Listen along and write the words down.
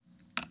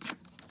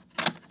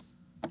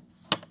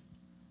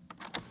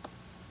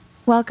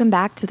Welcome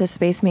back to the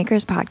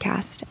Spacemakers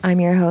podcast. I'm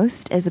your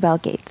host, Isabel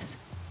Gates.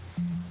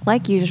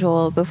 Like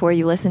usual, before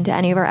you listen to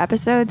any of our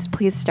episodes,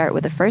 please start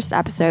with the first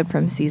episode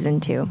from Season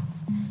 2.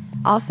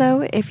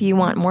 Also, if you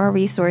want more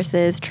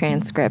resources,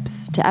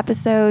 transcripts to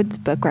episodes,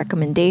 book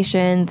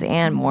recommendations,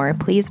 and more,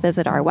 please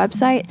visit our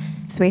website,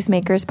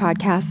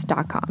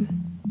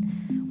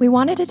 spacemakerspodcast.com. We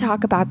wanted to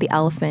talk about the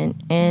elephant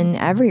in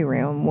every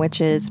room,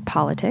 which is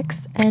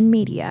politics and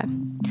media.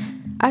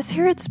 Us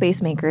here at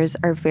Spacemakers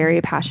are very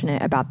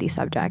passionate about these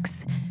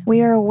subjects.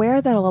 We are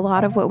aware that a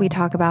lot of what we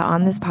talk about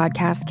on this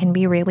podcast can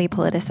be really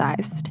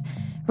politicized.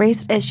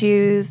 Race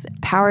issues,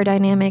 power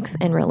dynamics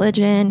in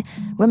religion,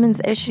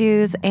 women's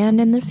issues, and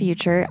in the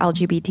future,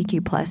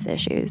 LGBTQ+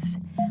 issues.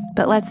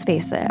 But let's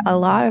face it, a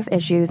lot of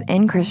issues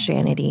in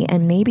Christianity,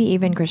 and maybe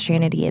even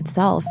Christianity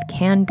itself,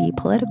 can be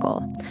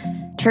political.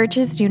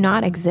 Churches do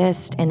not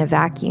exist in a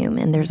vacuum,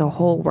 and there's a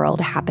whole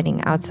world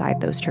happening outside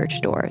those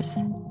church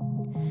doors.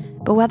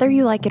 But whether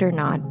you like it or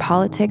not,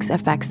 politics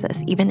affects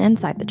us even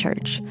inside the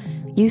church.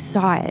 You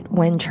saw it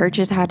when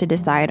churches had to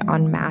decide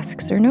on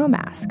masks or no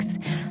masks.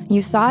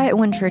 You saw it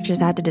when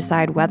churches had to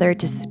decide whether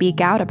to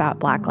speak out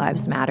about Black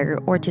Lives Matter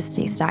or to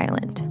stay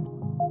silent.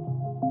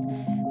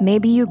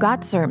 Maybe you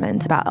got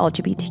sermons about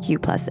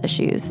LGBTQ+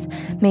 issues.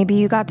 Maybe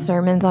you got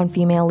sermons on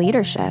female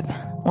leadership,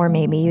 or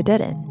maybe you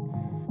didn't.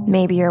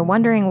 Maybe you're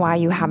wondering why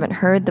you haven't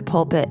heard the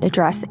pulpit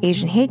address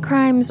Asian hate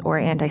crimes or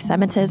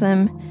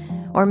anti-Semitism.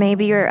 Or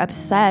maybe you're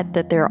upset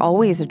that they're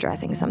always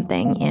addressing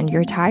something and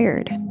you're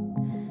tired.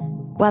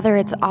 Whether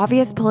it's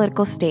obvious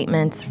political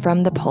statements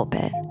from the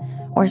pulpit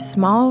or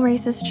small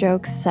racist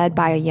jokes said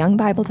by a young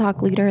Bible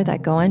talk leader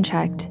that go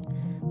unchecked,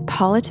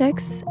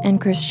 politics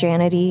and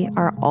Christianity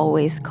are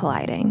always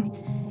colliding,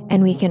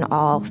 and we can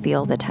all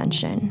feel the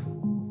tension.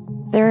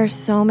 There are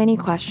so many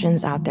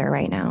questions out there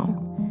right now.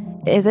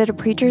 Is it a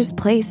preacher's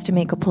place to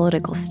make a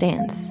political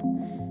stance?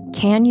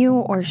 Can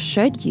you or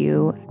should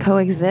you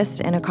coexist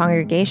in a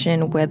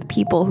congregation with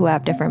people who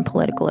have different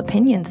political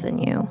opinions than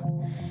you?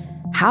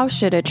 How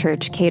should a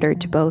church cater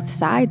to both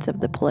sides of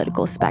the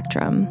political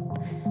spectrum?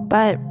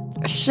 But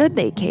should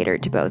they cater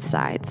to both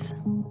sides?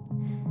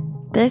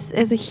 This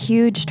is a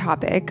huge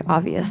topic,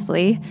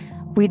 obviously.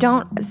 We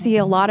don't see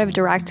a lot of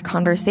direct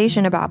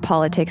conversation about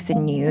politics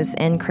and news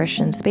in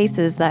Christian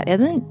spaces that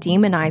isn't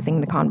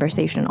demonizing the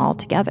conversation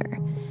altogether.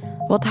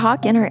 We'll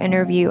talk in our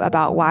interview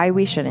about why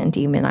we shouldn't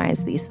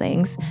demonize these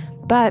things,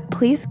 but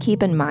please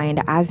keep in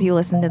mind as you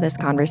listen to this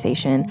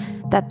conversation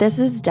that this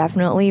is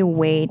definitely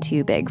way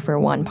too big for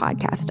one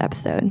podcast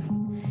episode.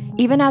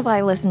 Even as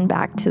I listen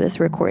back to this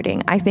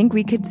recording, I think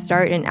we could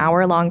start an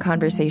hour-long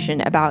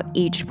conversation about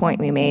each point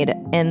we made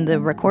in the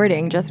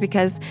recording just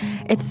because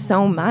it's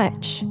so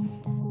much.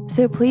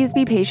 So please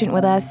be patient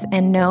with us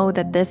and know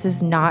that this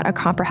is not a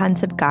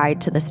comprehensive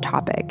guide to this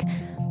topic.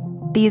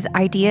 These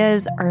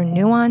ideas are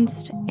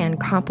nuanced and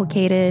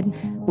complicated.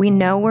 We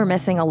know we're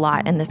missing a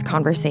lot in this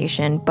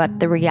conversation, but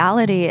the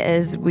reality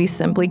is we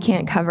simply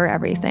can't cover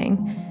everything.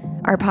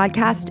 Our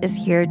podcast is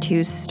here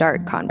to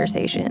start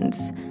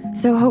conversations.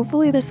 So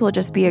hopefully this will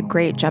just be a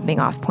great jumping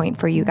off point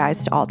for you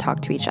guys to all talk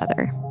to each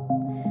other.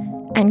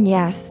 And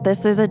yes,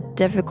 this is a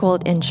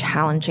difficult and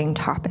challenging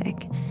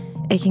topic.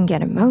 It can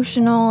get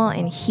emotional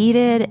and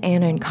heated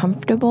and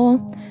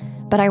uncomfortable.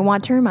 But I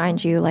want to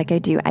remind you, like I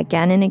do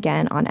again and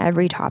again on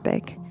every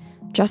topic,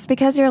 just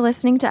because you're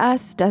listening to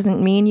us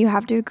doesn't mean you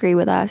have to agree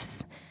with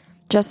us.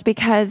 Just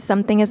because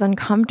something is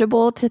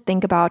uncomfortable to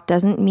think about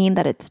doesn't mean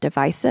that it's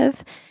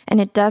divisive, and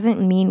it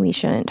doesn't mean we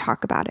shouldn't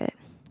talk about it.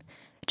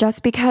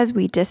 Just because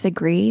we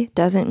disagree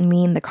doesn't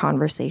mean the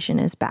conversation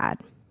is bad.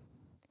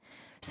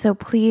 So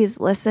please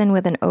listen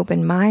with an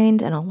open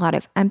mind and a lot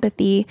of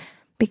empathy,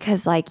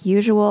 because like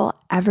usual,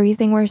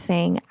 everything we're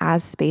saying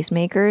as space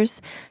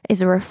makers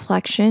is a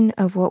reflection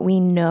of what we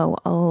know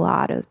a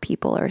lot of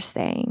people are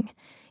saying,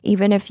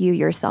 even if you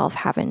yourself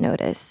haven't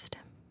noticed.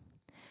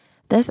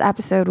 This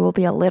episode will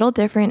be a little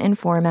different in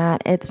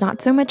format. It's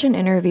not so much an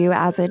interview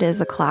as it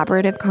is a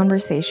collaborative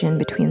conversation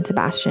between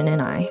Sebastian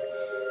and I.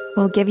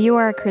 We'll give you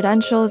our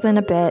credentials in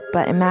a bit,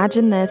 but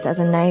imagine this as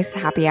a nice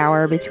happy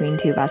hour between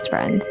two best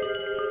friends.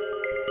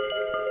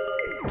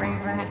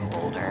 Braver and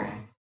bolder.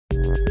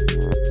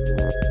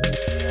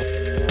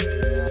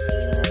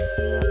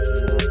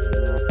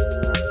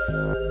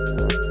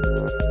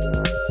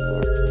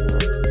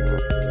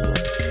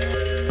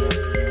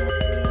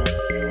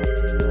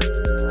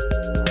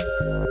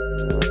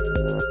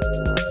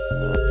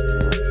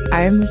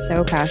 I'm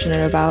so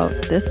passionate about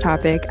this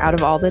topic. Out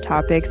of all the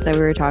topics that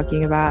we were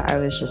talking about, I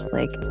was just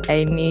like,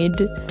 I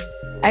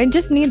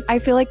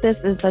feel like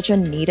this is such a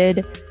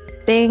needed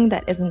thing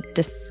that isn't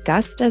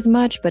discussed as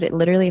much, but it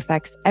literally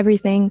affects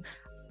everything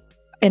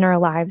in our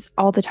lives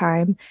all the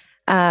time.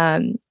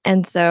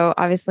 And so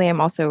obviously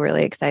I'm also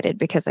really excited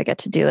because I get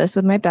to do this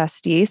with my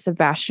bestie.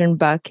 Sebastian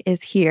Buck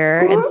is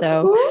here. And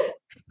so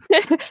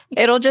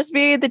it'll just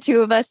be the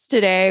two of us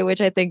today, which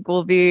I think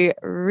will be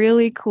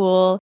really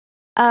cool.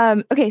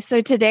 Okay,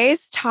 so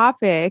today's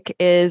topic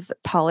is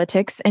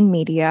politics and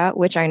media,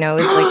 which I know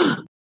is like,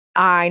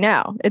 I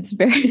know it's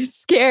very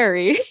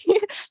scary.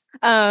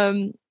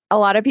 a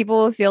lot of people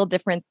will feel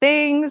different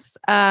things.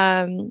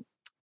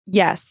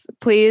 Yes,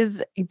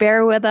 please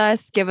bear with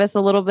us. Give us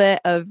a little bit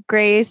of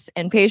grace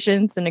and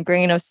patience and a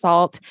grain of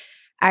salt.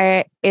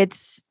 I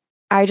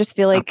just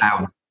feel like a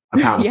pound of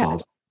yeah,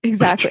 salt.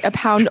 exactly. A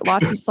pound,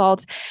 lots of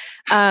salt.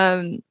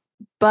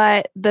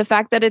 But the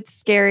fact that it's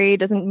scary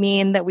doesn't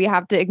mean that we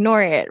have to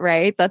ignore it,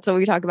 right? That's what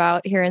we talk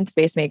about here in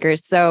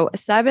Spacemakers. So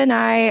Seb and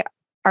I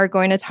are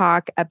going to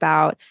talk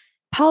about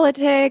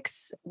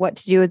politics, what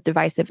to do with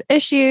divisive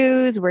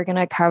issues. We're going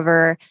to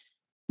cover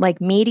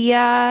like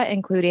media,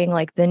 including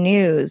like the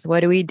news. What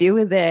do we do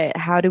with it?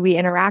 How do we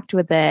interact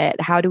with it?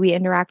 How do we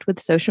interact with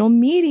social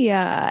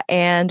media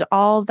and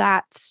all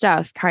that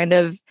stuff?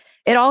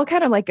 It all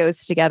kind of like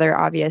goes together,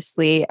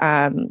 obviously.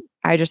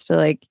 I just feel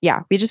like,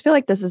 we just feel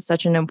like this is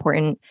such an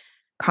important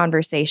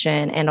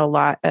conversation, and a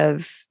lot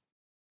of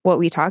what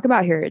we talk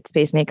about here at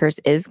Spacemakers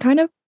is kind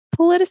of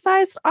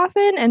politicized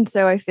often. And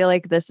so I feel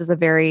like this is a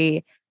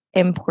very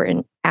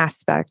important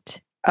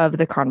aspect of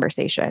the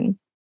conversation.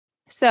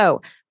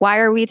 So why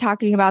are we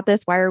talking about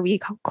this? Why are we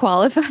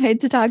qualified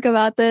to talk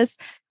about this?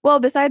 Well,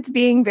 besides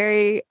being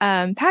very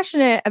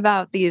passionate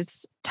about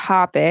these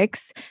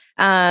topics,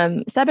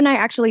 Seb and I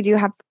actually do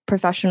have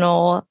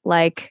professional,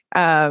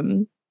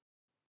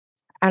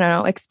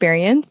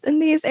 experience in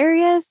these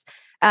areas.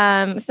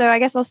 So I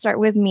guess I'll start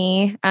with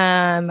me.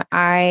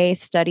 I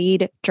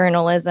studied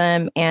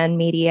journalism and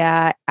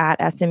media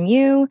at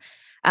SMU.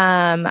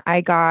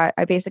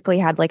 I basically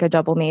had like a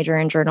double major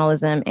in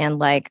journalism and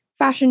like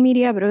fashion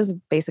media, but it was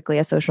basically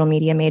a social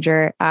media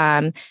major.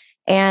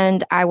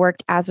 And I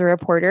worked as a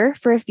reporter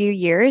for a few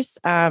years.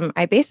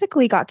 I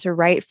basically got to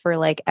write for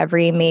like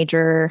every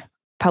major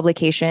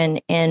publication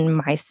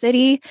in my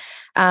city.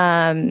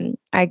 I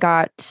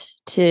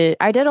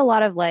did a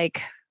lot of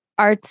like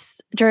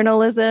arts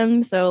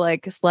journalism. So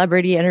like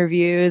celebrity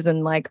interviews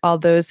and like all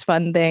those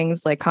fun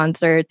things like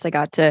concerts. I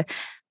got to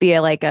be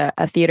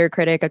a theater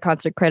critic, a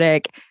concert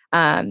critic.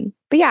 But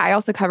yeah, I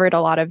also covered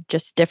a lot of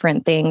just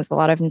different things, a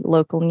lot of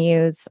local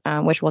news,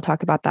 which we'll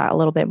talk about that a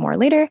little bit more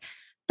later.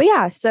 But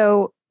yeah,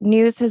 so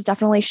news has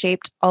definitely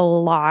shaped a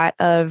lot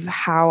of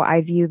how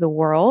I view the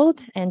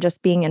world, and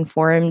just being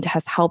informed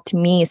has helped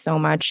me so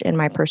much in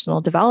my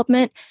personal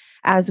development,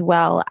 as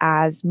well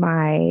as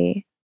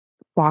my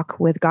walk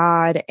with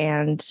God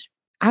and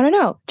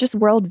just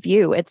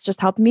worldview. It's just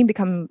helped me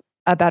become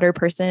a better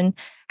person,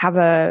 have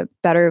a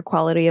better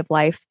quality of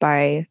life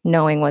by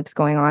knowing what's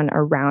going on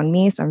around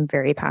me. So I'm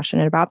very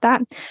passionate about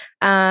that.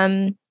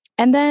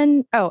 And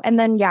then,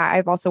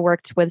 I've also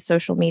worked with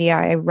social media.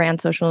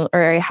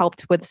 I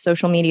helped with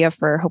social media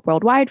for Hope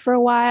Worldwide for a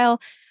while,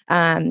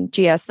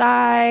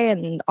 GSI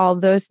and all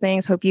those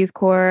things, Hope Youth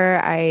Corps.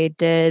 I've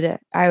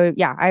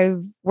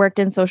worked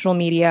in social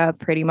media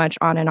pretty much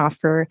on and off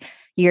for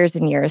years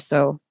and years.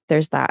 So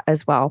there's that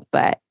as well.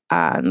 But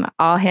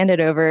I'll hand it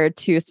over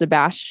to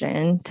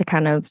Sebastian to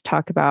kind of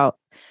talk about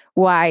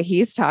why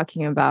he's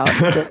talking about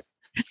this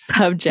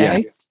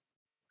subject. Yes.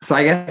 So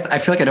I guess I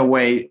feel like in a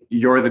way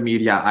you're the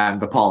media, I'm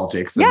the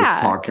politics in this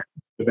talk in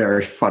a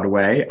very fun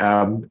way.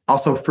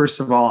 Also,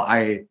 first of all,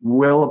 I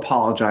will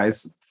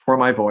apologize for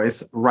my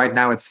voice. Right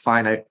now, it's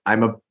fine. I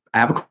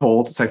have a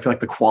cold, so I feel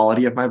like the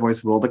quality of my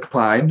voice will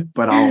decline,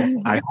 but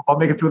I hope I'll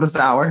make it through this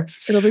hour.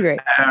 It'll be great.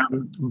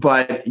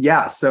 But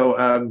yeah,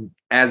 so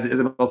as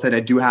Isabel said,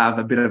 I do have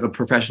a bit of a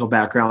professional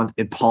background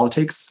in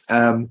politics.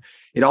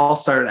 It all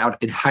started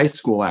out in high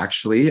school,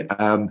 actually.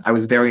 I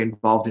was very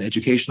involved in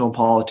educational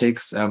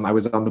politics. I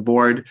was on the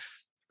board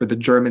for the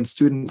German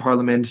student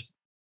parliament,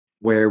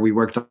 where we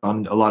worked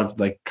on a lot of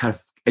like kind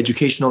of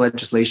educational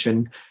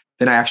legislation.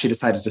 Then I actually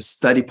decided to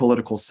study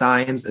political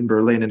science in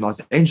Berlin and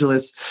Los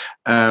Angeles,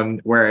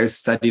 where I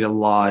studied a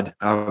lot.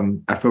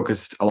 I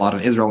focused a lot on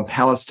Israel and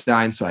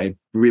Palestine. So I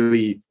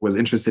really was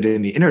interested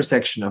in the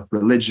intersection of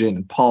religion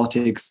and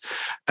politics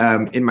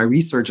in my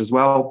research as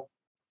well.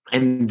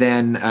 And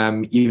then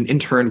even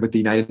interned with the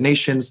United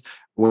Nations,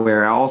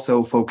 where I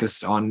also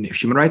focused on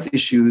human rights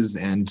issues.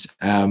 And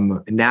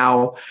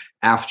now,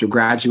 after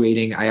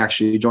graduating, I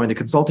actually joined a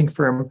consulting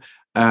firm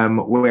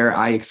where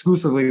I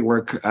exclusively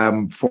work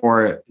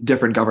for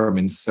different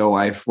governments. So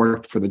I've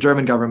worked for the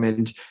German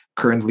government.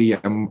 Currently,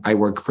 I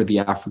work for the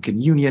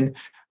African Union,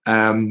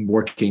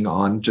 working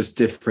on just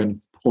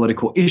different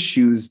political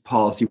issues,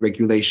 policy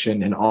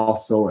regulation, and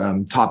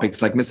also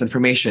topics like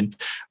misinformation,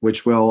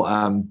 which we'll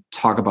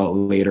talk about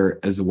later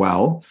as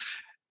well.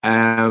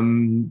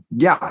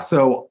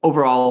 So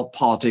overall,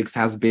 politics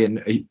has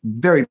been a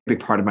very big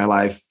part of my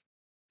life.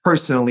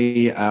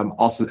 Personally,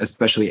 also,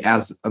 especially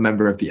as a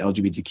member of the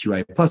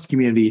LGBTQI plus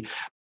community.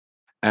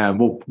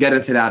 We'll get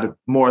into that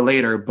more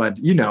later, but,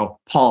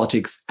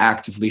 politics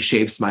actively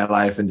shapes my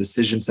life, and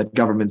decisions that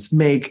governments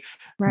make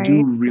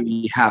do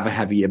really have a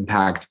heavy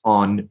impact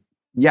on,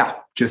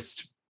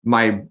 just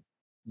the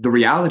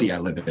reality I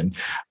live in.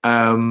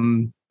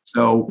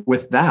 So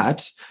with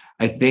that,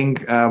 I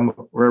think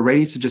we're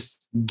ready to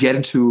just get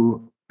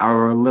into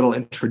our little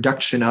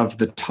introduction of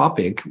the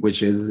topic,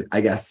 which is,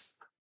 I guess,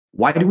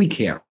 why do we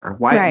care?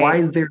 Why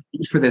is there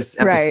need for this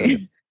episode? Right.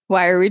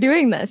 Why are we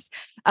doing this?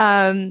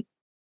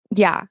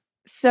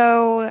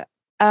 So,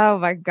 oh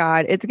my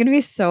God, it's going to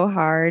be so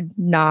hard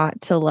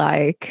not to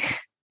like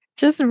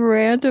just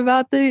rant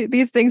about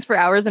these things for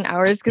hours and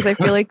hours because I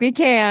feel like we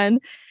can.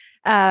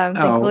 Oh,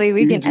 Thankfully,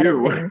 we you can edit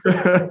do. things.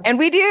 And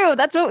we do.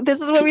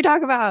 This is what we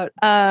talk about.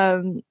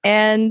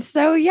 And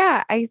so,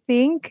 yeah, I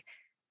think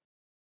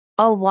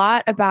a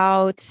lot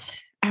about,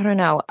 I don't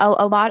know,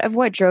 a lot of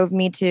what drove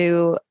me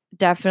to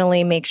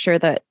definitely make sure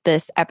that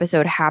this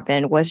episode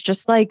happened was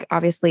just like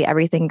obviously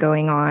everything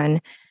going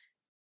on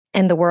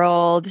in the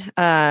world.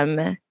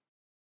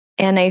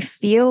 And I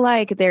feel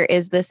like there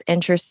is this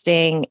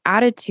interesting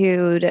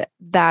attitude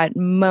that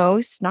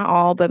most, not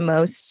all, but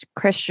most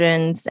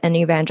Christians and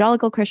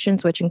evangelical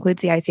Christians, which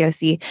includes the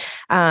ICOC,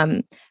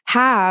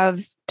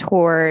 have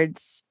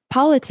towards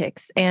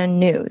politics and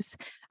news.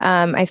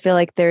 I feel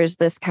like there's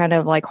this kind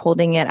of like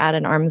holding it at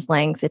an arm's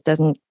length. It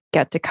doesn't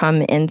get to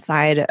come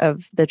inside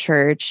of the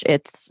church.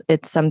 It's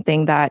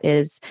something that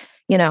is,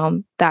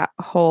 that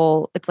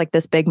whole, it's like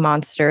this big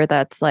monster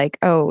that's like,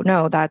 oh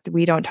no, that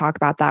we don't talk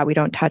about that. We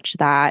don't touch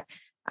that.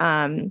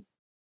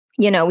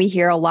 We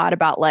hear a lot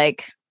about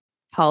like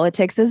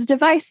politics is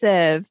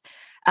divisive,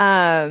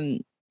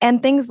 and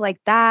things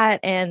like that.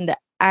 And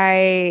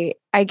I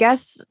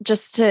guess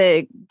just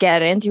to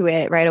get into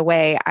it right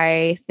away,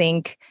 I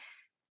think,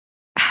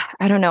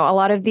 I don't know, a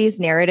lot of these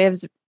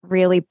narratives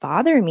really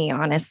bother me,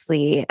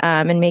 honestly,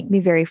 and make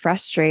me very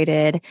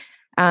frustrated,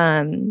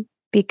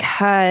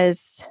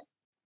 because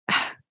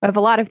of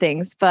a lot of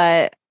things.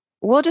 But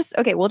we'll just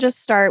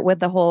start with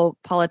the whole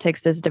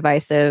politics is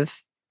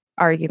divisive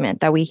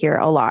argument that we hear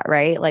a lot,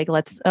 right? Like,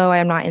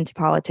 I'm not into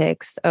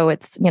politics. Oh,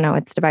 it's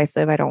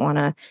divisive. I don't want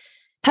to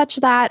touch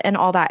that and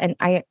all that. And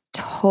I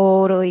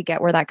totally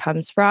get where that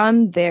comes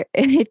from.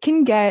 It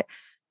can get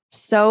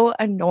so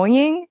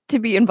annoying to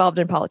be involved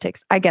in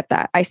politics. I get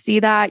that. I see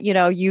that,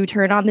 you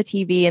turn on the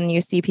TV and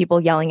you see people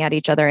yelling at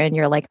each other and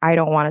you're like, I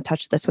don't want to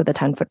touch this with a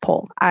 10-foot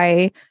pole.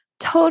 I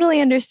totally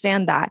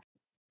understand that.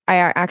 I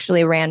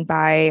actually ran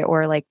by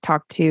or like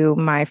talked to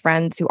my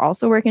friends who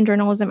also work in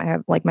journalism. I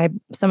have like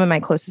some of my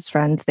closest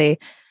friends, they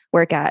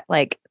work at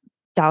like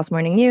Dallas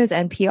Morning News,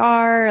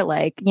 NPR,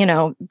 like,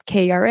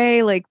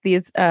 KRA, like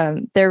these,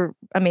 they're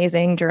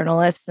amazing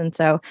journalists. And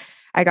so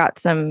I got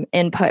some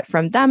input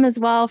from them as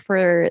well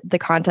for the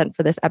content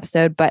for this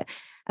episode. But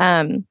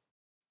one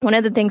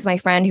of the things my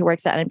friend who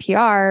works at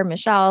NPR,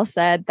 Michelle,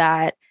 said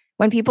that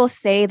when people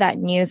say that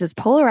news is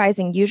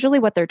polarizing, usually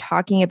what they're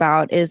talking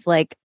about is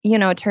like,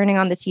 turning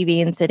on the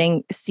TV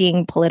and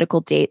seeing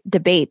political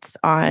debates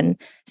on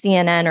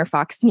CNN or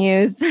Fox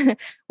News,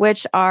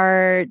 which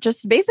are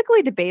just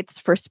basically debates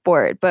for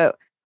sport. But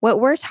what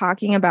we're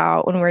talking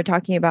about when we're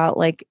talking about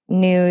like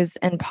news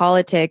and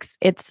politics,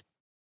 it's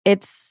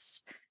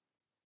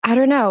I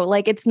don't know,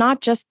 like it's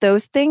not just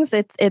those things.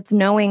 It's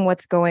knowing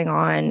what's going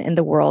on in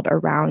the world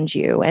around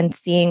you and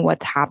seeing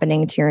what's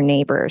happening to your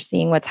neighbor,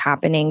 seeing what's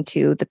happening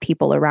to the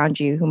people around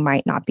you who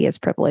might not be as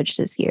privileged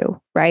as you,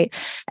 right?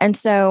 And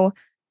so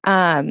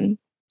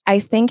I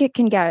think it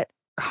can get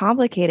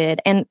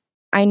complicated. And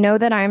I know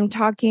that I'm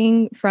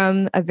talking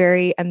from a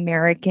very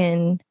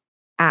American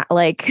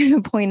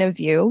point of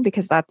view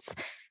because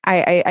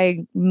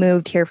I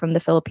moved here from the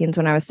Philippines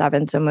when I was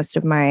 7, so most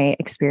of my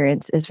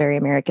experience is very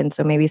American.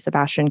 So maybe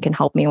Sebastian can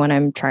help me when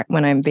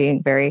I'm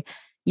being very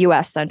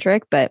US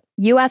centric. But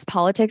US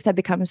politics have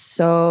become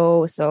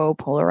so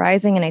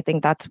polarizing, and I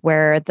think that's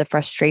where the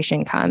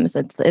frustration comes.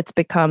 It's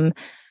become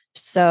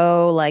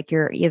so like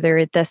you're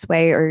either this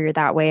way or you're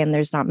that way, and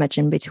there's not much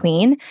in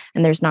between,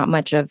 and there's not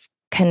much of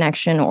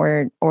connection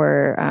or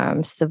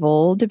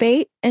civil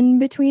debate in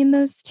between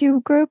those two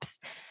groups.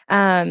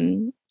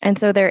 And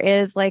so there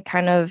is like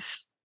kind of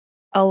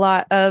a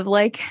lot of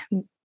like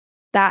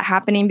that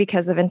happening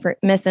because of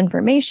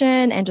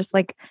misinformation and just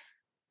like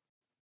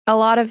a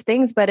lot of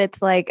things. But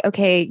it's like,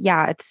 okay,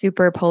 yeah, it's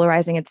super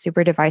polarizing. It's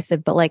super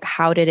divisive. But like,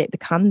 how did it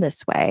become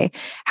this way?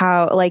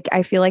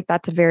 I feel like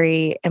that's a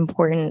very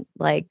important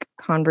like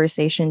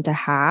conversation to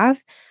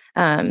have.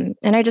 And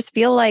I just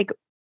feel like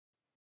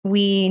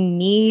we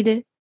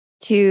need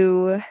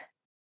to,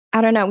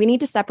 I don't know, we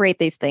need to separate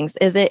these things.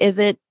 Is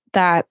it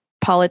that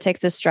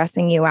politics is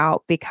stressing you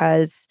out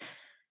because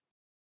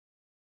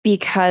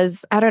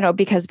I don't know,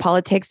 because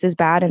politics is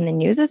bad and the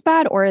news is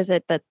bad? Or is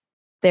it that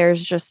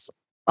there's just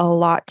a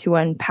lot to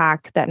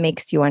unpack that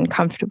makes you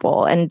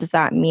uncomfortable? And does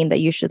that mean that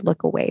you should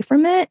look away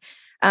from it?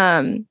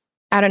 I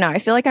don't know. I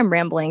feel like I'm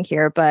rambling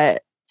here,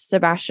 but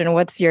Sebastian,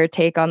 what's your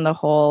take on the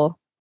whole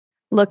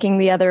looking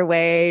the other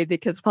way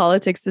because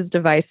politics is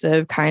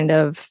divisive kind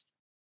of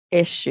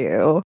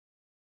issue?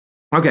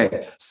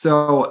 Okay.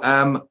 So,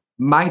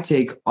 my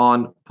take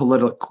on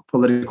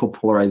political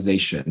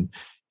polarization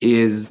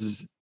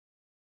is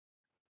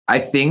I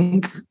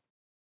think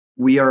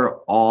we are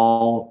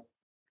all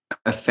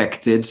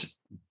affected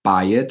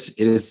by it.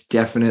 It is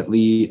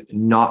definitely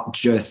not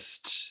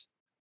just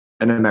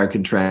an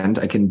American trend.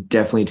 I can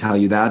definitely tell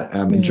you that.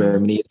 In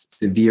Germany, it's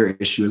a severe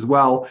issue as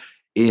well.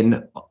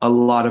 In a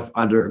lot of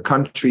other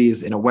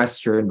countries, in a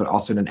Western, but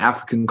also in an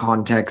African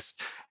context,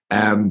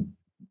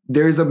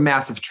 there is a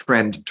massive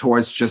trend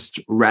towards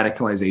just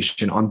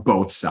radicalization on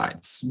both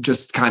sides,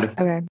 just kind of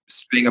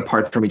staying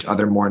apart from each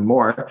other more and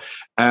more,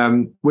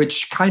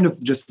 which kind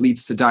of just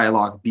leads to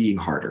dialogue being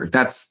harder.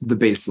 That's the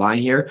baseline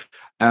here.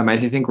 I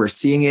think we're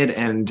seeing it,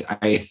 and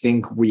I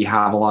think we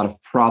have a lot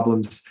of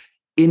problems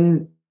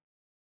in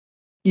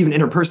even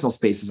interpersonal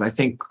spaces. I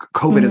think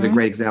COVID is a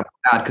great example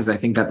of that, because I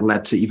think that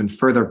led to even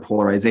further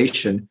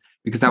polarization,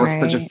 because that was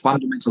such a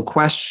fundamental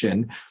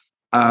question.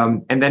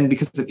 And then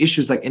because of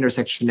issues like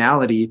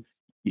intersectionality,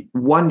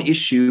 one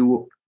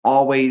issue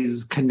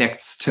always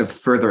connects to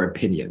further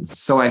opinions.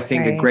 So I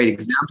think a great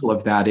example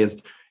of that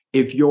is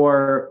if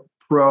you're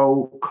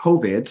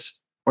pro-COVID,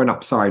 or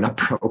not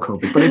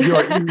pro-COVID, but if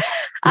you're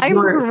I'm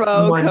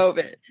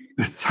pro-COVID.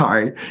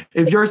 Sorry.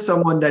 If you're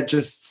someone that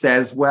just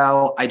says,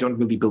 well, I don't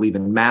really believe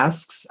in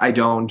masks, I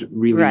don't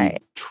really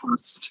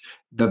trust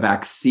the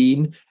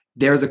vaccine,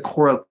 there's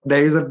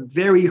a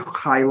very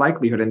high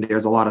likelihood, and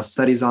there's a lot of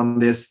studies on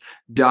this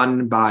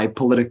done by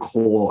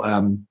political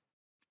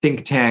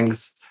think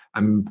tanks.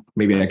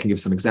 Maybe I can give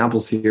some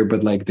examples here,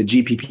 but like the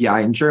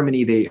GPPI in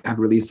Germany, they have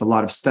released a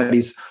lot of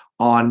studies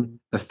on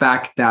the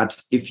fact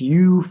that if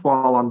you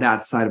fall on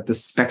that side of the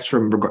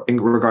spectrum in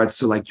regards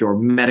to like your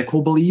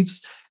medical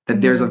beliefs,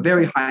 that there's a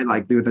very high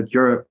likelihood that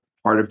you're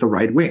part of the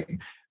right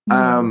wing.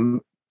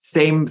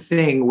 Same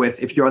thing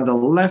with if you're on the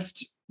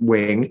left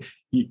wing,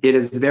 it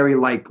is very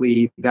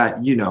likely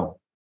that,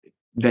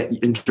 that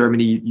in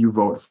Germany you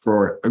vote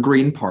for a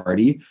Green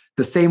Party.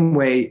 The same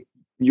way,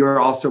 you're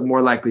also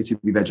more likely to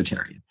be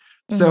vegetarian.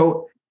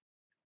 So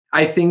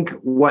I think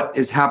what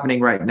is happening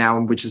right now,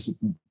 which is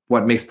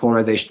what makes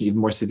polarization even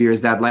more severe,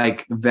 is that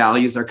like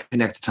values are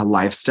connected to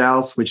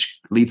lifestyles, which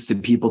leads to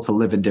people to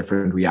live in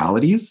different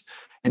realities.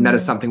 And that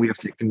is something we have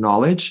to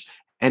acknowledge.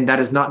 And that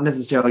is not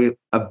necessarily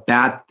a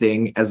bad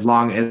thing, as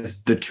long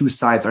as the two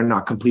sides are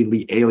not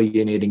completely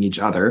alienating each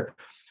other,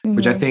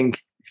 which I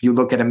think if you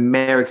look at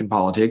American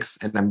politics,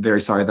 and I'm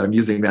very sorry that I'm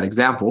using that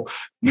example,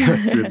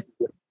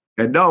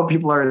 and no,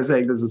 people are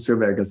saying this is too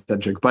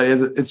American-centric, but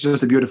it's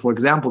just a beautiful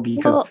example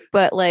because...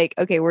 but like,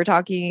 okay, we're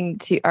talking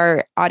to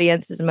our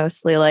audience is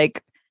mostly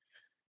like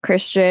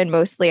Christian,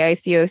 mostly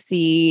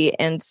ICOC.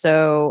 And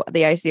so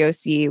the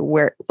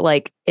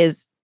ICOC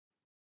is,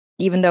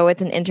 even though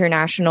it's an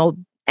international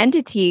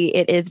entity,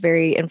 it is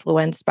very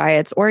influenced by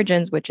its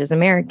origins, which is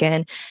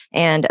American,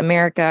 and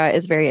America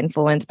is very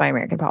influenced by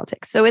American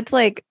politics. So it's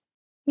like,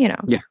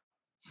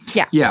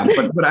 Yeah,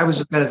 but I was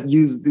just going to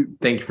use,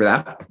 thank you for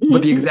that.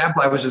 But the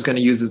example I was just going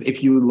to use is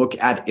if you look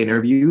at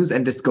interviews,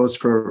 and this goes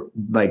for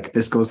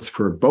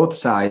both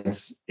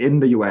sides in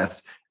the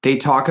US, they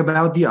talk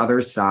about the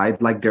other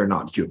side like they're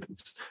not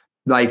humans.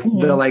 Like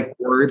the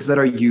words that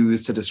are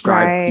used to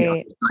describe the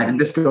other side. And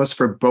this goes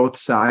for both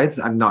sides.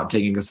 I'm not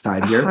taking a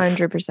side here.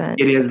 100%.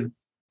 It is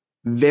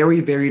very,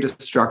 very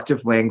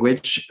destructive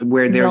language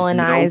where there's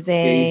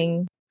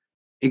villainizing.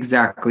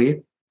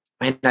 Exactly.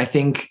 And I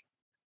think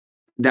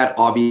that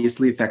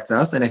obviously affects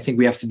us. And I think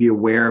we have to be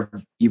aware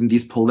of even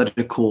these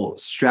political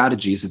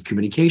strategies of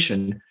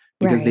communication,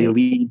 because they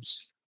lead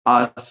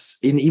us,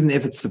 even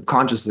if it's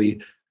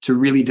subconsciously, to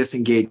really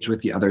disengage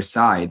with the other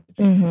side.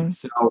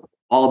 So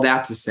all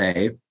that to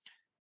say,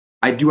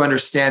 I do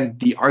understand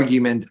the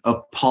argument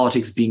of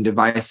politics being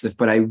divisive,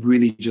 but I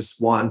really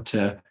just want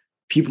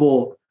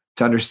people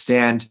to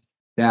understand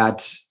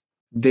that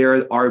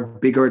there are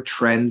bigger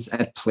trends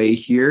at play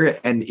here.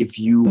 And if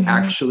you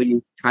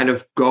actually kind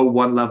of go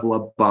one level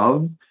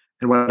above,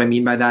 and what I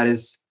mean by that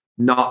is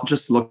not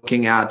just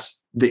looking at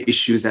the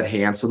issues at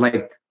hand. So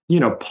like,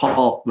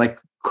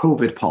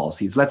 COVID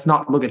policies. Let's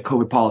not look at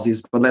COVID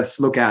policies, but let's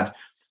look at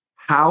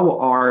how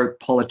are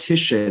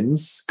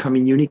politicians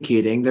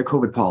communicating their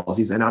COVID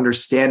policies and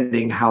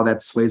understanding how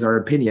that sways our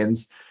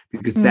opinions,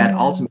 because that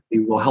ultimately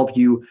will help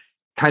you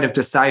kind of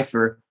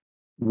decipher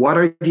what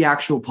are the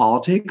actual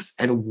politics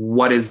and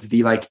what is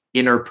the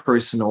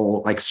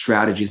interpersonal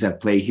strategies at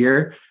play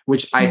here,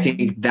 which I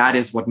think that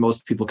is what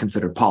most people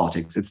consider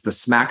politics. It's the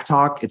smack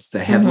talk, it's the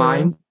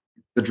headlines,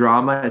 the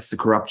drama, it's the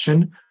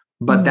corruption,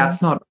 but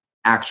that's not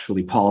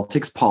actually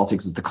politics.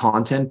 Politics is the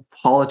content.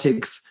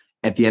 Politics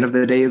at the end of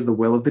the day is the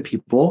will of the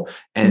people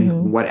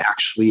and what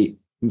actually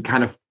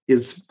kind of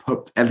is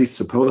at least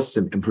supposed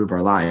to improve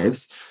our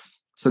lives.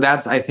 So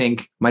that's, I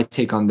think, my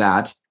take on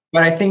that.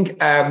 But I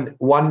think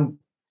one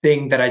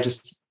thing that I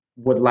just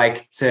would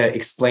like to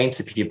explain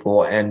to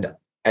people, and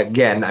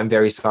again, I'm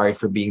very sorry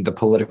for being the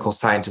political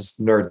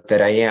scientist nerd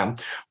that I am,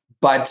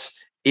 but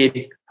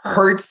it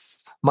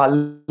hurts my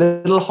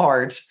little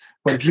heart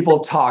when people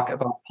talk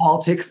about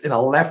politics in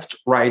a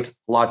left-right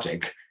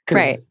logic.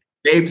 Because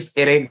babes,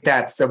 it ain't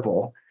that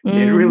simple.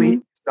 It really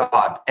is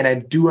not. And I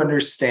do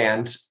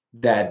understand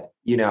that,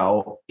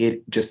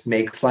 it just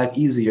makes life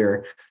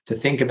easier to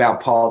think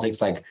about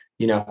politics like,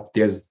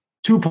 there's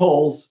two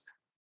poles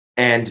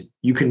and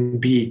you can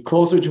be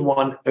closer to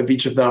one of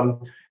each of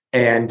them.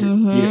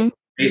 And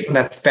based on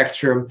that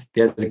spectrum,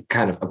 there's a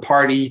kind of a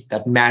party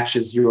that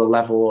matches your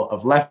level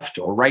of left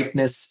or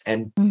rightness,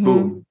 and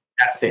boom,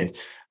 that's it.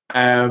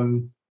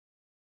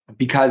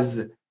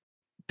 Because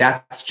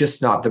that's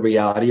just not the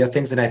reality of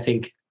things. And I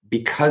think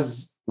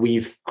because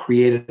we've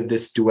created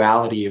this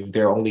duality of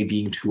there only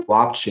being two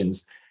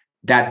options,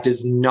 that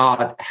does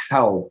not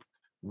help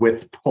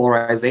with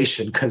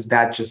polarization, because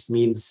that just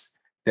means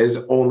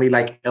there's only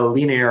like a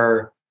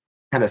linear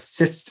kind of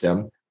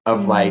system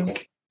of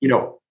like,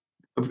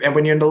 and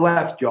when you're on the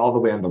left, you're all the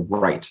way on the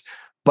right.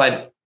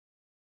 But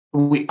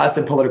us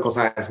in political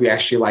science, we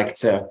actually like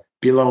to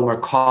be a little more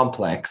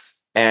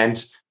complex,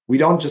 and we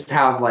don't just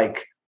have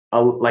like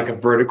a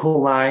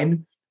vertical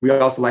line. We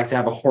also like to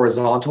have a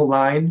horizontal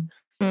line.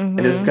 And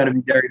this is going to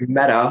be very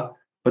meta,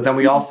 but then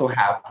we also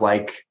have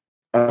like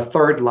a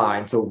third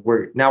line. So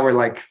we're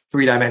like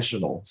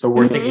three-dimensional. So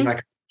we're thinking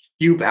like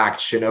cube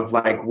action of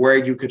like where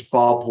you could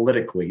fall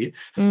politically,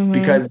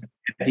 because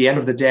at the end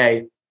of the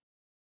day,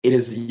 it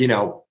is,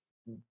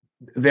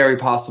 very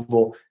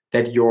possible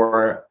that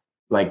you're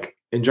like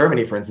in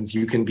Germany, for instance,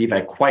 you can be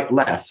like quite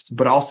left,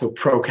 but also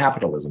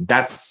pro-capitalism.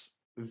 That's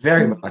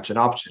very much an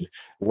option.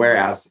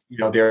 Whereas,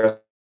 there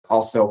are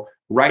also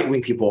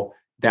right-wing people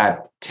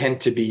that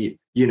tend to be,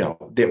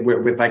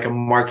 with like a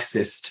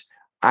Marxist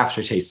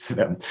aftertaste to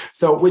them.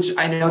 So, which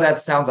I know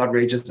that sounds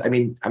outrageous. I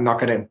mean, I'm not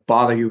going to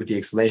bother you with the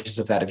explanations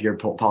of that. If you're a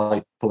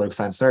political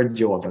science nerd,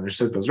 you'll have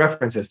understood those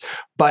references.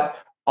 But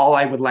all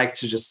I would like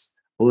to just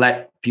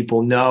let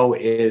people know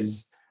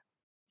is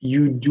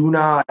you do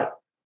not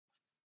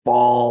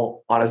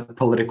fall on a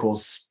political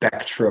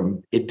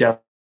spectrum. It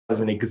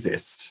doesn't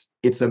exist.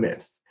 It's a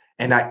myth.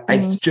 And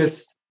it's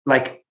just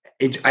like,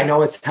 I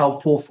know it's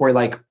helpful for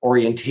like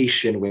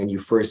orientation when you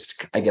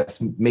first, I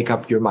guess, make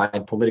up your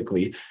mind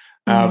politically.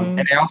 And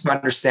I also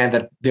understand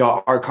that there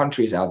are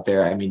countries out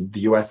there. I mean,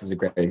 the US is a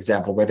great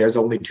example where there's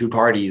only two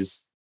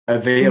parties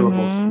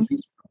available to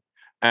choose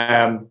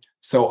from.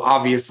 So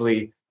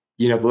obviously,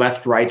 the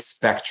left-right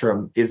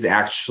spectrum is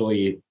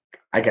actually,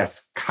 I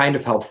guess, kind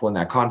of helpful in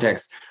that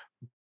context.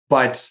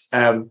 But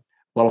a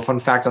little fun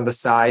fact on the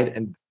side,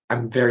 and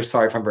I'm very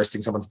sorry if I'm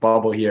bursting someone's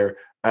bubble here,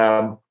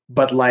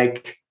 but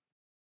like,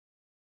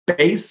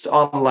 based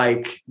on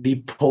like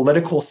the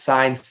political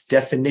science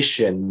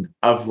definition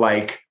of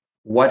like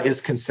what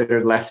is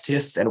considered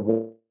leftist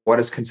and what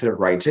is considered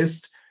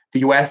rightist, the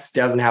US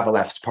doesn't have a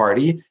left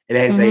party. It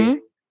has a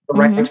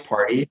right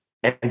party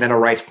and then a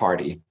right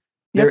party.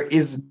 Yep. There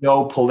is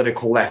no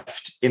political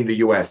left in the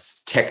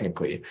US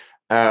technically.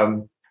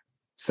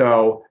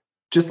 So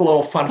just a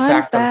little fun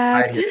fact on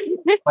the side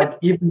here. But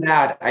even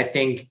that, I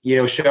think,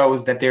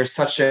 shows that there's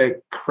such a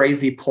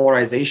crazy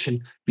polarization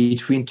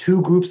between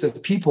two groups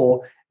of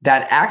people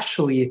that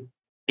actually,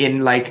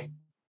 in like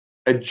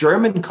a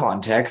German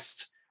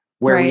context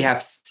where we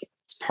have 6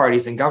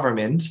 parties in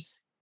government,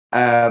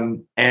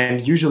 and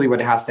usually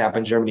what has to happen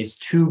in Germany is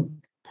 2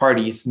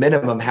 parties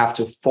minimum have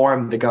to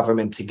form the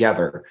government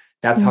together.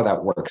 That's how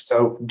that works.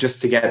 So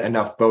just to get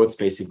enough votes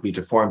basically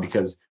to form,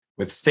 because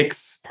with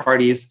 6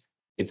 parties,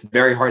 it's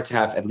very hard to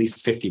have at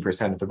least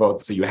 50% of the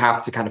votes. So you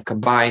have to kind of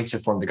combine to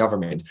form the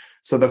government.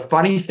 So the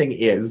funny thing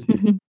is,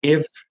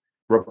 if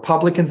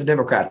Republicans and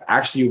Democrats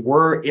actually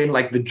were in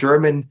like the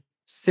German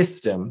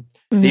system,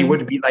 they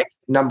would be like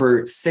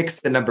number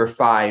 6 and number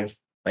 5,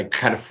 like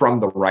kind of from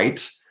the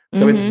right.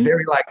 So it's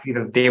very likely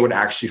that they would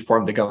actually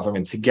form the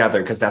government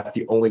together, because that's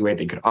the only way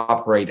they could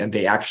operate. And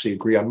they actually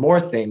agree on more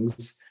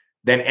things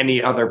than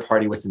any other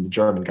party within the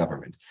German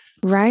government.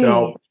 Right.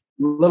 So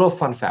little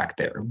fun fact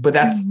there. But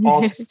that's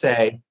all to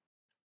say,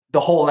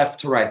 the whole left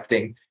to right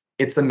thing,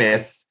 it's a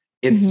myth.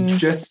 It's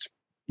just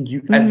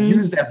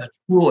used as a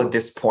tool at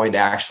this point,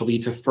 actually,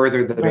 to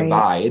further the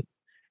divide.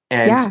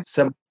 And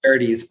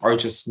similarities are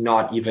just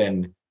not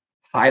even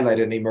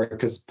highlighted anymore,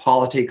 because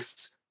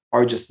politics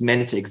are just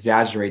meant to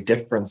exaggerate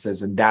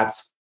differences. And that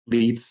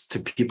leads to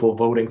people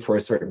voting for a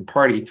certain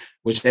party,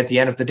 which at the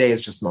end of the day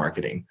is just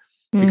marketing.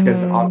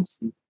 Because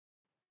obviously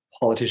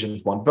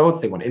politicians want votes,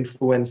 they want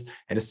influence.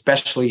 And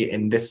especially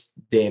in this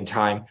day and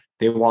time,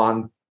 they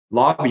want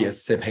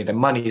lobbyists to pay them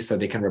money so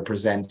they can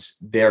represent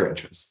their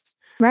interests.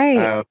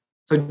 Right.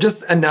 So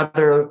just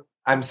another,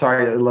 I'm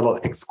sorry, a little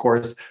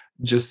excursus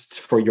just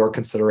for your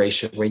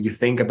consideration when you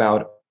think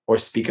about or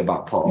speak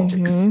about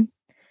politics.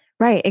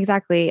 Right,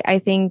 exactly. I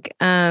think,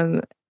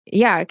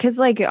 because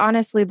like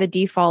honestly, the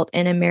default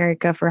in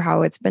America for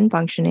how it's been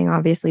functioning,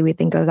 obviously we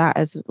think of that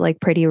as like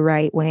pretty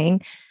right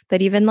wing,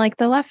 but even like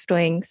the left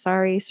wing,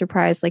 sorry,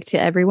 surprise, like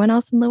to everyone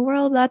else in the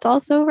world, that's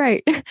also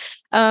right.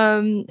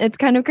 It's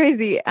kind of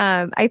crazy.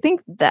 I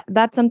think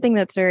that's something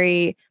that's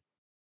very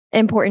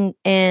important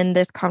in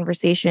this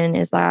conversation,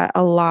 is that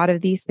a lot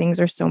of these things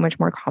are so much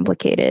more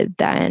complicated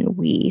than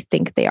we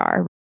think they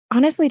are.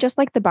 Honestly, just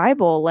like the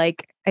Bible,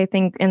 like I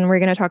think, and we're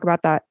going to talk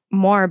about that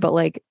more, but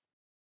like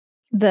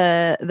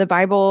the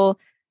Bible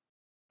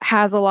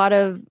has a lot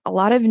of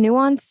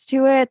nuance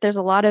to it. There's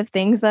a lot of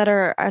things that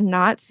are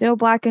not so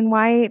black and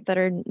white, that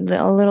are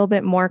a little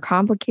bit more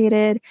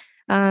complicated.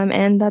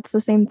 And that's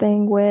the same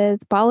thing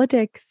with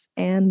politics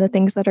and the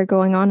things that are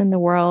going on in the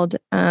world.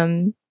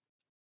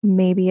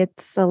 Maybe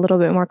it's a little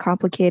bit more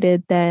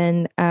complicated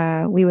than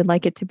we would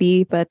like it to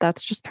be, but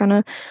that's just kind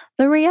of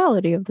the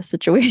reality of the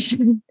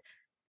situation.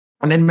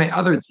 And then my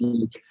other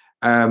take,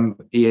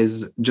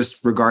 is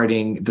just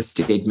regarding the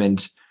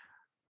statement,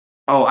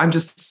 oh, I'm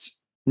just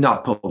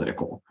not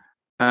political.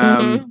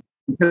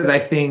 Because I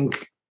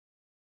think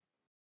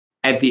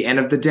at the end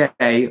of the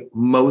day,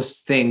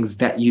 most things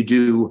that you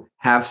do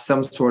have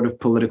some sort of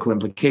political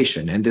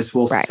implication. And this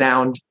will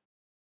sound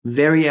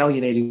very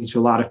alienating to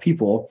a lot of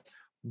people,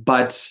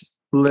 but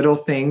little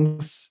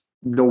things,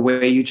 the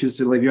way you choose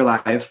to live your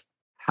life,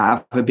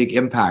 have a big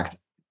impact.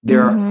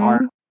 There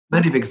are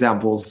plenty of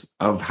examples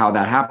of how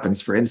that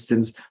happens. For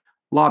instance,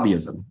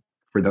 lobbyism.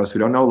 For those who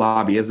don't know,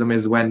 lobbyism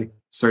is when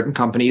certain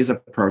companies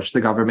approach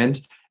the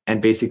government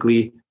and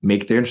basically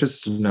make their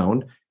interests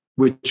known,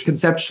 which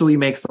conceptually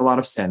makes a lot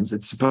of sense.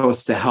 It's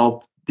supposed to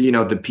help,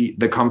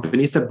 the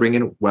companies that bring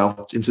in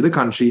wealth into the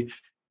country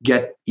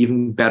get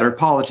even better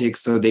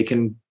politics so they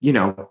can,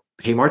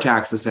 pay more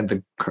taxes, and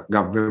the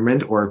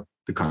government or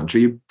the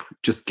country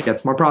just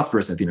gets more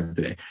prosperous at the end of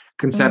the day.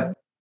 Concept,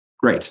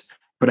 great.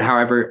 But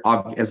however,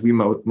 as we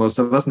most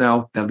of us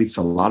know, that leads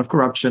to a lot of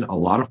corruption, a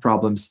lot of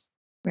problems.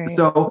 Right.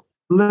 So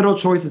little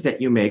choices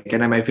that you make,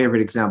 and my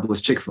favorite example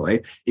is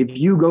Chick-fil-A. If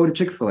you go to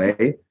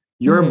Chick-fil-A,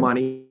 your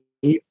money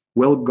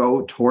will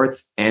go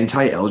towards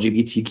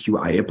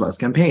anti-LGBTQIA plus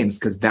campaigns,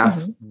 because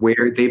that's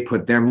where they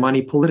put their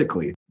money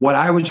politically. What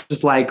I would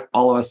just like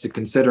all of us to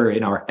consider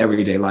in our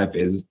everyday life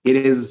is it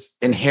is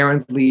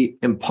inherently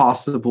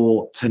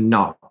impossible to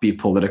not be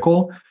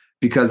political,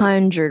 because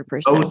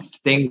 100%.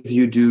 most things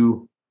you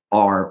do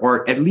are,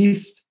 or at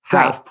least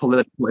have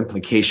political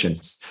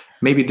implications.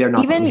 Maybe they're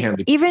not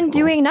inherently even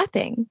doing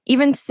nothing,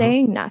 even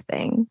saying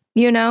nothing,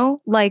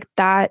 like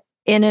that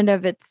in and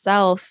of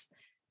itself.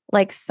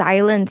 Like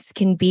silence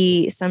can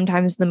be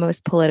sometimes the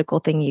most political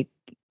thing you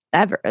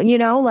ever,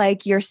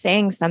 like you're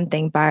saying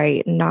something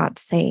by not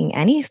saying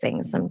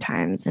anything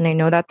sometimes. And I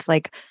know that's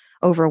like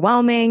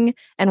overwhelming,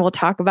 and we'll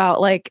talk about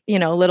like,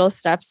 little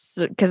steps,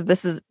 because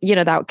this is,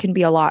 that can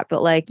be a lot,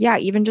 but like, yeah,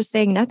 even just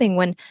saying nothing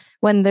when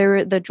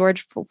the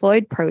George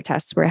Floyd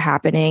protests were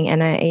happening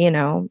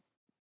and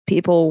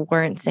people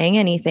weren't saying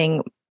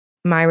anything,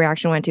 my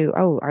reaction went to,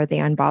 oh, are they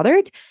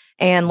unbothered?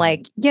 And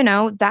like,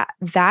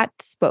 that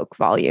spoke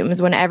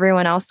volumes when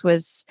everyone else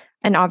was,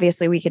 and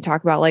obviously we could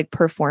talk about like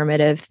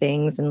performative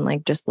things and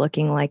like just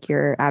looking like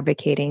you're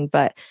advocating,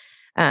 but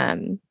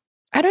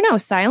I don't know,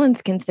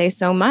 silence can say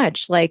so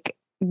much. Like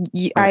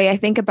I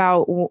think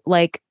about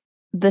like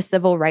the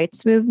civil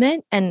rights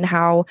movement and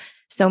how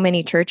so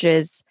many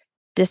churches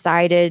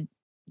decided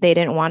they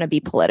didn't want to be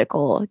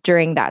political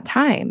during that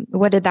time.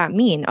 What did that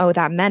mean? Oh,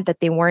 that meant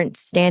that they weren't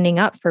standing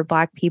up for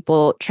Black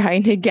people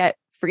trying to get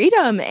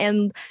freedom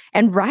and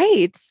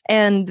rights.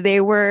 And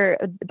they were,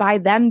 by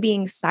them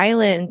being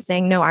silent and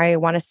saying, no, I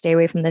want to stay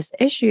away from this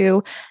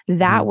issue,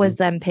 that was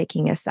them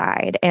picking a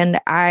side. And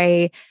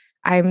I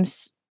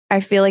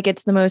feel like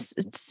it's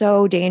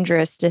so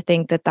dangerous to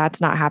think that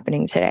that's not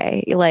happening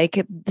today.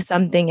 Like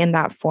something in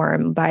that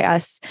form by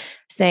us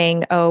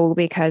saying, oh,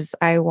 because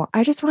I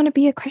just want to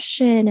be a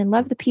Christian and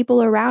love the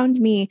people around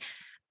me.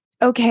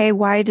 Okay,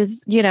 why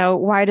does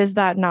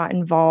that not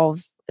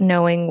involve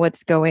knowing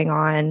what's going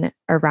on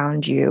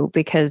around you?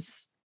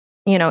 Because,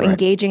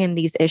 engaging in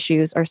these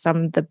issues are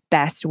some of the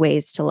best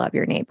ways to love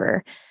your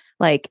neighbor.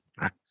 Like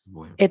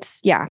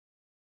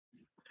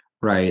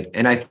Right.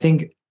 And I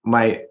think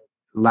my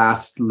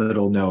last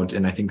little note,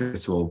 and I think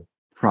this will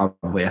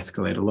probably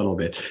escalate a little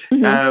bit,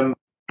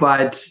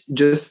 but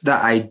just the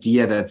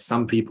idea that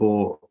some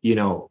people,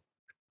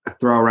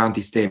 throw around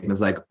these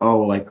statements like,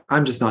 oh, like,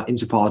 I'm just not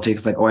into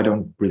politics. Like, oh, I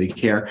don't really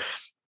care.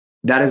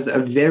 That is a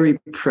very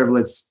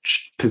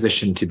privileged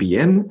position to be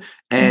in.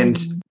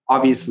 And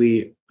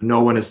obviously,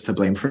 no one is to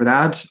blame for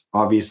that.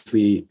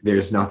 Obviously,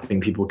 there's nothing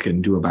people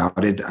can do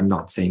about it. I'm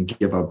not saying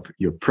give up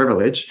your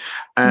privilege.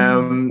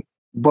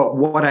 But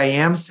what I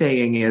am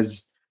saying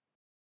is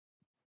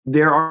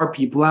there are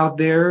people out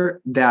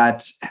there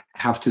that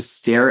have to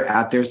stare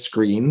at their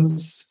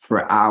screens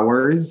for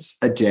hours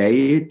a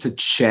day to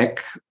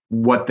check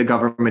what the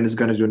government is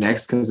going to do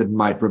next, because it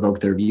might revoke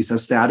their visa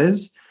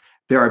status.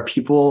 There are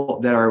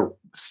people that are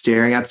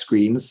staring at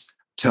screens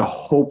to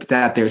hope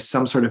that there's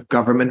some sort of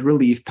government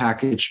relief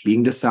package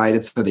being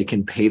decided so they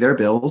can pay their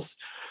bills.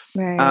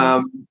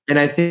 Right. And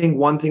I think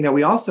one thing that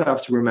we also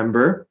have to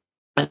remember,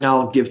 and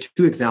I'll give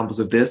two examples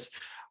of this,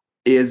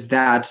 is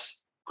that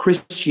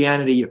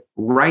Christianity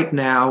right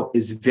now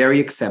is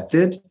very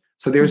accepted.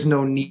 So there's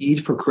no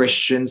need for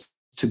Christians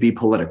to be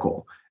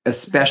political,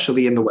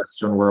 especially in the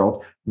Western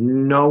world.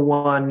 No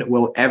one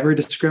will ever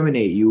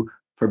discriminate you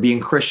for being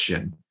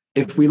Christian.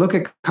 If we look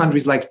at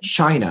countries like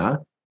China,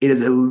 it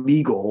is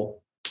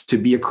illegal to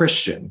be a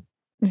Christian.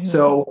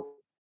 So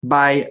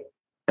by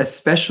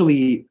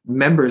especially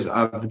members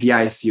of the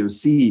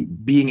ICOC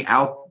being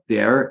out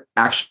there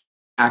actually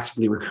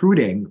actively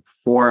recruiting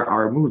for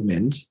our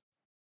movement,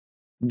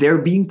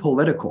 they're being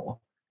political.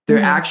 They're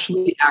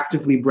actually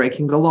actively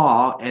breaking the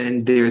law.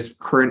 And they're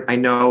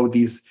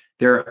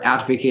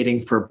advocating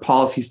for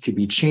policies to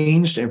be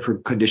changed and for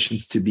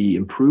conditions to be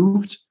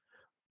improved.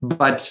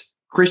 But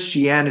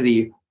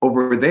Christianity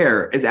over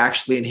there is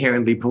actually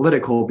inherently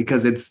political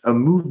because it's a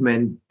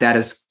movement that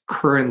is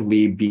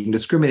currently being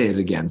discriminated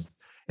against.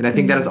 And I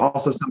think that is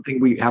also something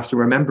we have to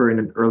remember in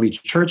an early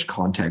church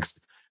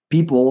context.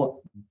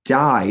 People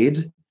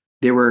died.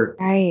 They were,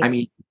 Right. I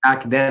mean,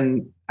 back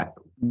then,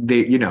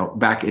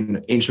 back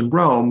in ancient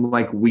Rome,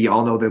 like we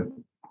all know the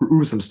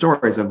gruesome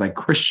stories of like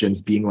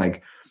Christians being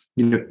like,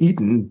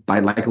 eaten by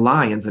like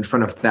lions in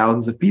front of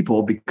thousands of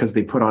people because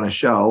they put on a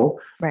show,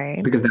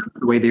 Right. because that's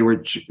the way they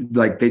were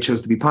they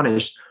chose to be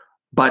punished.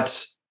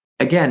 But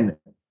again,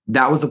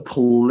 that was a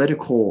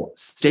political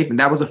statement.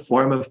 That was a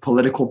form of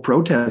political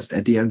protest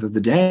at the end of the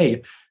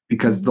day,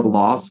 because the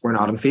laws were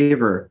not in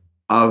favor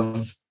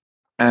of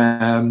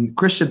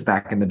Christians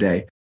back in the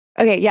day.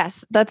 Okay,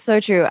 yes, that's so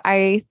true.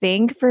 I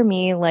think for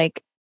me,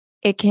 like,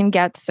 it can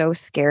get so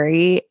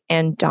scary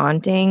and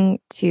daunting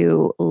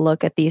to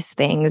look at these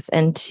things,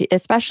 and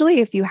especially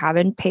if you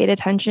haven't paid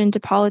attention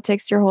to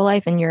politics your whole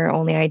life and your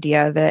only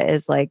idea of it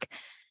is like,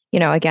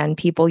 again,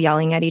 people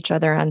yelling at each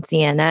other on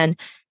CNN,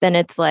 then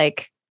it's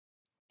like,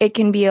 it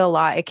can be a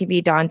lot. It can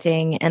be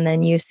daunting. And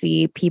then you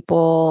see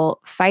people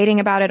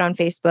fighting about it on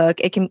Facebook.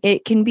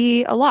 It can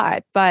be a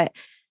lot, but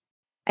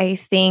I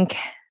think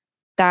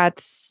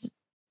that's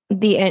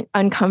the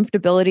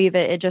uncomfortability of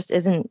it. It just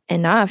isn't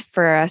enough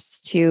for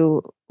us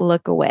to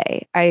look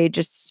away. I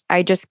just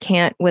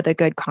can't with a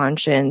good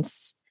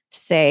conscience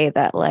say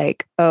that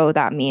like, oh,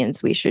 that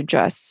means we should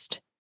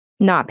just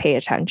not pay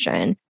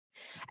attention.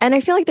 And I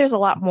feel like there's a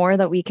lot more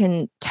that we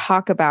can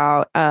talk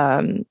about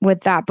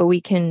with that,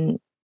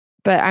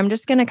 but I'm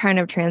just going to kind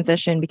of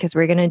transition because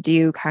we're going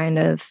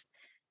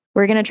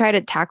to try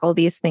to tackle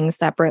these things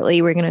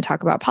separately. We're going to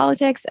talk about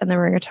politics, and then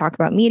we're going to talk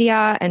about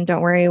media. And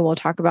don't worry, we'll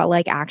talk about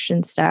like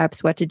action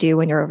steps, what to do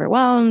when you're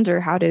overwhelmed, or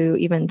how to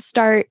even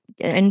start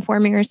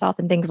informing yourself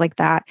and things like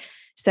that.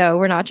 So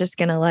we're not just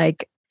going to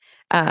like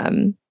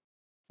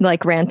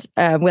rant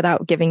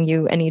without giving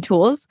you any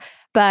tools.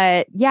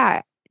 But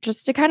yeah,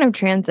 just to kind of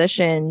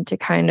transition to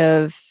kind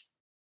of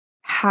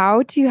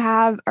how to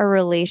have a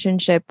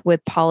relationship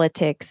with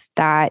politics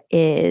that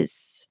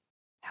is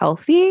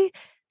healthy,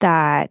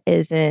 that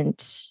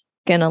isn't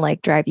gonna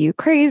like drive you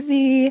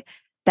crazy,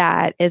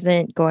 that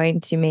isn't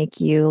going to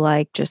make you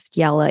like just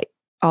yell at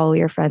all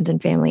your friends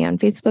and family on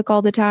Facebook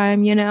all the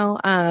time,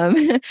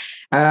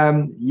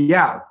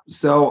 Yeah.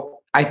 So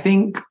I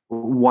think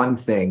one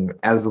thing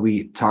as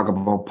we talk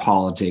about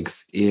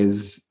politics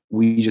is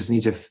we just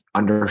need to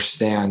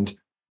understand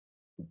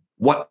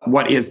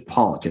what is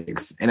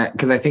politics. And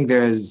because I think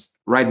there's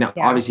right now,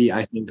 obviously,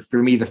 I think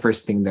for me, the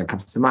first thing that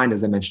comes to mind,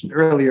 as I mentioned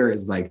earlier,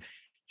 is like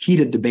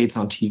heated debates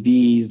on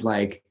TVs,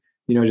 like,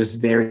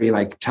 just very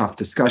like tough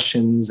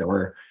discussions,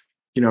 or,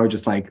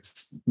 just like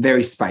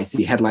very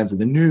spicy headlines in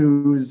the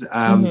news.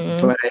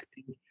 But I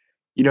think,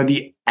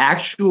 the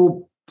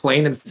actual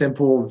plain and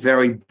simple,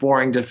 very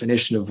boring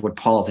definition of what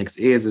politics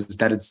is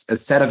that it's a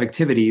set of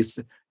activities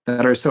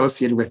that are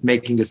associated with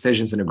making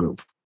decisions in a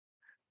group.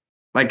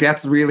 Like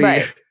that's really,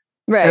 right.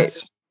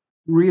 That's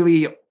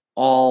really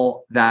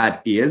all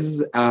that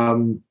is.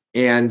 And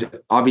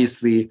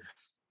obviously,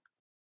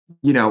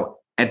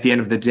 at the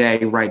end of the day,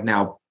 right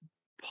now,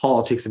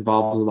 politics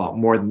involves a lot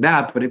more than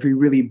that. But if we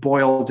really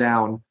boil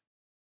down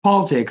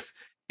politics,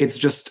 it's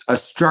just a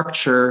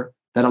structure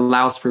that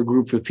allows for a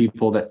group of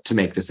people to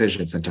make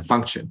decisions and to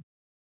function.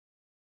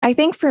 I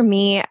think for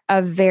me,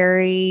 I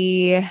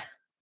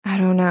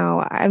don't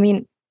know. I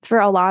mean, for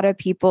a lot of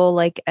people,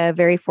 like a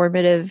very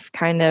formative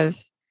kind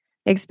of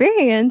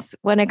experience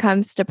when it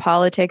comes to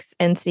politics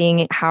and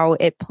seeing how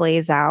it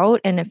plays out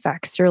and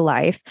affects your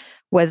life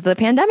was the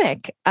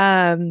pandemic.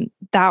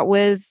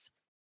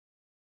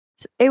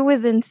 It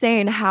was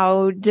insane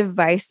how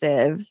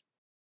divisive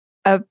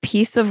a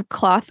piece of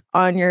cloth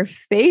on your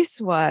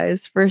face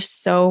was for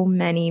so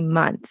many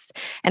months.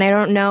 And I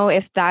don't know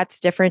if that's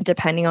different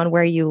depending on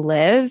where you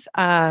live.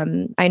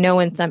 I know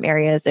in some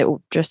areas it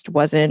just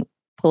wasn't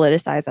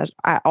politicized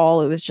at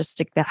all. It was just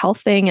like the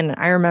health thing. And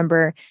I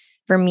remember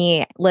for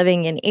me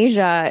living in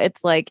Asia,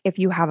 it's like if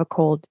you have a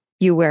cold,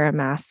 you wear a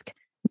mask.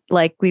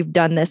 Like we've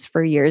done this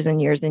for years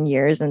and years and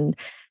years. And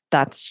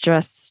that's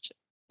just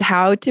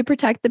how to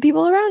protect the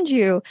people around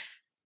you.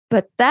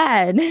 But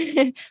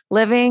then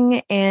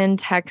living in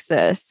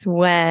Texas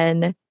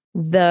when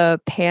the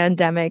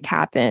pandemic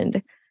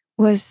happened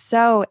was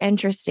so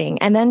interesting.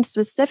 And then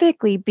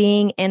specifically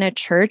being in a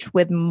church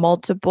with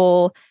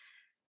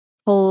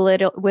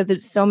with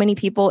so many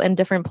people in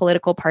different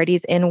political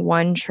parties in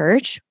one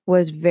church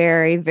was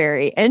very,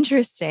 very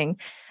interesting.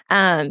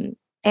 And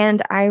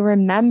I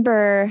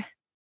remember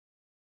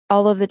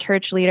all of the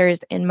church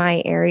leaders in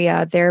my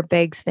area, their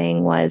big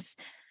thing was,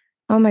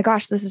 oh my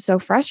gosh, this is so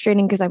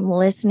frustrating because I'm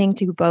listening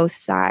to both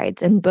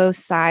sides and both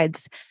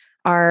sides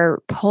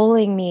are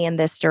pulling me in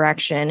this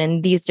direction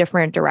and these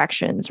different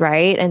directions.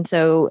 Right.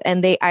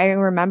 I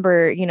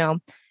remember,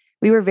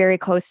 we were very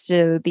close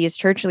to these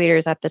church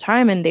leaders at the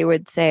time, and they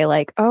would say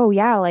like, oh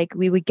yeah, like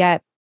we would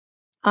get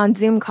on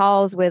Zoom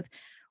calls with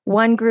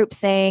one group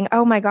saying,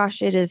 oh my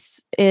gosh,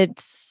 it's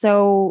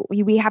so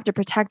we have to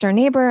protect our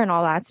neighbor and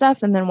all that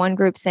stuff. And then one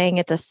group saying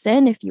it's a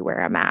sin if you wear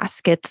a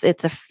mask. It's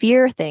a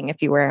fear thing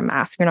if you wear a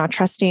mask. You're not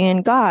trusting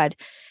in God.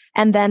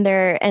 And then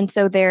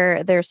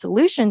their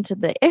solution to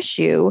the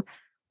issue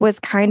was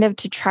kind of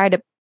to try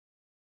to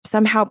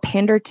somehow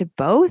pander to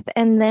both.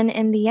 And then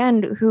in the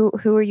end, who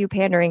are you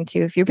pandering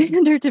to if you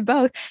pander to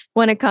both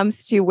when it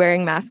comes to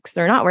wearing masks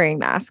or not wearing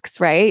masks,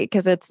 right?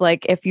 Because it's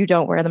like, if you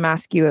don't wear the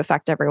mask, you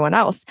affect everyone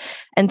else.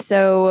 And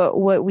so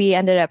what we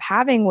ended up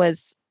having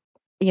was,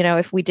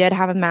 if we did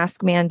have a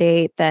mask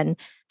mandate, then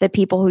the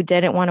people who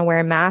didn't want to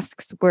wear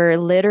masks were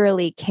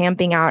literally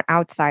camping out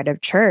outside of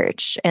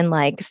church and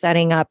like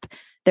setting up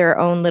their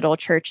own little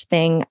church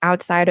thing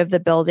outside of the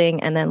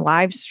building and then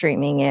live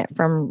streaming it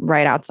from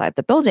right outside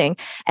the building.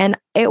 And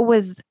it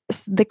was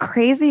the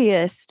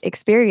craziest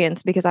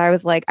experience because I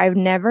was like, I've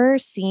never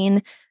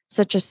seen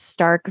such a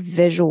stark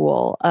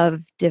visual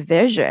of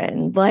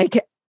division, like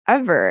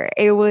ever.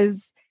 It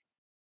was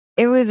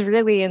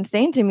really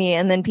insane to me.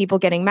 And then people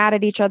getting mad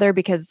at each other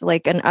because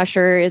like an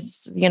usher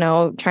is,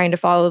 trying to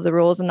follow the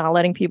rules and not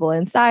letting people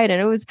inside.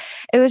 And it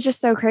was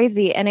just so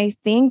crazy. And I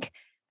think,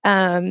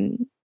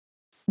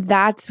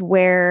 that's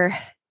where,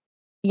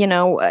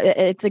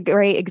 it's a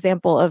great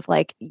example of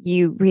like,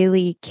 you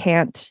really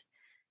can't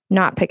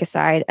not pick a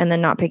side, and then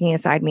not picking a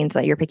side means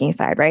that you're picking a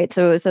side, right?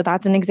 So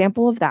that's an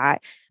example of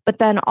that. But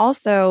then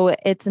also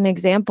it's an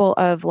example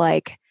of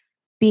like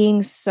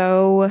being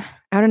so,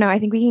 I don't know, I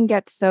think we can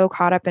get so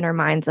caught up in our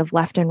minds of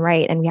left and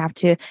right. And we have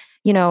to,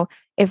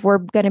 if we're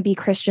going to be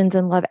Christians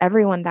and love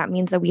everyone, that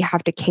means that we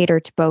have to cater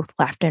to both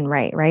left and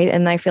right. Right.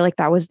 And I feel like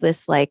that was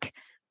this like,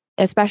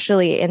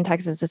 especially in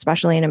Texas,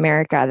 especially in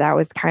America, that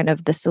was kind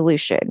of the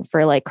solution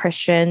for like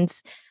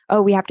Christians.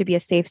 Oh, we have to be a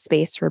safe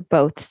space for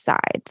both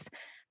sides.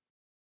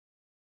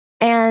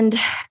 And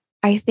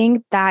I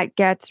think that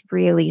gets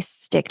really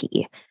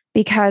sticky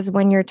because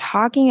when you're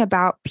talking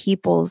about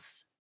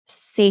people's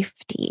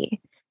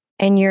safety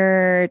and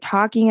you're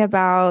talking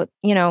about,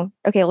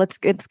 okay, let's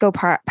go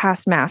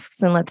past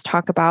masks and let's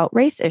talk about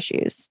race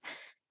issues.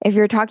 If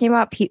you're talking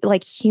about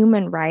like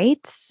human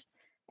rights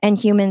and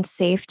human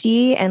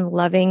safety and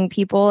loving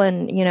people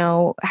and,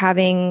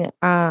 having,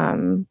 I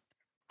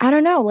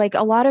don't know, like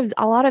a lot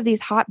of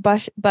these hot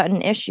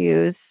button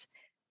issues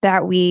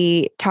that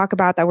we talk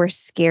about that we're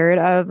scared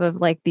of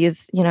like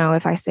these,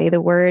 if I say the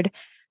words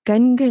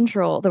gun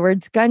control,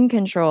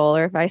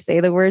 or if I say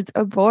the words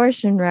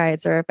abortion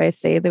rights, or if I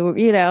say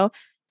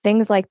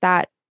things like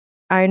that,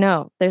 I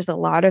know there's a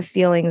lot of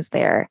feelings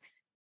there,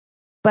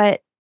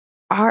 but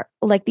are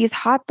like these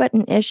hot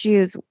button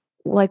issues,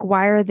 like,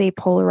 why are they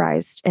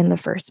polarized in the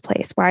first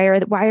place? Why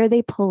are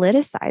they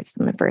politicized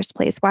in the first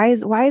place? Why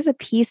is a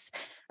piece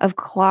of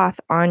cloth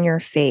on your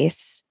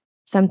face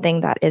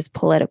something that is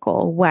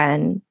political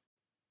when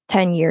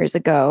 10 years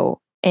ago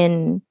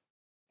in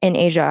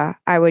Asia,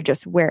 I would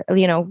just wear,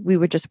 we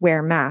would just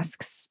wear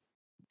masks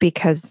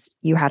because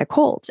you had a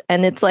cold.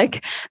 And it's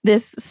like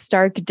this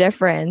stark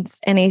difference.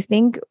 And I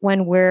think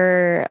when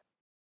we're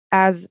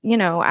as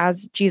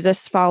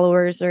Jesus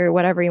followers or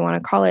whatever you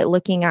want to call it,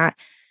 looking at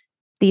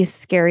these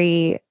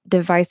scary,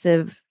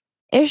 divisive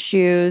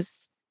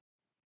issues,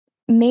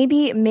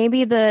 maybe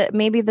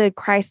the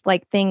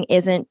Christ-like thing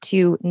isn't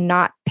to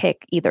not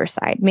pick either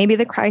side. Maybe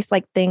the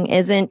Christ-like thing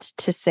isn't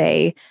to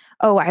say,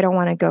 oh, I don't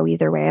want to go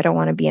either way. I don't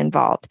want to be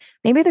involved.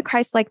 Maybe the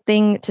Christ-like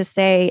thing to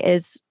say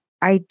is,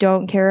 I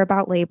don't care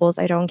about labels.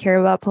 I don't care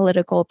about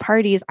political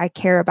parties. I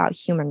care about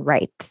human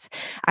rights.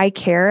 I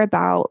care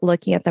about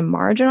looking at the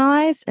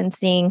marginalized and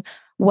seeing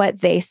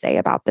what they say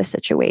about the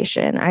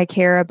situation. I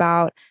care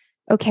about,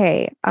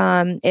 okay,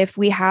 if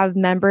we have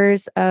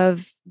members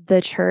of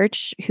the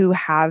church who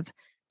have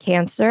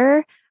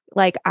cancer,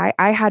 like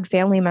I had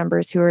family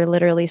members who are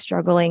literally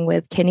struggling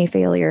with kidney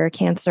failure,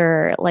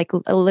 cancer, like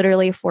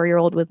literally a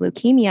 4-year-old with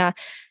leukemia.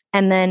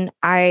 And then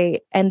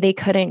they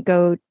couldn't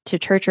go to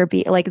church or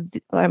be like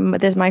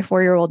this. My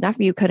 4-year-old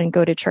nephew couldn't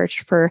go to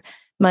church for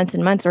months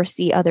and months or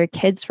see other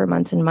kids for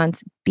months and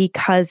months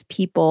because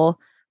people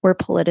were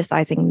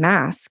politicizing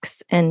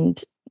masks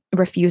and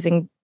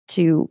refusing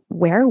to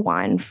wear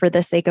one for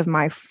the sake of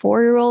my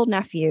 4-year-old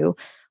nephew,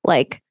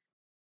 like,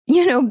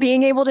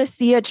 being able to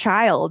see a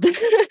child,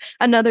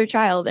 another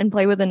child, and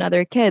play with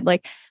another kid.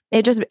 Like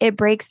it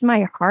breaks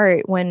my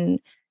heart when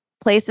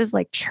places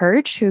like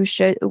church,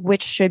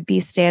 which should be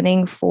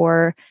standing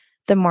for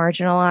the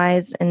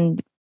marginalized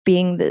and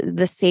being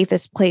the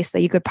safest place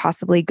that you could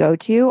possibly go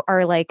to,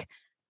 are like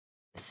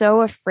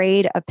so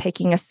afraid of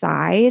picking a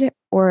side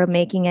or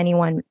making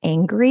anyone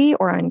angry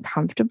or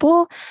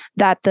uncomfortable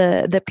that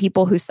the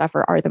people who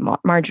suffer are the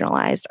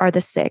marginalized, are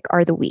the sick,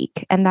 are the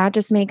weak. And that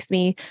just makes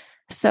me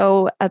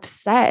so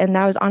upset. And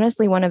that was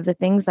honestly one of the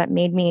things that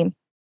made me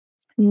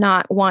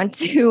not want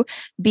to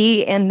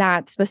be in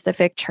that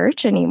specific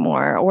church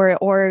anymore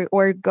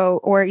or go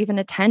or even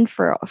attend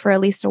for at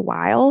least a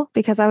while,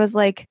 because I was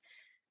like,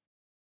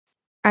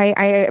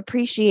 I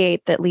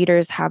appreciate that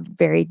leaders have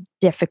very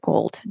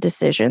difficult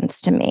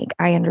decisions to make.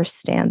 I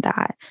understand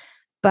that.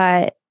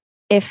 But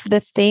if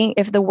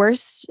the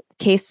worst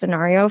case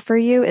scenario for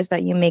you is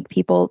that you make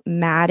people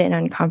mad and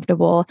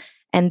uncomfortable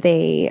and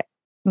they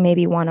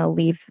maybe want to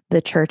leave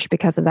the church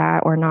because of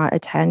that or not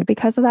attend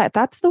because of that, if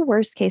that's the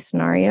worst case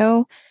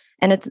scenario,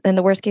 and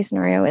the worst case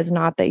scenario is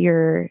not that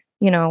you're,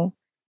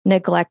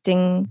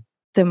 neglecting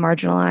the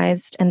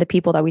marginalized and the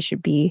people that we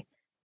should be,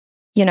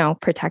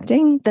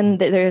 protecting, then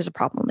there's a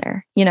problem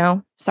there,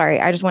 Sorry,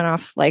 I just went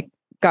off,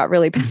 got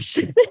really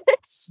passionate.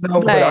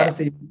 No, but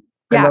honestly,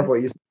 I love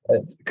what you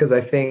said, because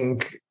I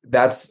think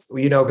that's,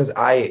 because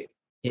I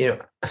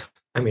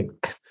mean,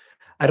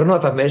 I don't know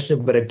if I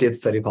mentioned it, but I did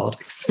study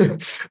politics.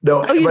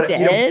 No, oh, you but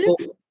did?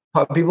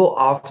 People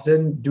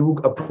often do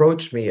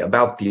approach me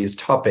about these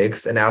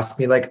topics and ask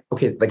me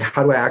okay,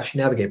 how do I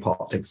actually navigate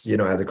politics,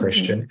 as a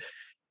Christian?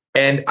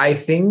 And I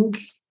think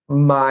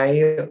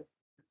my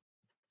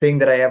thing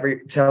that I ever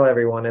tell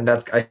everyone, and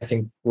that's, I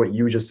think, what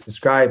you just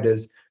described,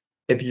 is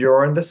if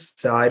you're on the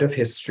side of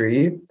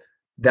history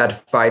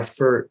that fights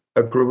for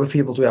a group of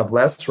people to have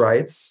less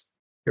rights,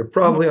 you're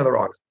probably on the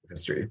wrong side of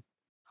history.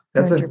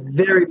 That's 100%. A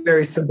very,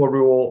 very simple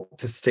rule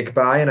to stick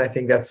by. And I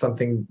think that's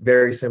something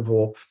very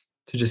simple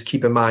to just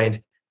keep in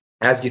mind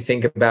as you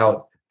think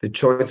about the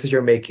choices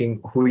you're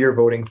making, who you're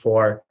voting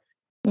for.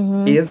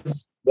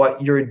 Is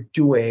what you're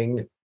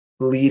doing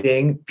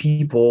leading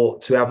people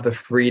to have the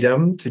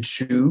freedom to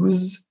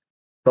choose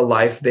the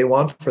life they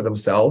want for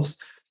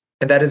themselves?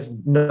 And that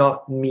does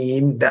not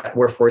mean that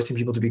we're forcing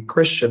people to be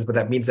Christians, but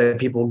that means that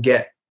people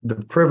get the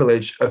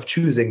privilege of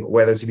choosing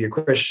whether to be a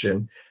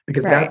Christian,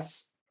 because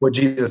that's what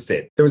Jesus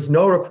did. There was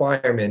no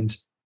requirement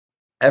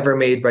ever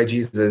made by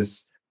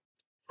Jesus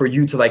for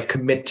you to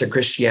commit to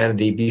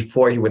Christianity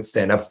before he would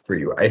stand up for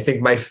you. I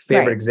think my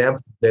favorite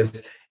example of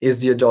this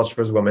is the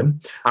adulterous woman.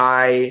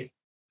 I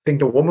think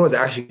the woman was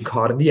actually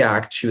caught in the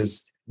act. She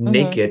was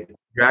naked,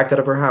 dragged out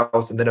of her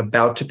house, and then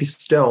about to be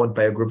stoned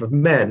by a group of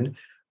men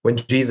when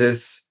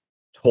Jesus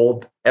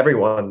told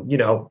everyone,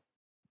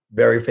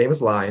 very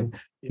famous line,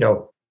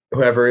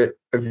 whoever,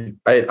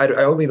 I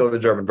only know the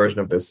German version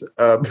of this.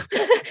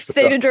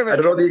 Say it in German. I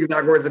don't know the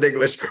exact words in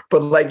English,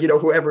 but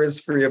whoever is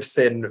free of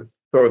sin,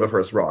 throw the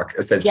first rock,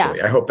 essentially.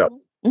 Yeah. I hope that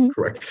was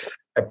correct.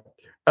 But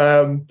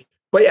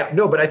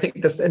I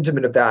think the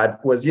sentiment of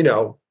that was,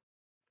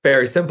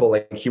 very simple.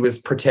 He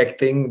was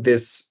protecting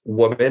this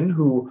woman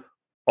who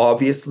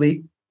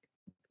obviously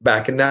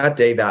back in that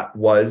day, that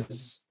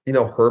was,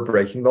 her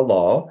breaking the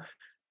law.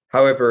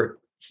 However,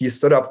 he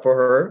stood up for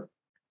her.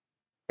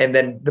 And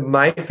then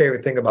my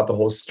favorite thing about the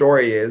whole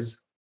story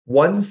is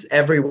once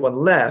everyone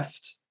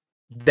left,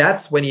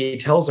 that's when he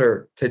tells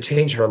her to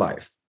change her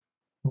life.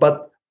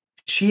 But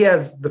she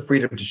has the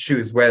freedom to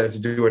choose whether to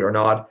do it or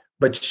not.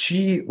 But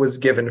she was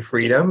given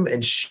freedom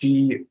and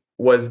she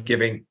was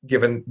given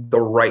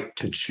the right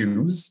to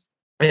choose.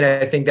 And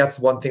I think that's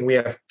one thing we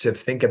have to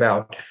think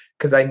about,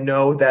 because I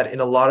know that in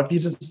a lot of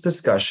these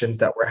discussions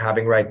that we're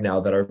having right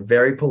now that are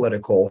very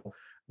political,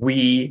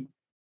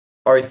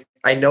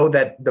 I know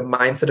that the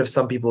mindset of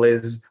some people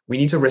is we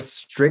need to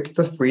restrict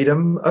the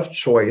freedom of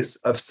choice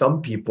of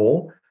some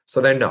people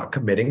so they're not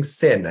committing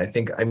sin.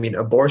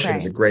 Abortion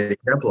is a great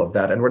example of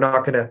that. And we're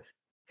not going to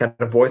kind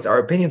of voice our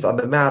opinions on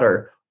the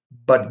matter.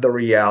 But the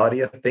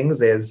reality of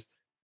things is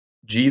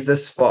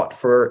Jesus fought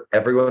for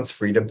everyone's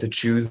freedom to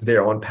choose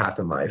their own path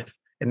in life.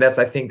 And that's,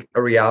 I think,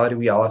 a reality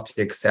we all have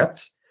to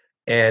accept.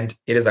 And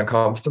it is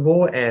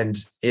uncomfortable. And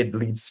it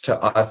leads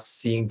to us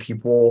seeing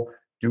people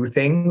do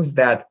things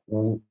that,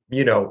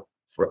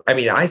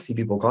 I see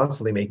people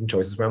constantly making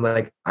choices where I'm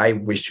like, I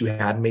wish you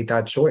hadn't made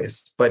that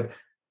choice. But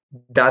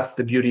that's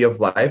the beauty of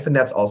life. And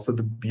that's also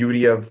the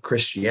beauty of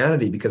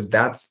Christianity, because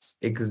that's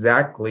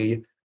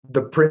exactly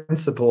the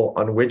principle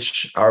on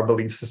which our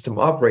belief system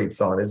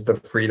operates on, is the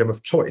freedom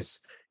of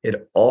choice.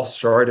 It all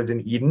started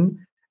in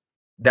Eden.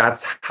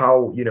 That's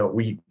how,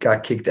 we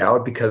got kicked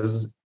out,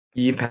 because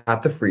Eve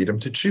had the freedom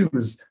to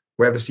choose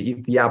whether to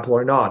eat the apple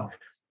or not.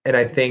 And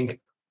I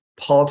think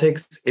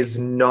politics is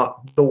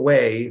not the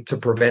way to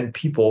prevent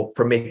people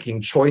from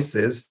making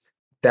choices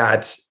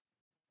that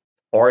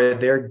are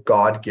their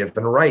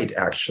God-given right,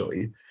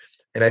 actually.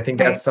 And I think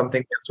that's something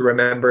we have to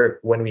remember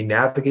when we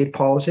navigate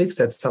politics.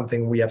 That's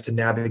something we have to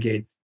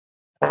navigate,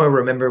 or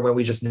remember when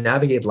we just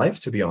navigate life,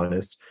 to be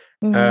honest.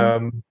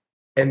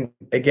 And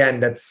again,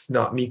 that's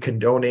not me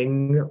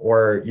condoning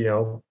or,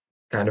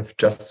 kind of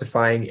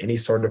justifying any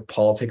sort of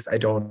politics I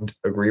don't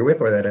agree with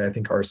or that I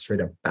think are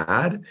straight up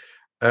bad.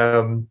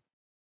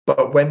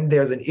 But when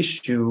there's an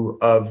issue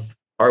of,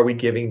 are we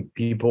giving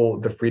people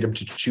the freedom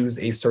to choose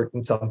a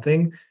certain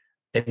something,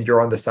 and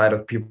you're on the side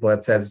of people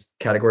that says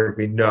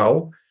categorically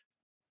no,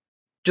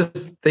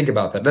 just think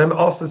about that. And I'm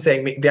also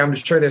saying, I'm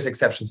sure there's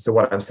exceptions to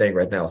what I'm saying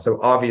right now. So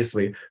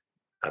obviously,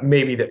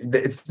 maybe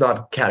it's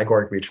not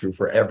categorically true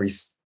for every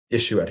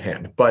issue at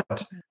hand,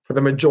 but for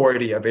the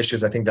majority of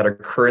issues, I think that are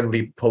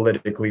currently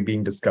politically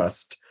being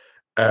discussed,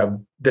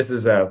 this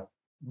is a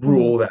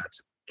rule that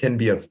can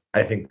be of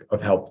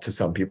help to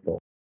some people.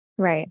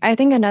 Right. I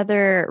think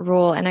another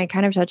rule, and I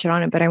kind of touched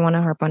on it, but I want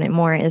to harp on it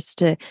more, is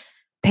to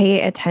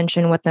pay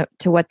attention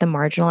to what the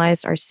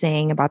marginalized are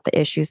saying about the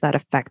issues that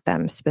affect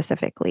them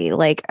specifically.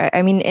 Like,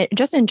 I mean,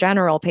 just in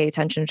general, pay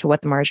attention to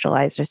what the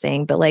marginalized are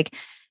saying, but like,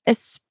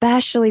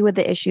 especially with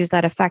the issues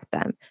that affect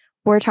them.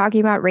 We're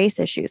talking about race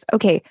issues.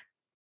 Okay,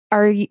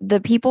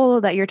 the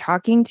people that you're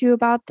talking to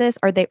about this,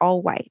 are they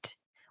all white?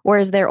 Or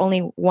is there only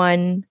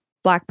one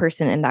Black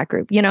person in that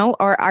group,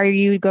 or are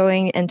you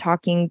going and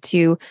talking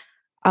to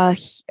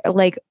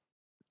like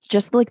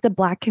just like the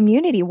Black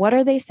community? What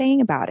are they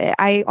saying about it?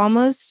 I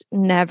almost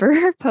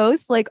never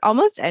post like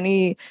almost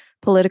any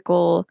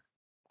political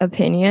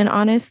opinion,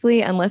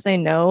 honestly, unless I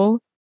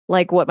know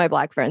like what my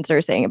Black friends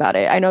are saying about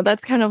it. I know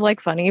that's kind of like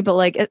funny, but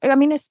like, I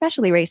mean,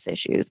 especially race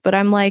issues, but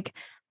I'm like,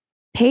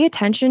 pay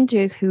attention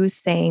to who's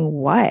saying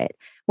what.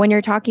 When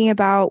you're talking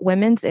about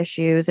women's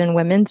issues and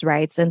women's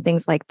rights and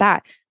things like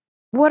that,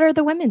 what are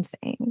the women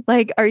saying?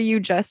 Like, are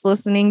you just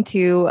listening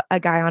to a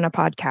guy on a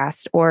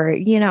podcast, or,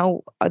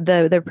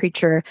 the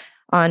preacher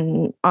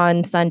on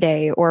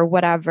Sunday or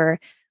whatever?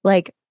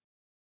 Like,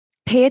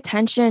 pay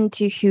attention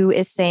to who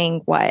is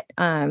saying what,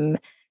 and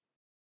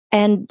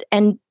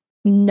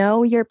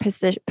know your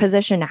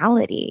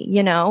positionality,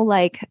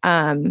 like,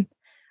 I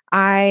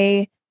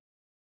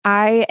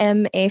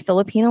am a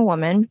Filipino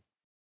woman,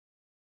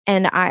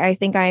 and I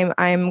think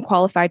I'm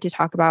qualified to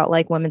talk about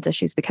like women's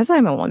issues because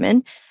I'm a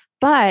woman.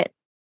 But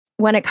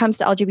when it comes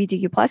to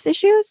LGBTQ plus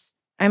issues,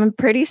 I'm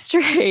pretty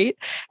straight,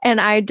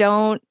 and I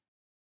don't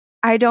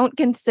feel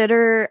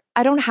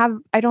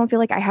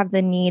like I have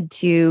the need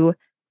to,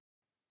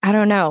 I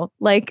don't know,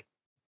 like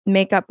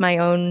make up my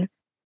own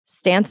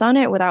stance on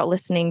it without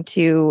listening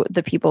to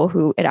the people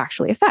who it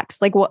actually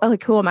affects. Like,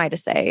 who am I to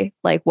say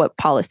like what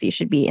policy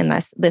should be in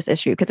this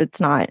issue? Because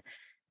it's not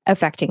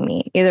affecting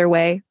me. Either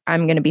way,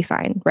 I'm going to be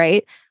fine,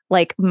 right?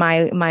 Like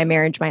my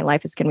marriage, my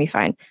life is going to be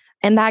fine.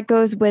 And that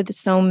goes with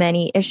so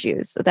many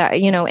issues that,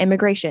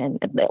 immigration,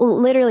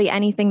 literally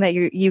anything that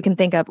you can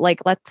think of. Like,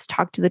 let's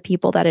talk to the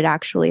people that it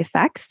actually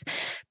affects.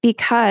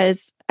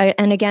 Because,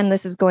 and again,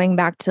 this is going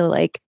back to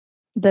like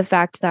the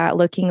fact that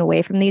looking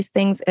away from these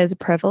things is a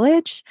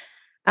privilege.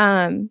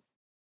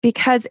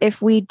 Because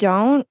if we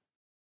don't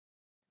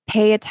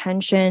pay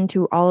attention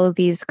to all of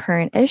these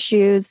current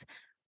issues,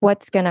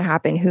 what's going to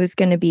happen? Who's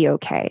going to be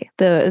okay?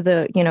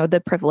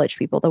 The privileged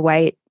people, the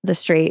white, the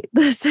straight,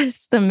 the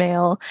cis, the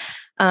male,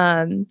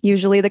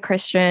 usually the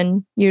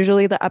Christian,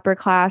 usually the upper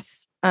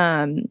class,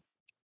 and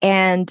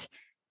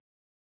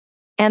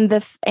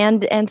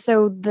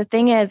so the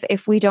thing is,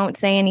 if we don't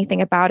say anything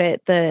about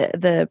it,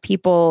 the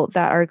people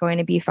that are going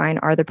to be fine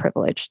are the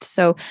privileged.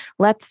 So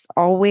let's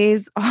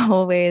always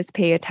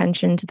pay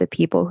attention to the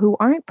people who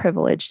aren't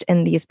privileged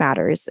in these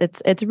matters.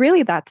 It's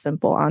really that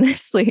simple,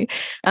 honestly.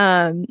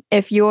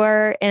 If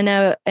you're in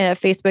a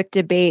Facebook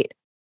debate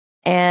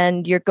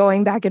and you're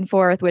going back and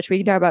forth, which we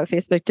can talk about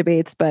Facebook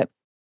debates, but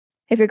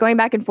if you're going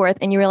back and forth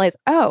and you realize,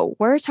 oh,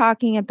 we're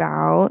talking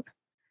about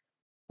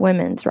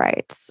women's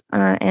rights,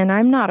 and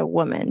I'm not a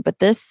woman, but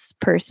this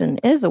person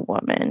is a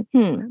woman.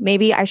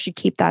 Maybe I should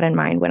keep that in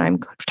mind when I'm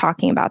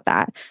talking about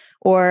that.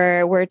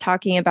 Or we're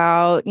talking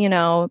about,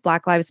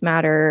 Black Lives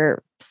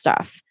Matter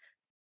stuff.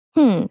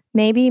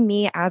 Maybe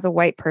me as a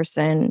white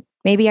person,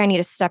 maybe I need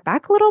to step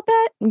back a little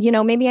bit.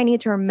 Maybe I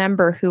need to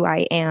remember who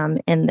I am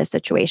in this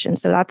situation.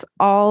 So that's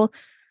all.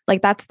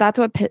 Like that's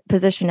what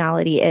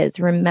positionality is.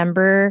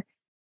 Remember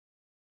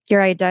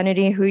your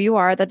identity, who you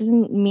are. That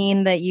doesn't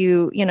mean that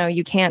you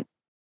can't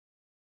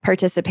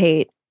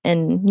participate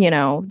in,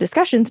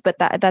 discussions, but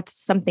that's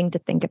something to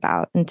think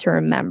about and to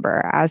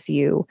remember as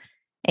you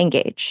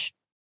engage.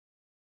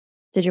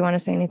 Did you want to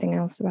say anything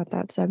else about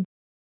that, Seb?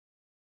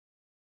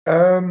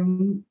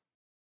 I'm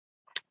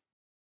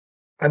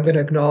going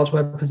to acknowledge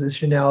my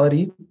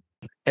positionality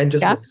and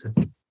just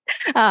listen.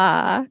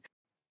 Yeah,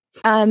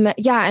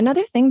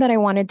 another thing that I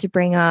wanted to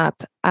bring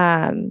up,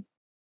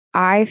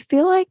 I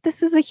feel like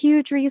this is a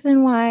huge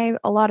reason why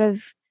a lot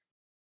of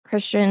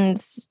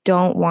Christians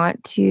don't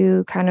want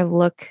to kind of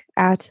look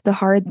at the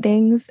hard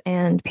things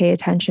and pay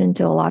attention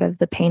to a lot of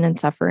the pain and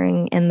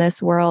suffering in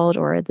this world,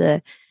 or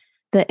the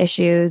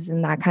issues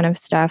and that kind of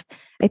stuff.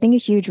 I think a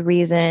huge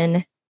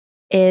reason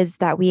is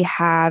that we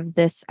have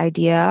this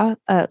idea,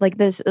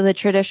 the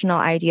traditional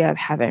idea of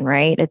heaven,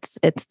 right?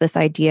 It's this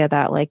idea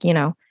that like,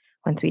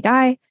 once we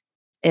die,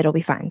 it'll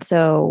be fine.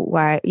 So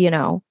why,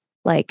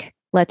 like,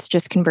 let's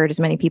just convert as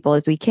many people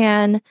as we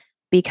can,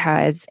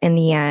 because in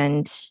the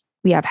end,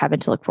 we have heaven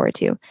to look forward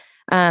to.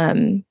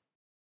 I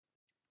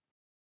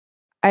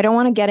don't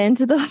want to get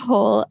into the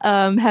whole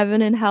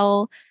heaven and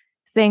hell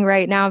thing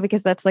right now,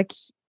 because that's like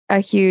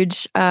a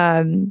huge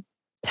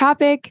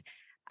topic.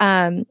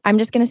 I'm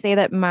just going to say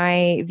that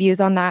my views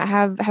on that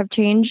have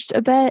changed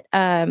a bit.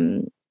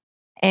 And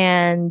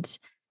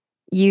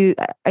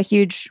a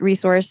huge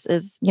resource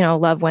is,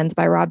 Love Wins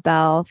by Rob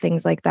Bell,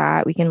 things like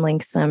that. We can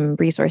link some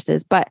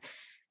resources. But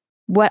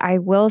what I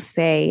will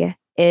say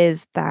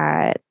is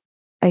that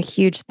a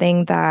huge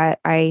thing that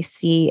I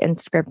see in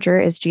scripture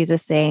is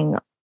Jesus saying,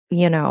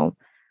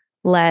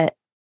 let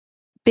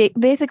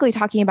basically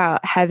talking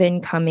about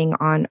heaven coming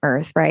on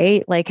earth,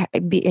 right? Like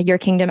your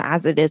kingdom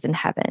as it is in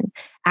heaven,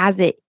 as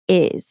it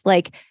is.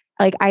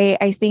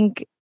 I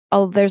think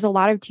there's a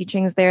lot of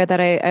teachings there that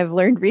I've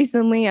learned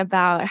recently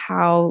about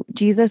how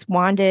Jesus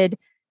wanted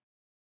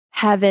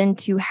heaven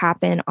to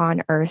happen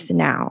on earth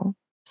now.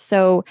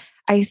 So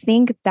I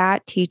think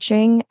that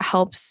teaching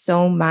helps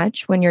so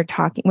much when you're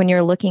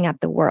looking at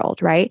the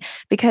world, right?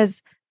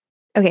 Because,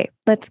 okay,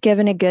 let's give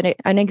an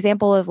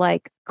example of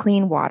like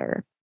clean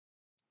water.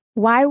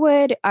 Why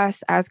would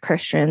us as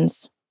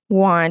Christians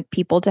want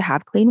people to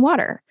have clean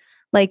water?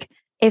 Like,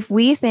 if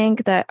we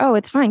think that, oh,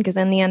 it's fine because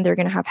in the end they're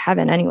going to have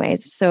heaven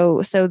anyways.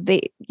 So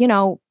they,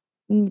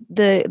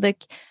 the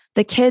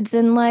kids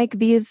in like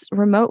these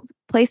remote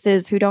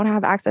places who don't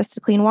have access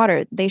to clean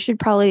water, they should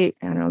probably,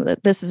 I don't know,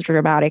 this is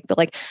dramatic, but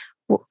like,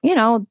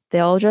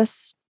 they'll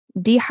just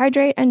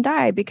dehydrate and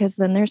die because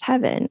then there's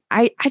heaven.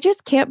 I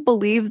just can't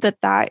believe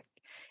that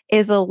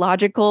is a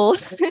logical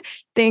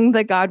thing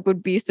that God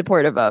would be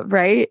supportive of,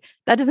 right?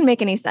 That doesn't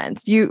make any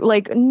sense.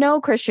 No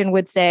Christian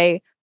would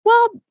say,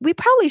 well, we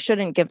probably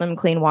shouldn't give them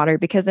clean water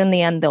because in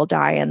the end they'll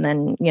die. And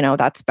then,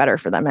 that's better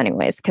for them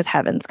anyways, because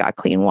heaven's got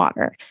clean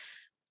water.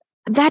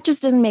 That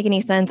just doesn't make any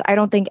sense. I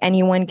don't think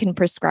anyone can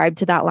prescribe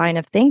to that line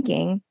of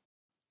thinking.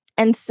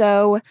 And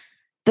so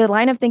the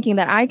line of thinking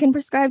that I can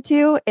prescribe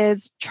to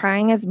is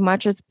trying as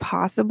much as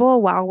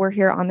possible while we're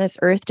here on this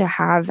earth to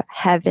have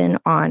heaven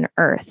on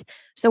earth.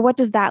 So what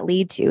does that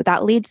lead to?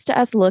 That leads to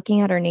us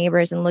looking at our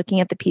neighbors and looking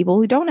at the people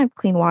who don't have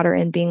clean water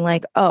and being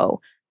like, oh,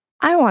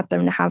 I want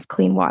them to have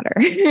clean water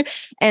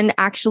and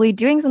actually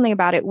doing something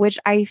about it, which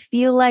I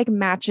feel like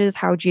matches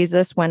how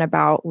Jesus went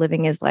about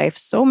living his life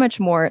so much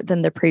more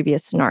than the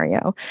previous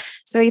scenario.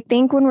 So I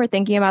think when we're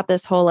thinking about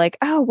this whole like,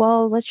 oh,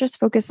 well, let's just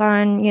focus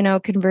on,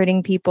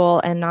 converting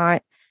people and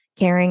not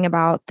caring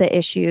about the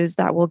issues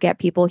that will get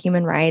people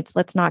human rights.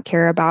 Let's not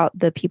care about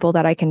the people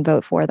that I can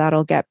vote for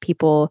that'll get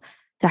people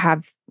to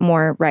have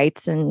more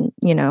rights and,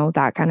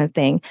 that kind of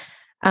thing.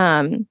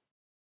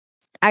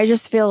 I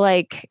just feel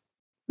like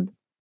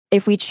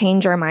if we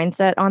change our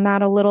mindset on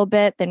that a little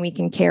bit, then we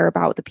can care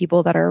about the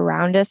people that are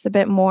around us a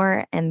bit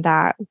more. And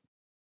that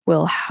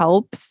will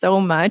help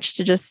so much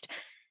to just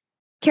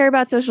care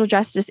about social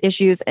justice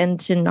issues and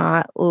to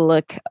not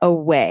look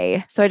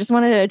away. So I just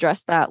wanted to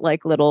address that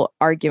like little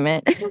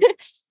argument.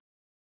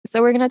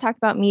 So we're going to talk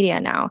about media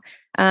now.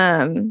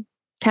 Kind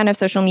of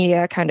social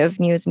media, kind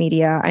of news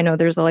media. I know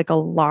there's like a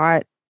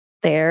lot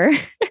there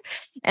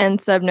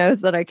and Seb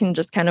knows that I can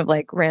just kind of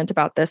like rant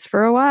about this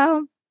for a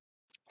while.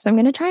 So I'm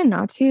going to try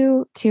not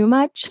to too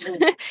much.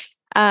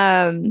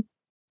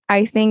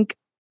 I think,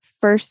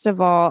 first of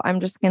all, I'm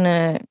just going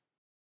to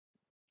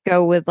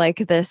go with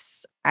like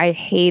this, I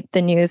hate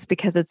the news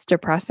because it's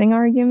depressing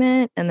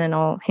argument. And then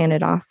I'll hand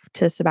it off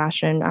to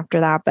Sebastian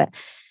after that. But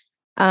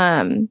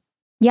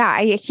yeah,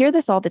 I hear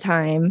this all the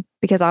time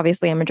because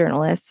obviously I'm a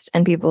journalist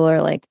and people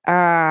are like,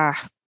 I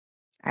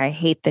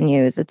hate the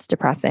news. It's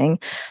depressing.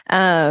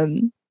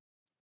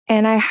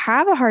 And I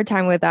have a hard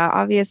time with that,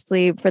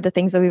 obviously, for the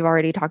things that we've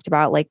already talked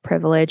about, like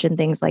privilege and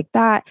things like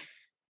that.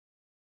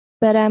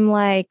 But I'm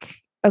like,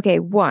 okay,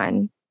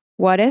 one,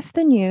 what if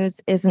the news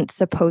isn't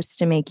supposed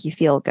to make you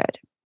feel good?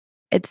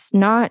 It's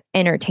not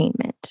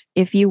entertainment.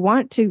 If you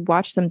want to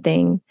watch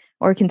something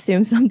or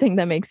consume something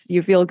that makes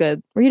you feel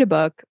good, read a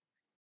book,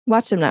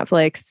 watch some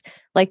Netflix.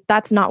 Like,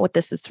 that's not what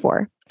this is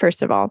for,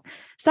 first of all.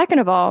 Second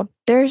of all,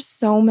 there's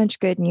so much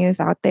good news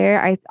out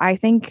there. I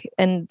think,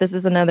 and this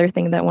is another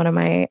thing that one of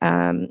my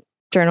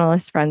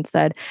journalist friends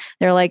said,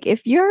 they're like,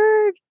 if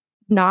you're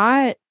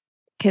not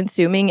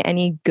consuming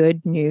any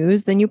good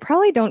news, then you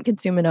probably don't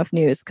consume enough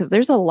news because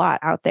there's a lot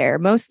out there,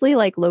 mostly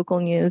like local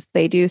news.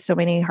 They do so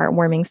many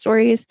heartwarming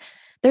stories.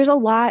 There's a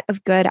lot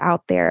of good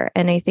out there.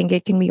 And I think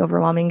it can be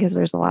overwhelming because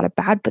there's a lot of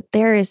bad, but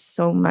there is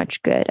so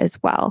much good as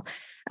well.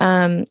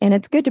 And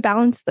it's good to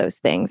balance those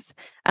things.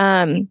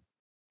 And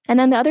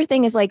then the other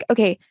thing is like,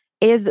 okay,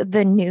 is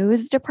the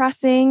news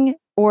depressing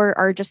or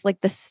are just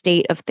like the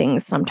state of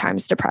things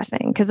sometimes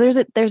depressing? Because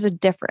there's a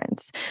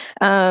difference.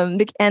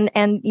 And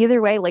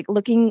either way, like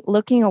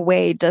looking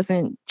away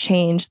doesn't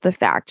change the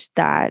fact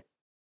that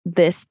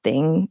this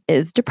thing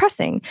is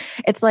depressing.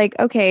 It's like,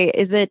 okay,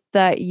 is it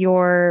that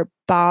you're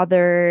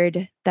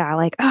bothered that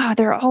like,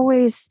 they're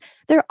always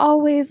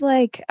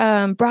like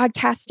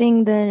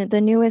broadcasting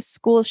the newest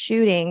school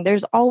shooting.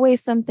 There's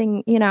always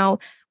something,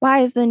 why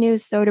is the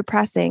news so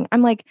depressing?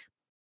 I'm like,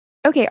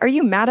 okay, are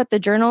you mad at the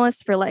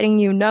journalists for letting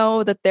you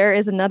know that there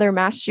is another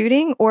mass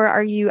shooting? Or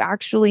are you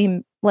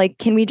actually like,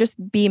 can we just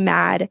be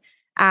mad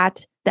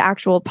at the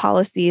actual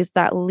policies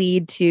that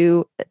lead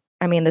to,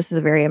 I mean, this is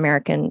a very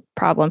American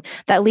problem,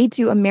 that lead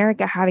to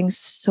America having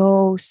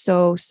so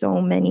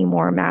many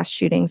more mass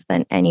shootings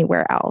than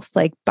anywhere else.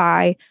 Like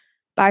by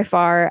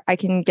far, I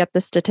can get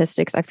the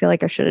statistics. I feel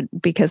like I should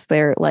because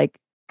they're like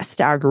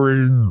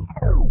staggering.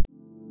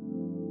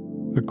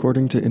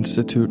 According to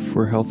Institute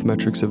for Health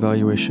Metrics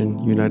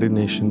Evaluation, United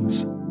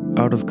Nations,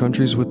 out of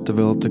countries with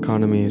developed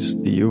economies,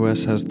 the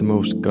U.S. has the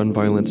most gun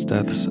violence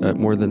deaths at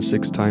more than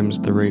 6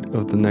 times the rate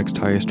of the next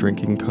highest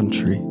ranking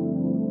country.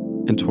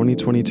 In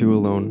 2022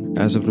 alone,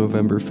 as of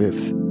November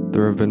 5th,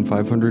 there have been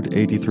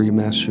 583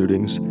 mass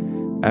shootings,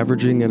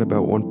 averaging at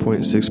about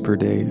 1.6 per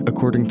day,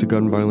 according to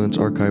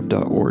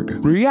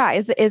gunviolencearchive.org. Yeah.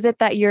 Is it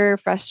that you're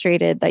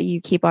frustrated that you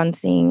keep on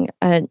seeing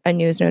a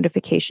news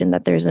notification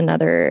that there's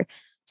another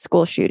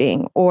school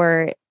shooting?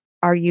 Or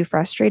are you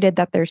frustrated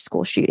that there's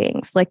school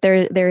shootings? Like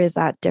there is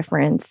that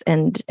difference,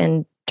 and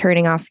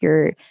turning off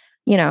your,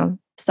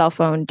 cell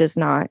phone does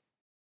not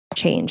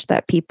change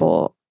that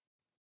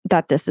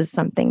this is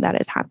something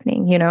that is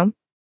happening, Yeah,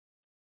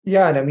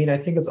 and I mean, I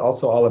think it's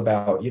also all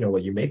about,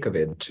 what you make of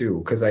it too,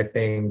 because I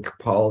think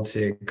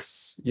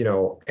politics,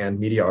 and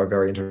media are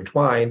very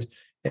intertwined.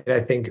 And I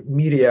think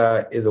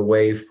media is a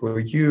way for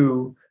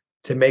you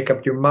to make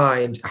up your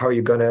mind how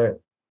you're going to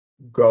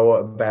go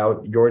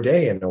about your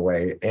day in a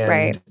way.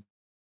 Right. And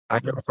I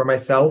know for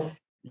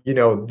myself,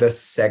 the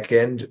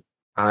second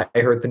I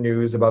heard the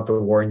news about the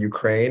war in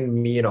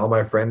Ukraine, me and all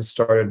my friends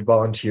started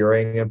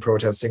volunteering and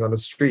protesting on the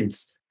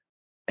streets.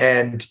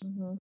 And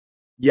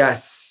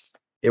yes,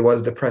 it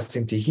was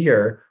depressing to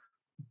hear,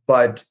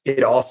 but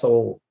it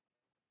also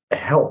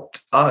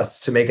helped us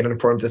to make an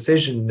informed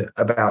decision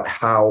about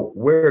how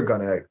we're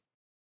going to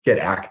get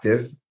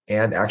active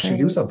and actually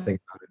do something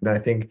about it. And I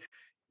think,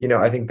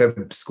 I think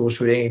the school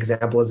shooting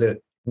example is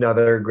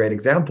another great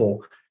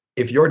example.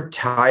 If you're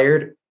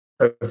tired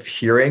of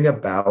hearing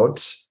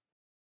about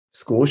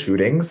school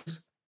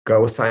shootings,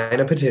 go sign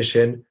a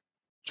petition,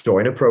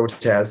 join a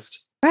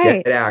protest,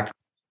 get active.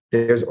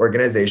 There's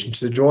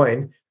organizations to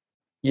join.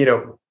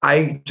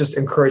 I just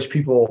encourage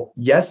people,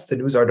 yes, the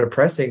news are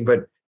depressing,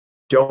 but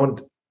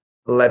don't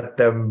let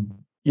them,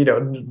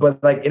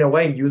 but like in a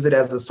way, use it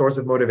as a source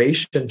of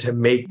motivation to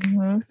make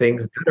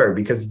things better,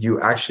 because you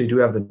actually do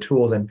have the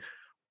tools. And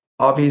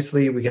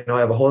obviously we can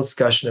have a whole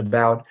discussion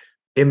about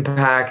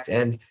impact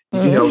and,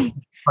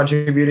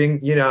 contributing,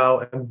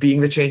 and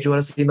being the change you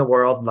want to see in the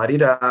world,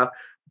 la-di-da.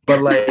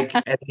 But like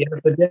at the end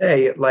of the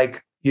day,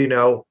 like,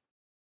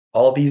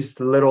 all these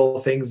little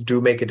things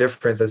do make a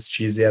difference, as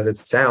cheesy as it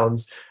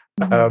sounds.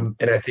 And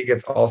I think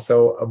it's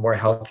also a more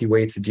healthy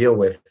way to deal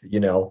with,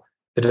 the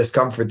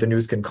discomfort the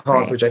news can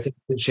cause, which I think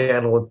can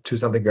channel to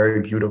something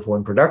very beautiful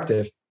and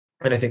productive.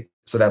 And I think,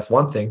 so that's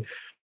one thing.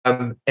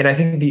 And I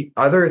think the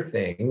other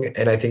thing,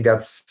 and I think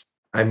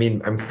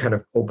I'm kind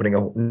of opening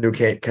a new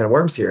can of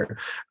worms here.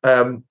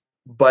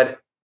 But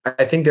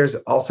I think there's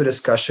also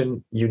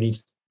discussion we need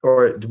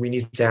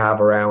to have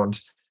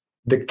around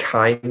the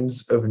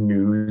kinds of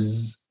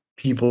news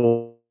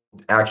people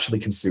actually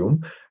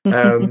consume.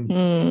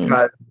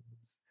 Because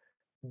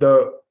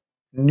the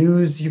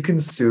news you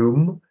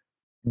consume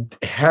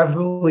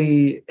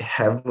heavily,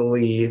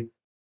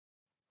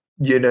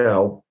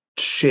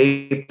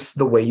 shapes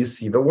the way you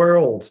see the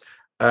world.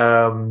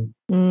 I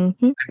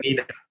mean,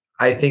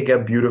 I think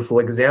a beautiful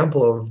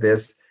example of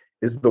this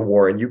is the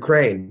war in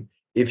Ukraine.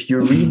 If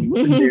you read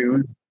the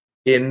news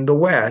in the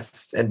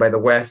West, and by the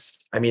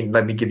West, I mean,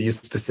 let me give you a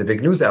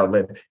specific news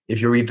outlet.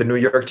 If you read the New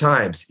York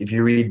Times, if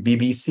you read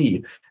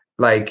BBC,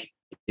 like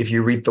if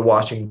you read the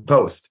Washington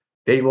Post,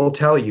 they will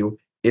tell you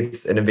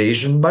it's an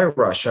invasion by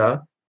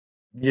Russia,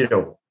 taking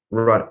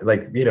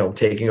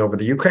over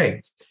the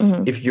Ukraine.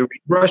 If you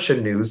read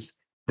Russian news,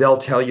 they'll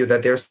tell you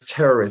that there's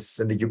terrorists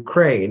in the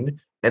Ukraine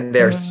and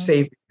they're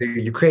saving the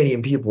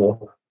Ukrainian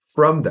people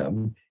from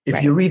them.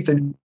 If you read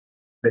the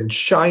in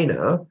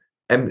China,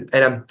 and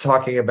I'm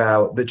talking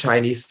about the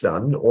Chinese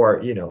Sun, or,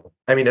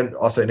 and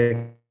also an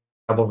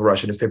example of a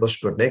Russian newspaper,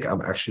 Sputnik.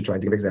 I'm actually trying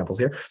to give examples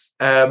here.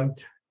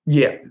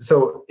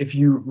 So if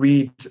you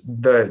read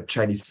the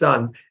Chinese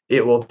Sun,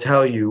 it will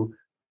tell you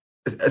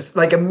it's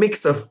like a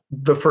mix of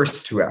the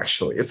first two,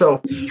 actually. So,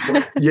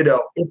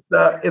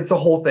 it's a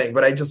whole thing.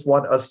 But I just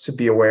want us to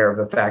be aware of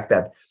the fact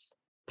that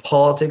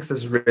politics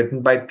is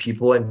written by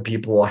people, and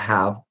people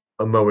have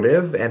a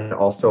motive. And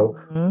also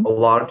a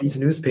lot of these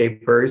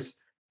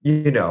newspapers,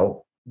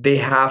 they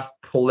have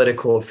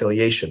political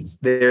affiliations.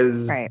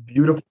 There's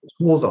beautiful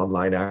tools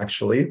online,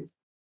 actually,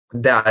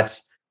 that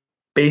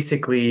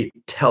basically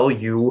tell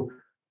you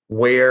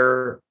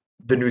where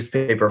the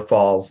newspaper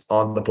falls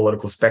on the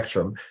political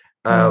spectrum.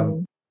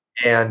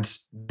 And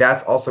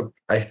that's also,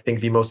 I think,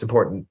 the most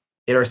important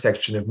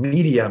intersection of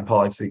media and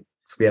politics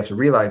we have to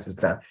realize is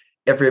that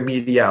every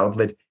media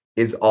outlet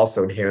is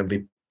also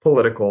inherently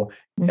political,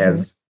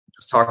 as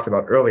just talked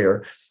about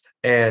earlier.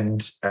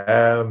 And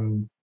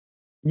so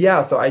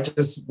I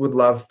just would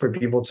love for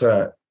people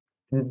to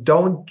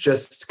don't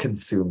just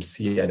consume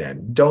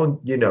CNN.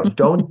 Don't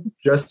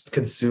just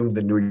consume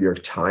the New York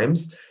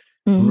Times.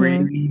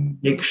 Really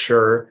make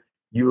sure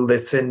you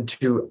listen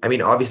to,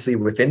 obviously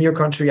within your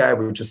country, I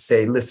would just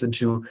say, listen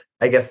to,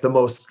 I guess, the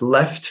most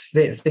left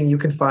thing you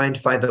can find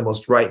the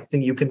most right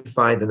thing you can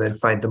find, and then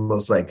find the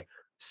most like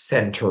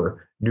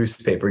center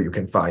newspaper you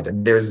can find.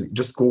 And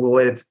just Google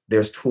it.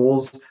 There's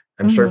tools,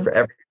 I'm sure, for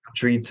every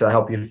country to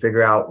help you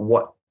figure out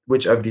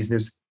which of these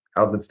news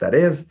outlets that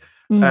is.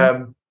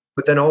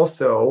 But then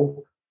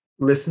also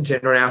listen to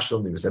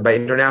international news. And by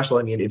international,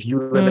 I mean, if you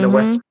live in a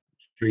Western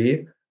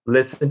country,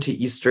 listen to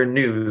Eastern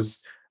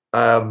news.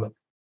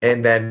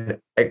 And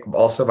then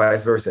also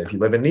vice versa. If you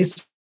live in an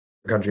Eastern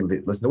country,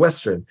 listen to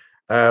Western.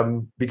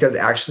 Because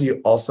actually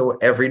also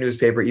every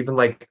newspaper, even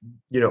like,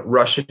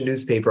 Russian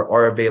newspaper,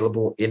 are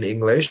available in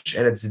English.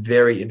 And it's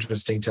very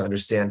interesting to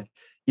understand,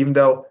 even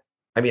though,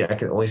 I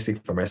can only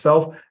speak for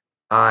myself.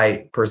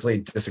 I personally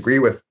disagree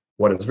with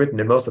what is written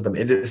in most of them.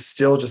 It is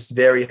still just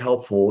very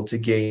helpful to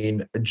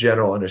gain a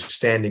general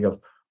understanding of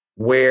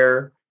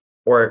where,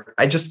 or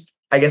I guess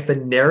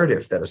the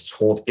narrative that is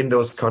told in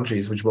those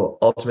countries, which will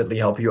ultimately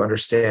help you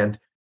understand,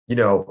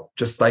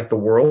 just like the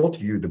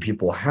worldview the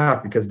people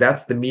have, because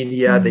that's the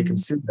media they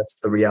consume. That's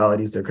the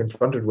realities they're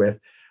confronted with.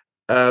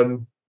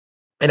 And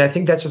I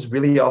think that just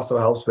really also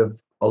helps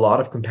with a lot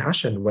of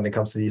compassion when it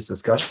comes to these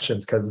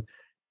discussions, because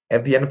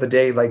at the end of the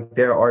day, like,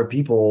 there are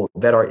people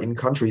that are in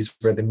countries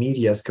where the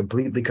media is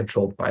completely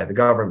controlled by the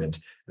government.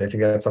 And I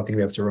think that's something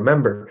we have to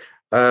remember.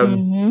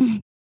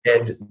 And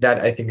that,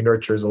 I think,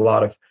 nurtures a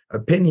lot of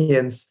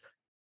opinions,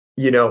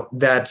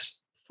 that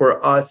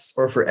for us,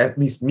 or for at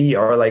least me,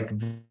 are like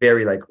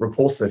very like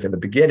repulsive in the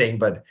beginning,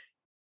 but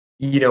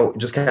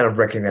just kind of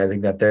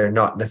recognizing that they're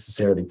not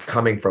necessarily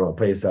coming from a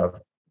place of,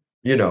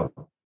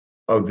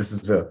 oh, this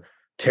is a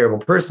terrible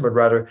person, but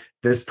rather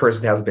this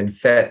person has been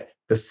fed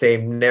the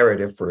same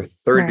narrative for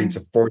 30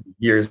 to 40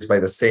 years by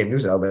the same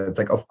news outlet. It's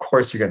like, of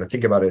course, you're going to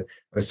think about it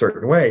a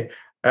certain way.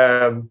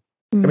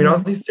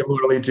 Honestly,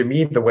 similarly to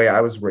me, the way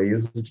I was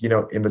raised,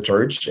 in the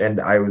church, and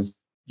I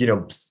was,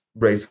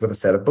 raised with a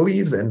set of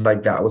beliefs, and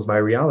like that was my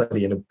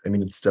reality. And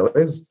it still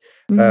is.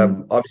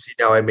 Obviously,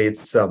 now I made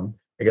some,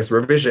 I guess,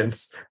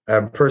 revisions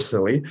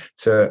personally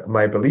to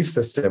my belief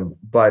system,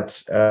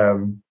 but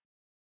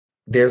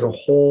there's a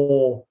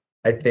whole,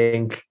 I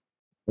think,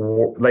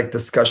 like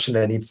discussion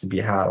that needs to be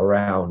had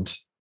around,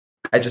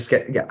 I guess,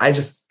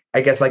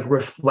 like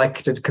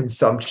reflected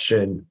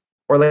consumption,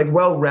 or like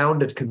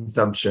well-rounded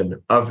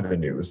consumption of the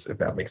news, if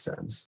that makes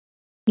sense.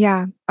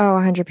 Yeah. Oh,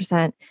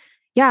 100%.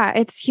 Yeah,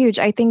 it's huge.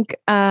 I think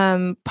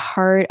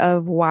part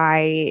of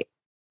why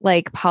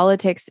like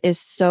politics is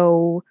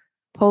so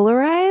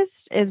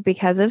polarized is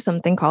because of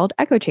something called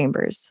echo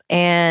chambers,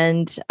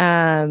 and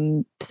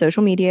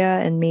social media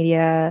and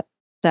media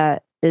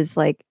that is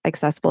like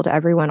accessible to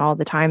everyone all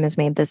the time has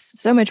made this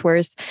so much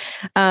worse.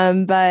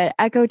 But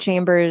echo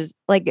chambers,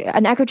 like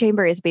an echo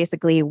chamber is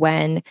basically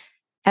when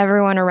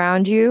everyone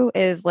around you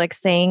is like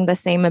saying the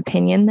same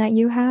opinion that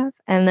you have,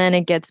 and then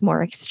it gets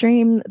more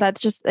extreme.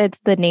 It's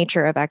the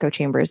nature of echo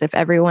chambers. If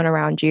everyone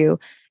around you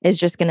is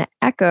just going to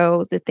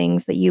echo the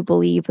things that you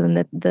believe,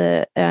 and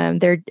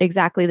they're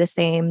exactly the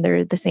same,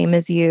 they're the same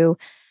as you,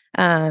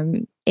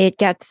 it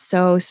gets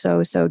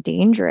so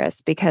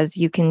dangerous, because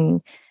you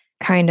can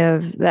kind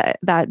of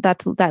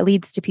that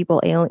leads to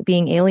people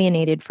being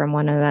alienated from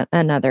one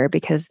another,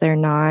 because they're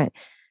not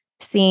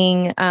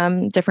seeing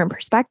different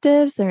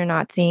perspectives, they're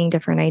not seeing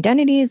different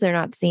identities, they're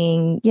not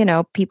seeing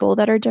people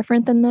that are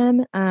different than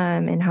them,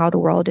 and how the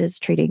world is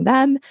treating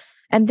them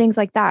and things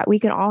like that. We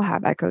can all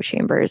have echo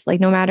chambers,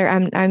 like no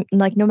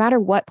matter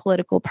what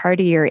political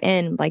party you're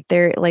in,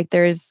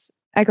 there's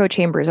echo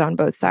chambers on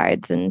both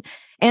sides and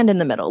in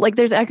the middle. Like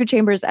there's echo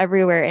chambers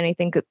everywhere, and I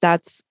think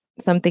that's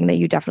something that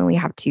you definitely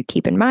have to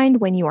keep in mind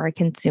when you are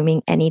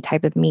consuming any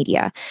type of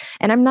media.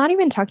 And I'm not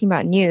even talking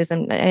about news.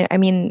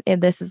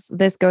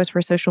 This goes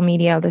for social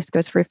media. This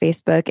goes for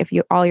Facebook. If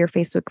all your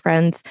Facebook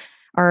friends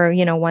are,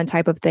 one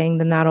type of thing,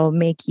 then that'll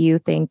make you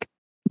think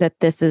that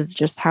this is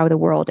just how the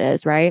world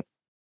is, right?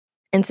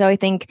 And so I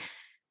think,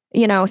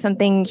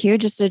 something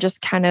huge is to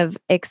just kind of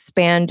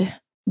expand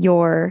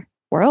your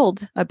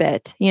world a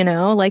bit,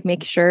 like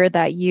make sure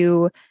that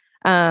you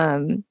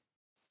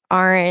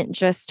aren't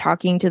just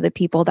talking to the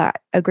people that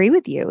agree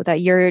with you,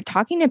 that you're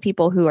talking to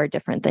people who are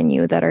different than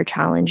you, that are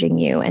challenging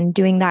you, and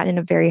doing that in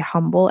a very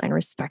humble and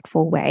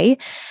respectful way.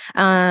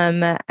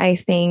 I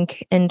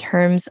think in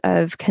terms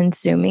of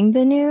consuming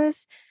the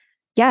news,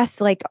 yes,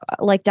 like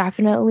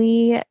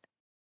definitely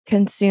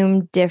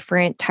consume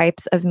different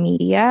types of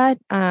media,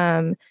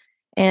 and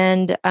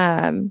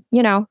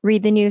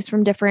read the news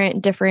from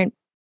different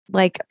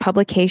like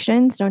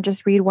publications. Don't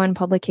just read one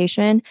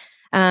publication.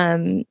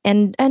 And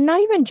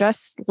not even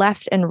just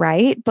left and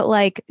right, but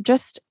like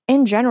just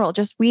in general,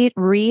 just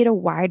read a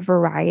wide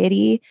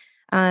variety,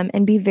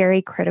 and be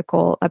very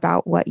critical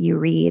about what you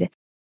read.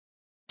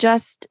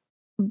 Just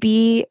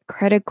be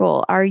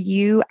critical. Are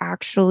you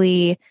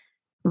actually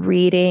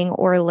reading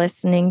or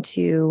listening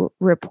to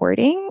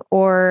reporting,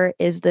 or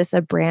is this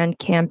a brand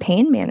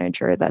campaign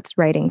manager that's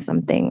writing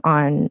something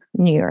on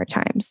New York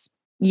Times?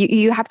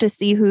 You have to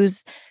see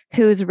who's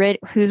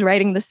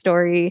writing the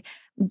story.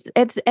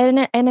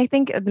 And I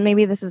think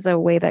maybe this is a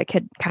way that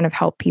could kind of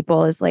help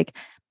people, is like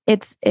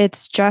it's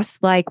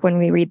just like when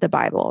we read the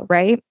Bible,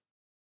 right?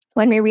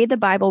 When we read the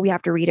Bible, we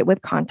have to read it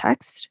with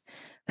context.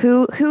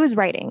 Who's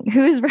writing?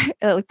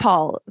 Like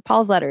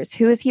Paul's letters?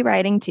 Who is he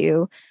writing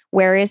to?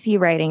 Where is he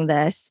writing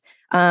this?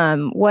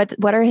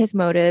 What are his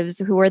motives?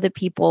 Who are the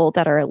people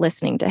that are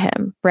listening to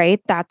him? Right?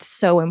 That's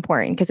so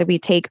important, because if we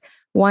take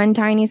one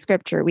tiny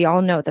scripture, we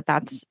all know that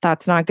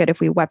that's not good. If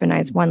we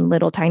weaponize one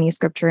little tiny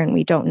scripture and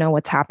we don't know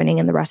what's happening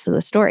in the rest of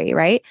the story,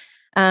 right?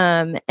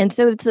 And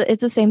so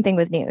it's the same thing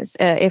with news.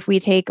 If we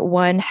take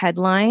one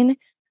headline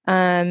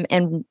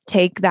and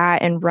take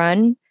that and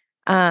run,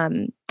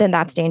 then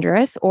that's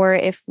dangerous. Or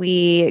if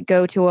we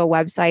go to a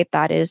website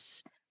that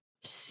is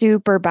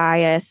super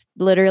biased,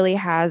 literally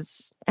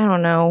has, I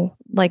don't know,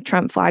 like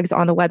Trump flags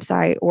on the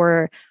website,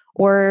 or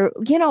or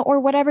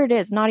whatever it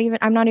is.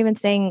 I'm not even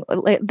saying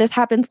this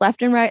happens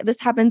left and right. This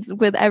happens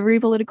with every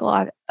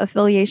political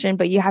affiliation,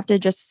 but you have to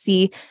just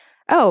see,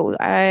 oh,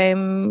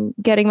 I'm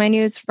getting my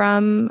news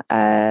from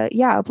a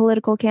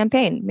political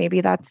campaign.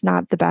 Maybe that's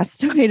not the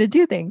best way to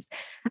do things.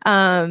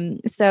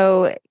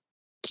 So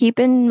keep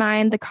in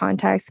mind the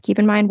context, keep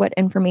in mind what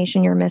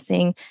information you're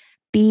missing,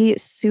 be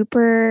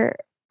super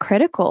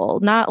critical,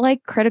 not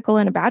like critical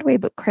in a bad way,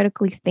 but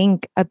critically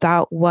think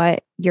about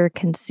what you're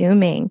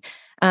consuming.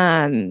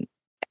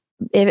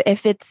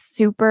 If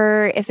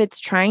it's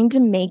trying to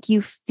make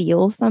you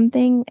feel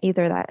something,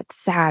 either that it's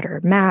sad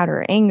or mad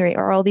or angry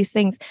or all these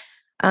things,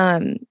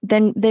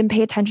 then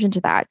pay attention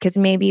to that, because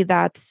maybe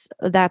that's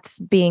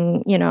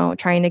being,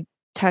 trying to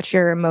touch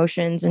your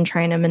emotions and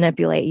trying to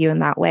manipulate you in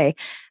that way.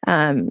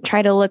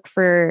 Try to look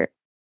for,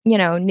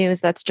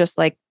 news that's just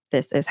like,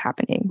 this is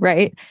happening,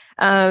 right?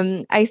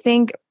 I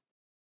think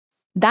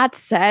that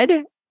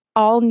said,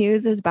 all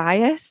news is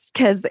biased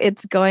because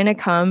it's going to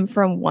come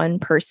from one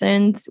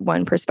person's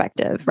one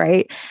perspective,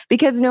 right?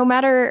 Because no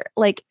matter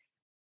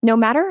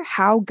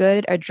how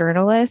good a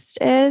journalist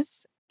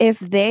is, if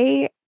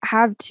they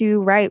have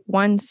to write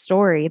one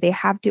story, they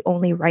have to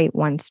only write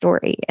one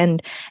story.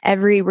 And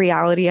every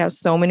reality has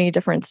so many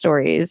different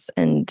stories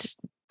and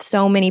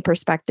so many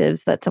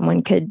perspectives that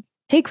someone could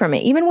take from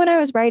it. Even when I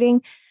was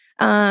writing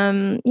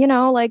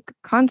like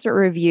concert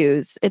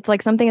reviews, it's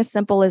like something as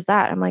simple as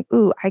that. I'm like,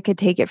 ooh, I could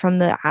take it from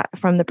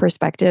the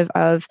perspective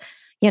of,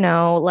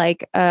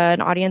 like an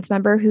audience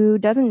member who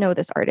doesn't know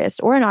this artist,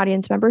 or an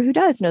audience member who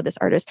does know this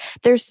artist.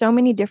 There's so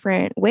many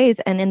different ways.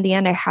 And in the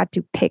end, I had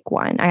to pick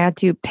one. I had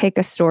to pick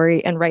a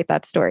story and write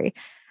that story.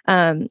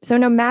 So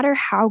no matter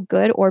how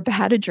good or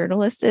bad a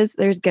journalist is,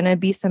 there's going to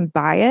be some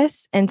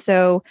bias. And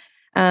so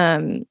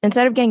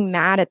instead of getting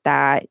mad at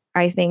that,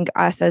 I think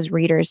us as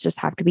readers just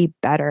have to be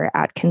better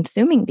at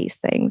consuming these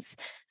things.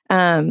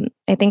 I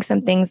think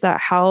some things that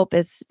help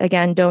is,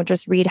 again, don't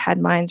just read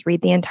headlines,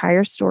 read the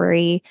entire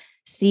story,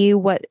 see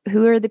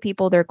who are the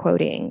people they're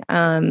quoting.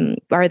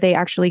 Are they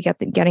actually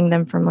getting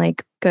them from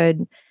like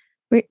good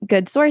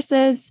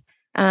sources?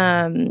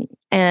 Also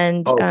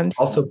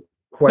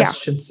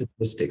question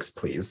statistics,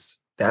 please.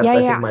 That's, I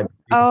think, my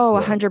biggest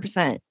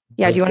 100%.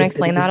 Yeah. Do you want to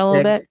explain that a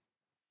little bit?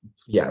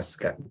 Yes,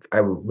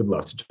 I would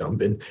love to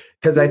jump in,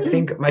 because I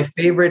think my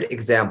favorite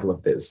example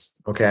of this,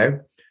 okay?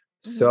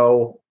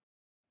 So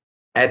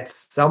at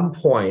some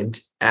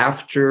point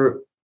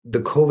after the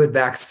COVID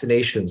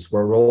vaccinations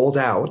were rolled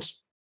out,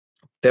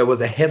 there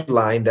was a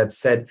headline that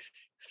said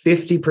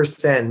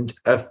 50%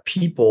 of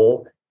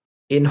people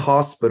in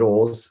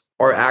hospitals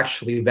are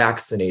actually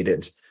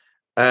vaccinated,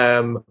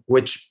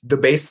 which the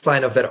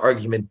baseline of that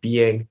argument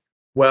being,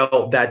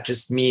 well, that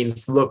just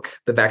means, look,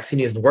 the vaccine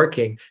isn't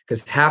working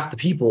because half the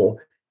people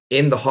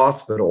in the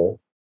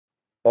hospital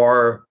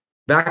are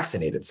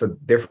vaccinated. So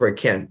therefore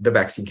the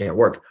vaccine can't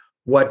work.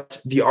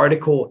 What the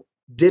article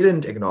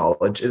didn't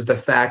acknowledge is the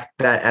fact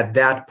that at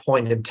that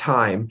point in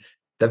time,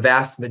 the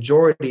vast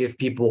majority of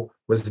people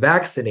was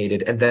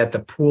vaccinated, and that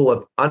the pool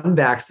of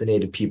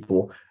unvaccinated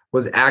people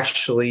was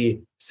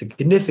actually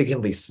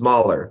significantly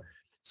smaller.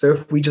 So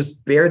if we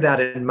just bear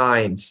that in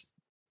mind,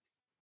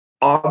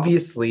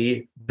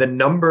 obviously, the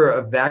number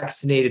of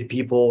vaccinated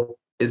people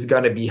is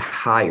going to be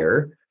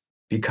higher,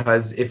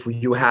 because if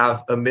you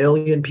have 1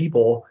 million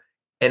people,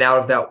 and out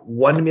of that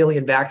 1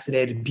 million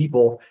vaccinated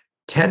people,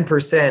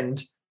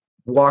 10%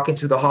 walk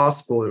into the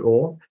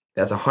hospital,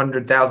 that's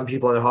 100,000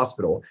 people in the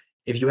hospital.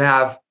 If you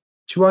have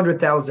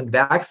 200,000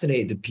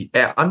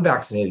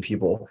 unvaccinated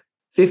people,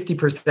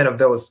 50% of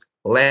those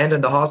land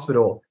in the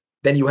hospital,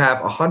 then you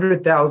have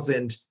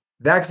 100,000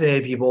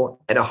 vaccinated people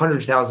and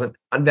 100,000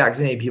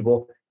 unvaccinated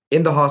people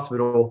in the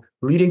hospital,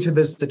 leading to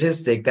the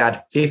statistic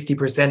that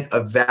 50%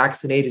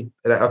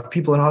 of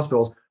people in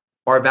hospitals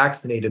are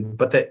vaccinated.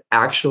 But the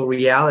actual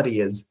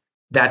reality is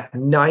that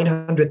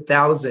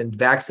 900,000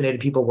 vaccinated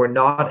people were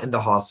not in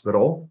the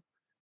hospital,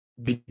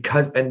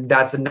 and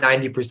that's a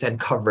 90%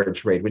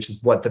 coverage rate, which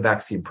is what the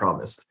vaccine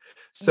promised.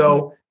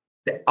 So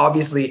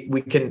obviously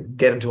we can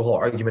get into a whole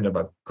argument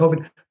about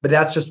COVID, but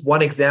that's just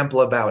one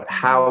example about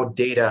how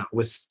data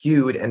was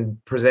skewed and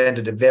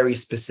presented a very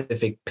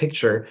specific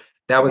picture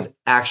that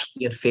was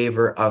actually in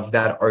favor of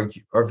that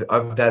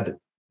of that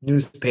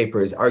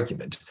newspaper's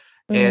argument.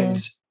 And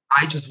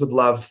I just would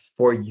love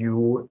for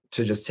you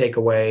to just take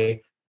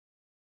away,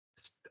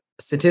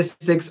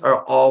 statistics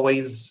are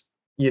always,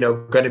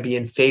 going to be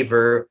in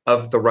favor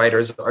of the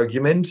writer's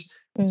argument.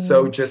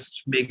 So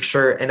just make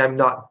sure, and I'm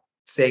not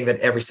saying that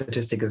every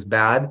statistic is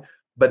bad,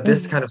 but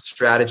this kind of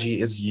strategy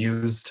is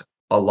used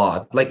a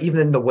lot, like even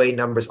in the way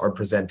numbers are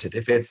presented.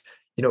 If it's,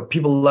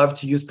 people love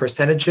to use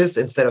percentages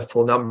instead of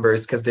full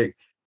numbers, because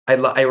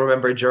I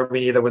remember in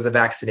Germany, there was a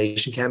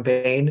vaccination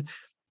campaign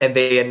and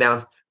they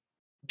announced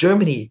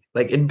Germany,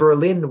 like in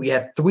Berlin, we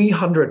had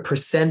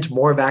 300%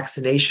 more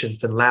vaccinations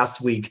than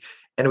last week.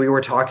 And we were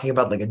talking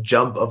about like a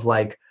jump of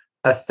like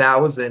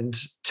 1,000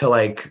 to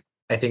like,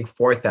 I think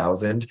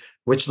 4,000,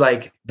 which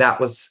like that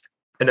was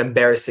an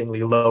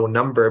embarrassingly low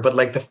number, but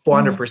like the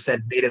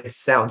 400% made it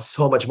sound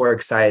so much more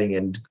exciting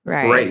and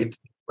great,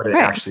 but it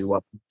actually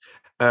wasn't.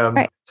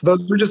 So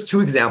those were just two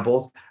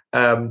examples.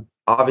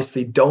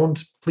 Obviously,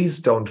 please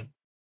don't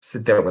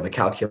sit there with a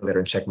calculator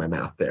and check my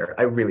math there.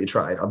 I really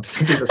tried. I'm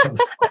doing this on the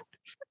spot.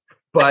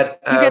 But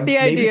you get the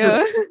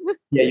idea.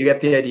 You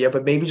get the idea.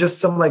 But maybe just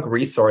some like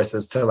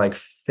resources to like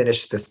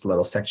finish this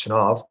little section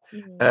off.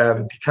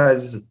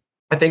 Because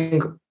I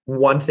think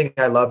one thing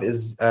I love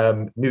is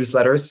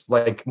newsletters,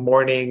 like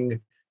morning,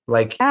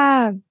 like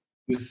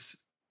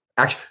newsletters.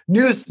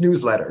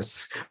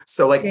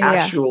 So like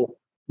actual,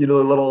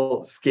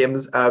 little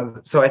skims.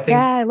 So I think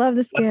I love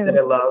the skim. That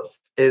I love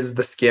is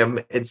the skim.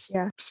 It's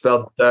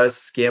spelled the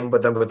skim,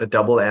 but then with a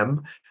double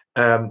M.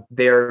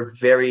 They're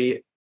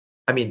very,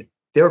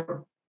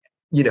 they're,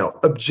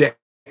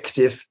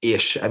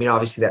 objective-ish. I mean,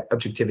 obviously that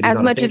objectivity is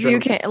as much as you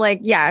can,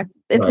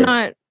 it's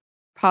not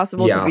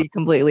possible to be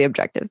completely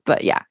objective,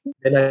 but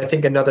And I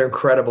think another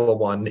incredible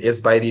one is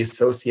by the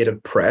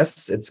Associated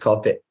Press. It's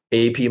called the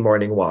AP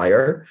Morning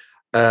Wire.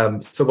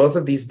 So both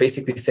of these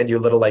basically send you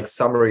a little like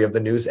summary of the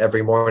news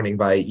every morning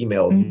by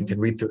email. You can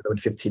read through them in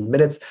 15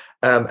 minutes.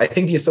 I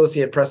think the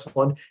Associated Press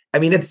one,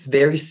 it's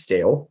very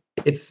stale.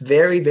 It's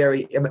very,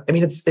 very,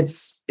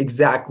 it's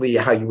exactly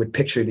how you would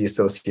picture the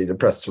Associated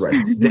Press to write.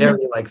 It's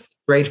very like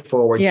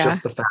straightforward,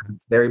 just the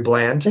facts, very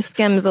bland. The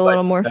skim's a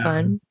little more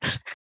fun.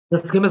 The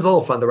skim is a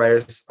little fun. The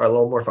writers are a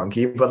little more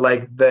funky, but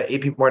like the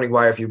AP Morning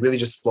Wire, if you really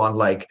just want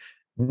like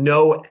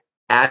no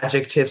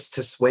adjectives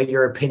to sway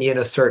your opinion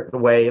a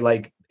certain way,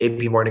 like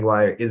AP Morning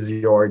Wire is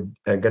going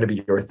to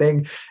be your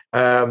thing.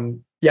 So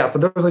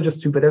those are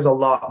just two, but there's a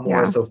lot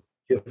more. So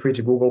feel free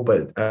to Google,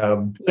 but I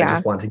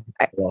just want to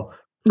practical.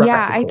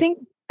 I think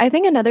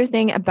another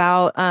thing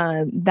about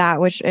that,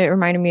 which it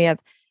reminded me of,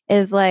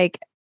 is like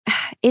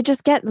it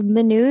just get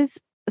the news.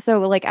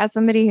 So like as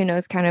somebody who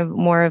knows kind of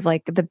more of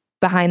like the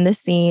behind the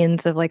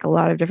scenes of like a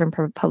lot of different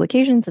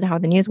publications and how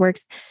the news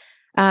works,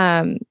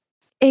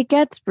 it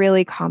gets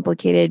really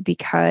complicated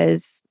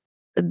because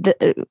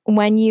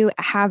when you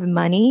have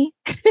money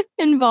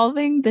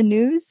involving the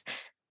news,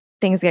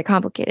 things get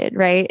complicated,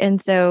 right?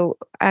 And so,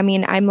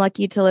 I'm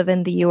lucky to live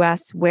in the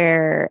US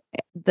where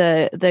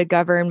the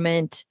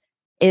government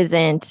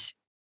isn't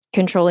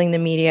controlling the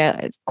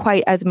media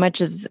quite as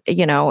much as,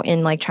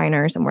 in like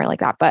China or somewhere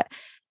like that.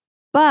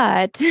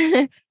 But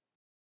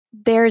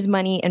there's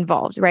money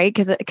involved, right?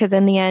 Because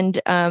in the end,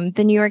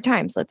 the New York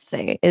Times, let's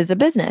say, is a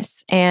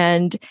business,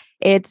 and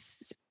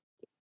it's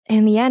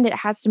in the end, it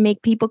has to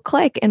make people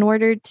click in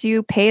order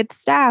to pay its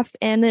staff,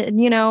 and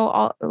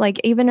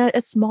even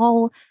a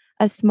small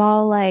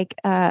like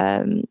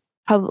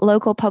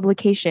local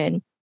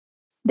publication,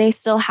 they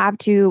still have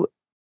to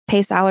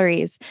pay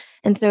salaries.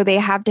 And so they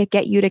have to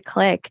get you to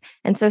click.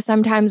 And so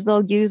sometimes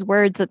they'll use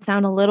words that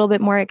sound a little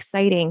bit more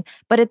exciting,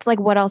 but it's like,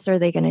 what else are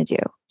they going to do?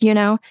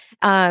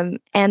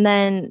 And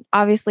then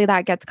obviously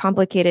that gets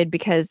complicated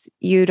because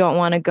you don't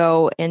want to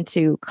go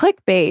into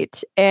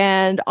clickbait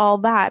and all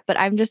that. But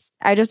I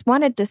just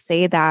wanted to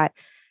say that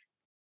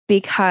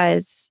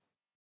because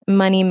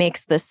money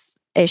makes this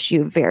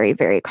issue very,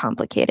 very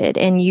complicated.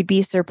 And you'd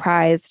be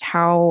surprised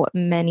how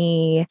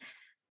many,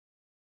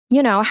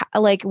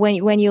 like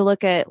when you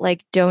look at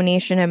like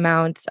donation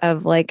amounts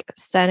of like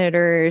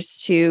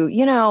senators to,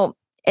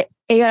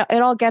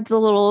 it all gets a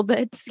little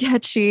bit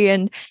sketchy,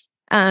 and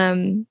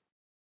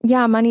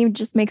money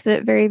just makes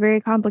it very, very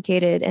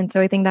complicated. And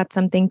so I think that's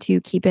something to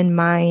keep in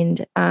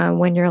mind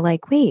when you're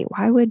like, wait,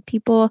 why would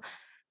people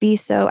be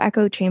so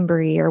echo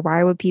chambery, or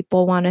why would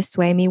people want to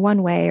sway me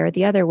one way or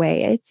the other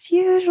way? It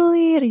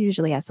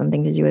usually has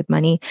something to do with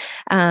money.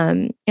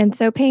 And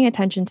so paying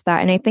attention to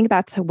that. And I think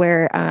that's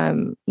where,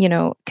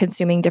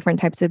 consuming different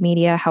types of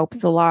media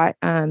helps a lot.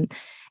 My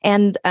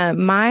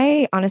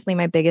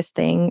biggest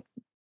thing,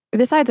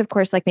 besides, of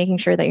course, like making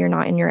sure that you're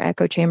not in your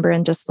echo chamber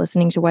and just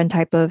listening to one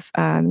type of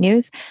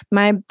news,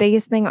 my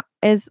biggest thing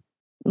is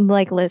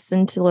like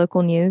listen to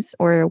local news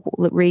or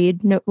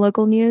read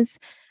local news.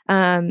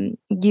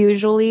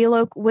 Usually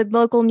with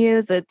local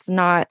news, it's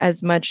not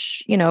as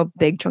much,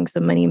 big chunks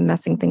of money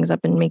messing things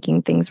up and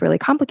making things really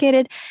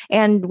complicated.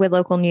 And with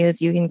local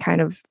news, you can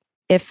kind of,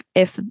 if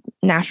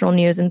national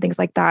news and things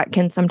like that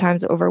can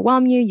sometimes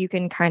overwhelm you, you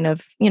can kind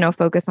of,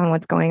 focus on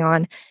what's going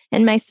on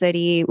in my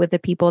city with the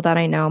people that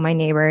I know, my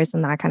neighbors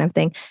and that kind of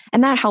thing.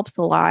 And that helps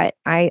a lot.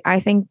 I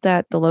think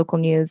that the local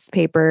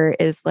newspaper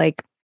is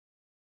like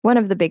one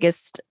of the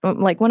biggest,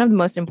 like one of the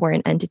most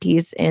important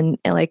entities in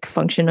like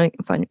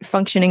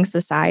functioning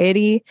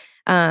society.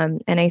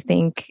 And I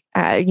think,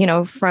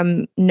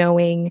 from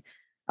knowing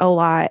a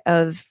lot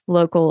of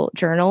local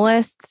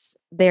journalists,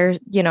 they're,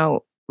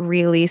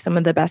 really some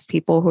of the best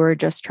people who are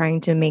just trying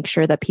to make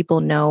sure that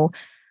people know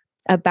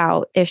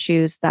about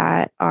issues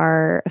that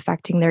are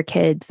affecting their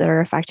kids, that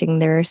are affecting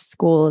their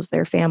schools,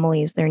 their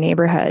families, their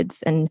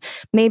neighborhoods. And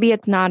maybe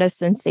it's not as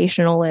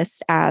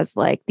sensationalist as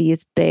like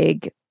these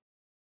big,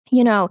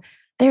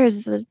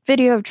 there's a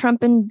video of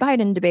Trump and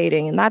Biden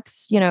debating, and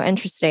that's,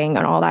 interesting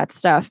and all that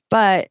stuff.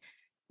 But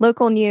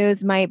local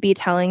news might be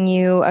telling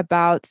you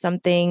about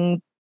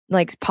something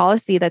like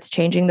policy that's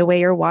changing the way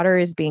your water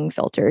is being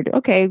filtered.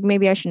 Okay,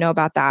 maybe I should know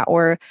about that.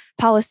 Or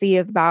policy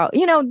about,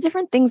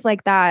 different things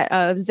like that,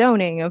 of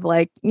zoning, of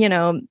like,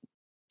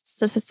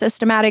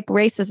 systematic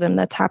racism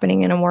that's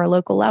happening in a more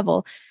local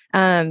level.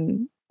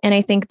 And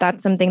I think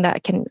that's something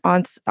that can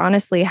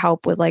honestly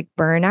help with like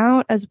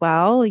burnout as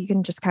well. You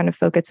can just kind of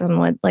focus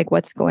on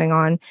what's going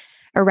on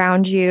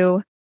around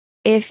you.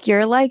 If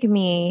you're like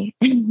me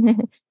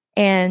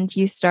and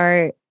you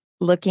start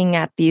looking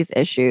at these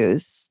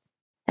issues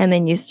and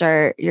then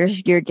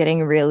you're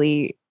getting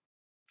really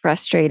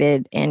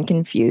frustrated and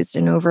confused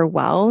and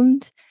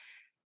overwhelmed,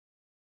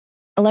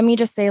 let me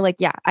just say,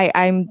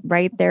 I'm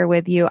right there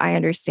with you. I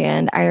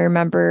understand. I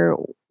remember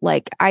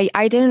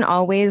I didn't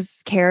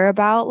always care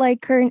about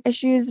like current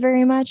issues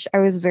very much. I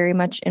was very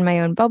much in my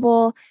own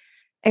bubble.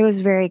 It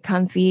was very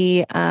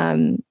comfy.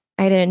 I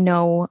didn't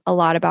know a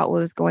lot about what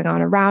was going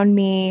on around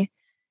me.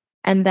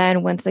 And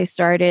then once I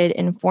started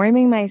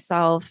informing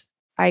myself,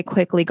 I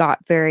quickly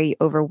got very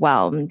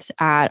overwhelmed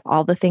at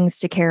all the things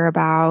to care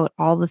about,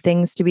 all the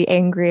things to be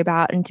angry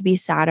about and to be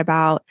sad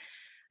about.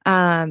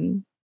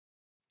 And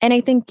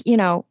I think,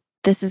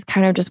 this is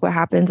kind of just what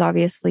happens,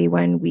 obviously,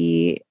 when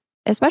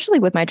especially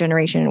with my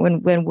generation,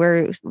 when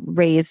we're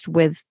raised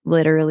with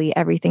literally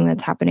everything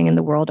that's happening in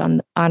the world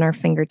on our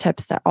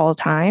fingertips at all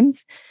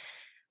times.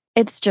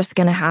 It's just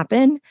going to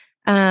happen.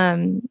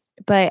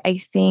 But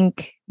I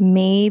think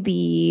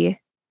maybe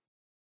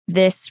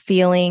this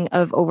feeling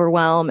of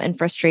overwhelm and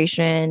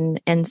frustration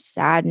and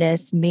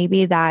sadness,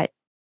 maybe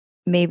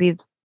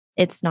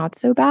it's not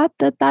so bad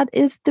that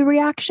is the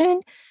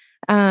reaction.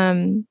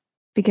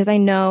 Because I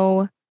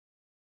know,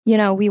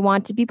 we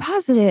want to be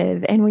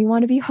positive and we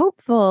want to be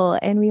hopeful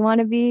and we want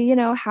to be,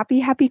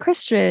 happy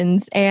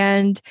Christians.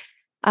 And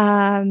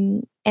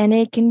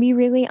it can be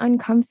really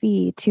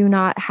uncomfy to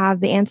not have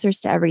the answers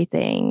to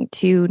everything,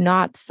 to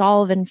not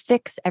solve and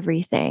fix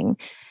everything.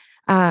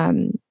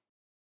 But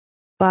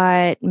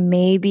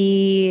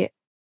maybe,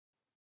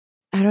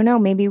 I don't know,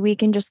 maybe we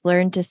can just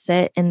learn to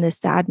sit in the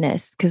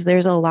sadness, because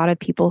there's a lot of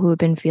people who have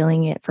been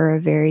feeling it for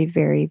a very,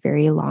 very,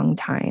 very long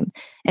time.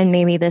 And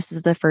maybe this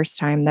is the first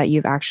time that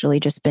you've actually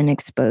just been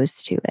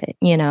exposed to it.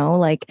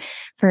 Like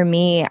for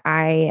me,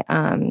 I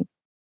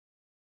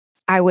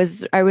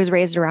was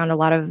raised around a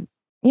lot of,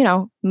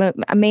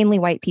 mainly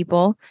white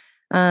people.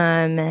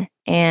 And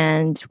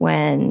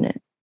when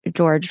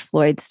George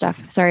Floyd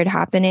stuff started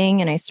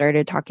happening and I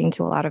started talking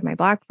to a lot of my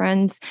Black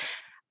friends,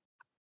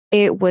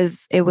 it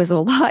was a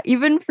lot,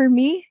 even for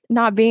me,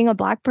 not being a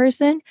Black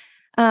person.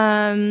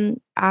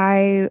 It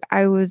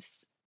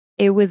was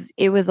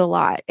a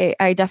lot.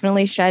 I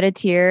definitely shed a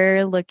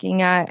tear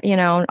looking at,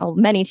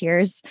 many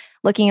tears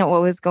looking at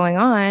what was going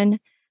on.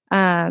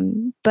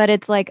 But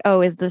it's like, oh,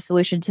 is the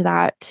solution to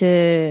that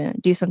to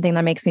do something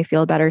that makes me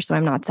feel better so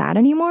I'm not sad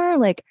anymore?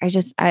 Like, I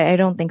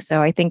don't think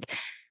so. I think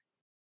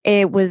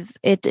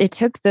it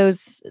took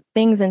those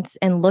things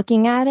and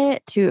looking at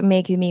it to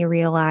make me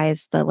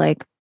realize that,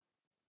 like,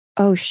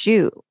 oh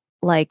shoot,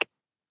 like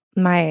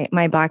my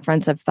Black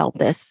friends have felt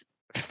this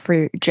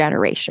for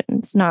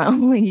generations, not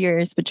only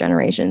years, but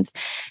generations.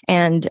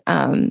 And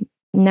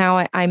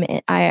now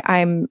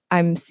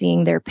I'm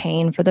seeing their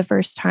pain for the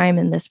first time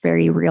in this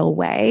very real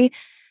way.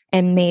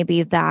 And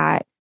maybe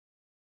that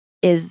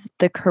is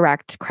the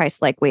correct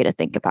Christ-like way to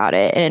think about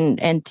it,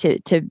 and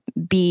to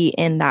be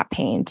in that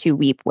pain, to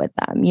weep with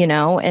them,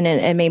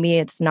 and maybe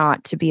it's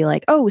not to be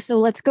like, oh, so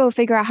let's go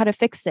figure out how to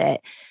fix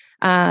it.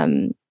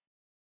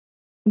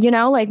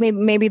 Like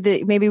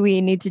maybe we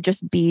need to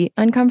just be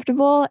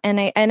uncomfortable. And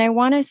I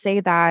want to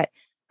say that,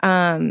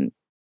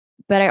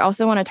 but I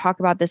also want to talk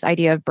about this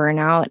idea of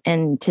burnout,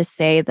 and to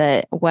say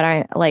that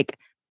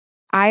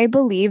I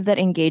believe that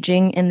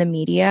engaging in the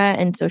media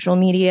and social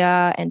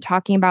media and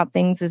talking about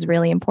things is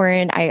really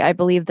important. I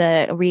believe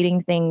that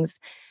reading things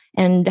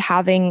and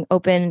having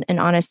open and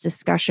honest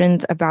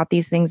discussions about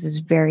these things is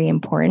very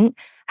important.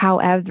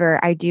 However,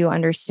 I do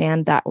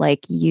understand that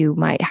you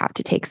might have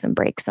to take some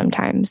breaks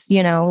sometimes,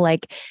 I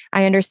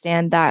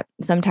understand that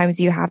sometimes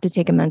you have to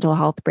take a mental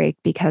health break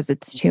because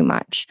it's too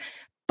much.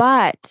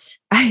 But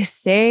I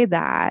say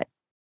that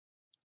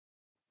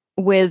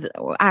with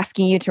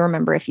asking you to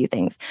remember a few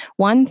things.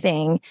 One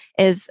thing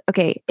is,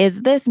 okay,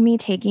 is this me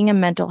taking a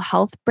mental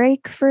health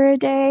break for a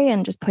day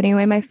and just putting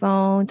away my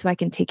phone so I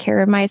can take care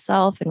of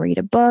myself and read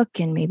a book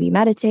and maybe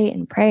meditate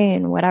and pray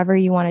and whatever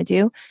you want to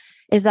do?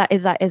 Is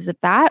it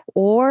that,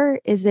 or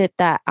is it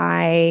that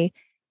I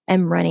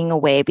am running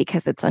away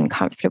because it's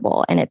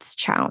uncomfortable and it's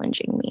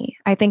challenging me?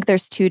 I think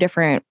there's two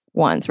different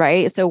ones,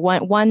 right? So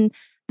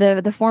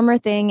the former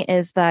thing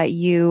is that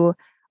you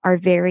are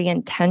very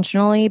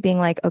intentionally being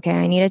like, okay,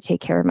 I need to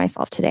take care of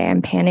myself today.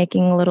 I'm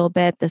panicking a little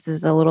bit. This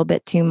is a little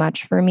bit too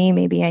much for me.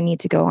 Maybe I need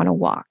to go on a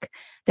walk.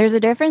 There's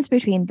a difference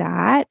between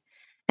that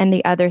and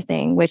the other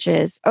thing, which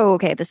is, oh,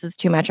 okay, this is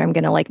too much. I'm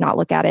going to like not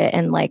look at it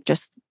and like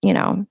just,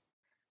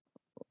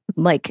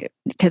 like,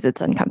 because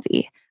it's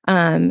uncomfy.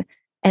 And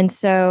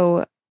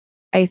so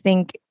I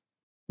think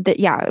that,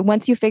 yeah,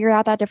 once you figure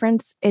out that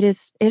difference, it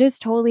is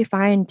totally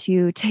fine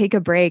to take a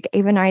break.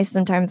 Even I,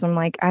 sometimes I'm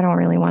like, I don't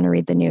really want to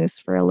read the news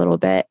for a little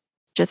bit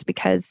just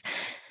because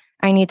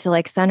I need to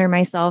like center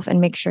myself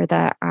and make sure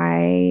that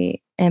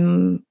I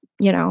am,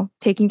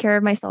 taking care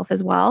of myself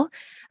as well.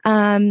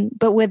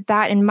 But with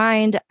that in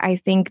mind, I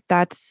think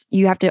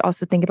you have to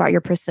also think about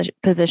your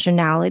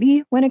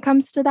positionality when it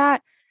comes to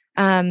that.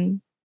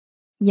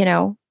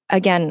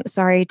 Again,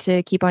 sorry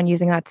to keep on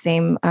using that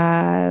same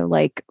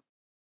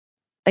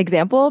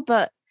example,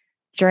 but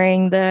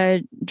during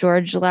the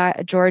George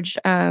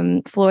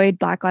Floyd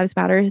Black Lives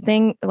Matter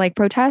thing, like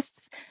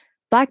protests,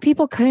 Black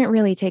people couldn't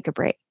really take a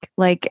break.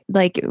 Like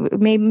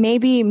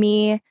maybe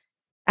me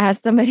as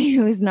somebody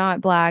who is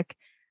not Black,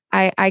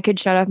 I could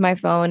shut off my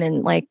phone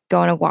and like go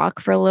on a walk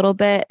for a little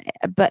bit,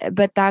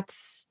 but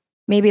that's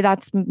me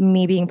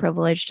being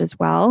privileged as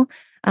well.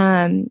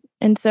 And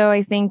so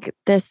I think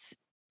this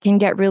can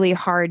get really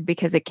hard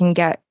because it can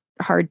get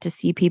hard to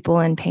see people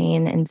in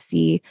pain and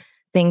see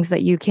things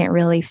that you can't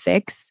really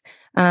fix.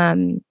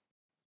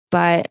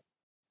 But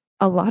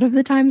a lot of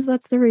the times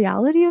that's the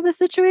reality of the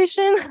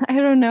situation. I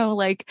don't know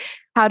like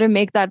how to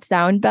make that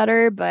sound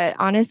better, but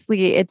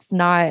honestly, it's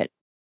not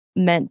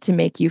meant to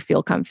make you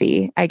feel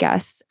comfy, I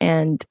guess.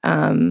 And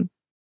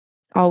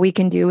all we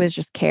can do is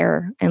just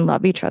care and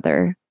love each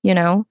other,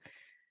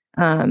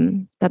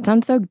 That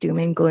sounds so doom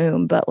and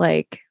gloom, but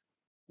like,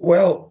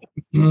 well,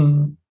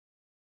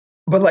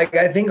 but like,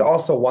 I think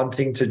also one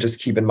thing to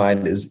just keep in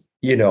mind is,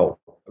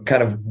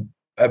 kind of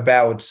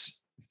about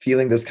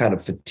feeling this kind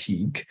of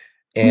fatigue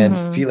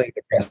and feeling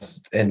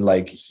depressed and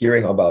like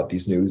hearing about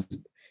these news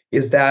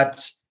is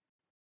that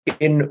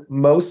in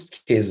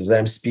most cases, and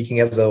I'm speaking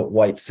as a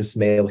white cis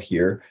male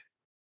here,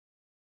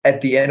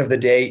 at the end of the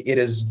day, it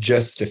is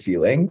just a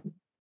feeling.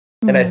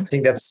 And I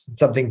think that's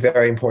something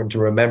very important to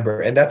remember.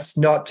 And that's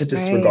not to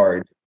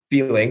disregard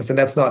feelings. And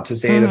that's not to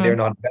say that they're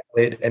not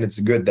valid and it's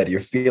good that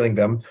you're feeling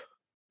them.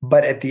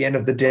 But at the end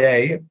of the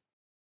day,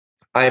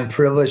 I am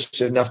privileged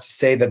enough to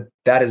say that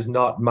that is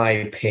not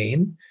my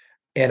pain.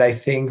 And I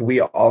think we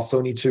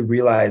also need to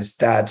realize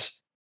that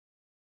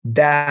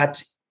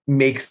that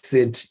makes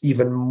it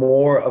even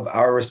more of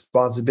our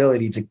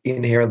responsibility to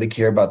inherently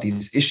care about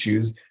these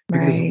issues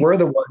because we're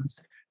the ones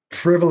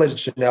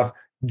privileged enough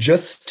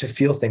just to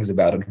feel things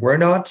about it. We're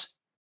not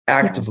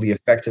actively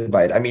affected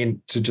by it. I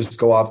mean, to just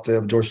go off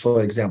the George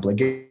Floyd example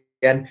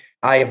again,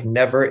 I have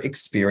never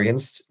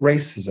experienced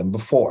racism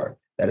before.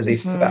 That is a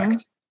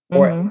fact.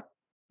 Or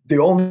the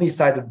only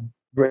sides of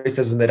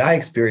racism that I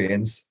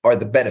experience are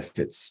the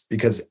benefits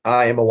because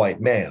I am a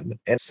white man.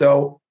 And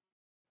so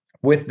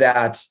with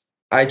that,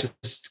 I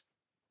just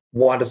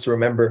want us to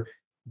remember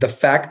the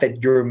fact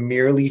that you're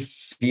merely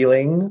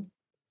feeling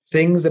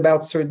things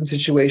about certain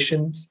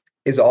situations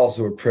is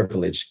also a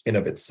privilege in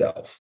of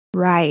itself.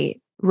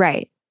 Right.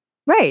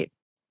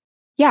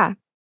 Yeah.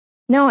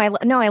 No, I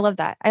love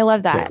that. I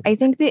love that. Yeah. I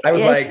think that I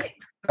was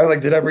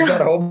like, did I bring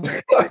that home?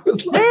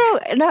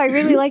 No, I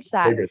really liked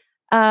that.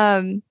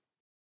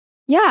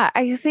 Yeah,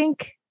 I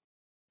think,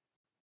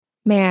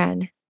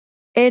 man,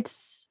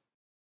 it's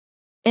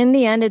in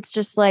the end, it's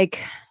just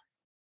like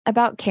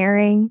about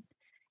caring.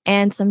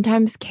 And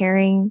sometimes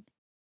caring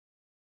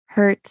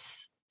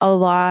hurts a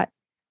lot.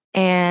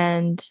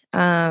 And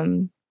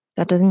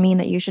that doesn't mean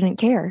that you shouldn't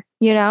care,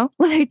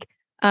 Like,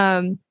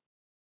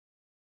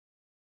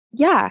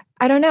 yeah,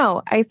 I don't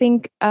know. I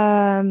think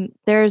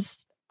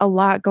there's a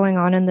lot going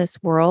on in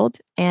this world.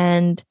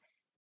 And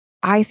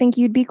I think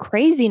you'd be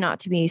crazy not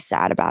to be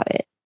sad about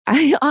it.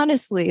 I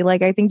honestly,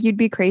 I think you'd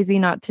be crazy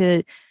not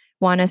to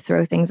want to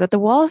throw things at the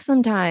wall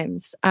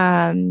sometimes.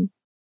 Yeah.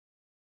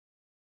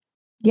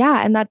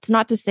 And that's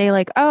not to say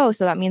oh,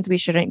 so that means we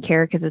shouldn't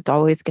care because it's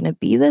always going to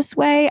be this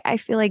way. I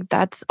feel like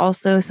that's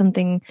also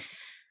something,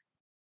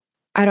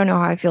 I don't know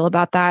how I feel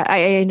about that.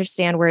 I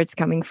understand where it's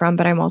coming from,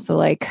 but I'm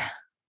also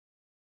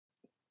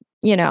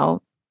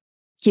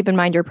keep in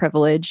mind your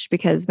privilege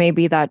because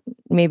maybe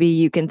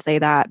you can say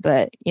that,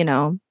 but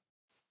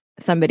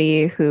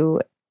somebody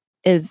who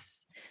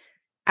is,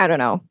 I don't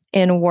know,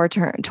 in war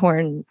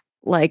torn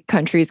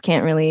countries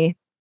can't really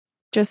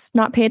just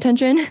not pay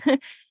attention.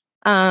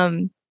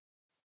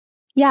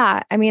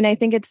 Yeah, I mean, I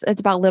think it's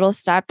about little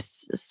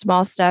steps,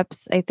 small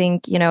steps. I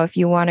think, if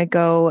you want to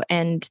go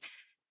and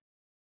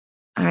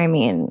I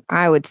mean,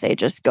 I would say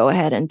just go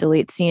ahead and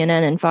delete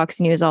CNN and Fox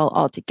News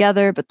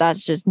altogether, but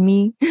that's just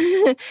me.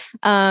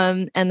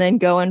 And then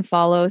go and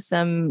follow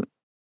some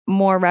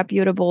more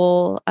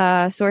reputable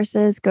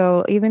sources.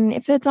 Go, even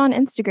if it's on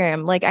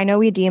Instagram. I know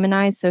we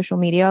demonize social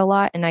media a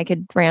lot, and I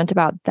could rant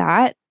about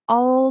that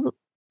all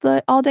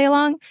day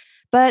long.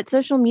 But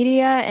social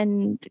media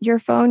and your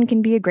phone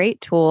can be a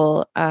great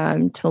tool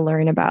to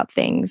learn about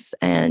things.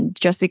 And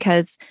just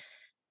because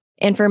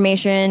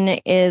information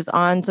is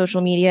on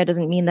social media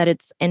doesn't mean that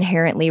it's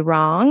inherently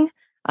wrong,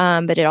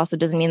 but it also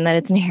doesn't mean that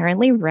it's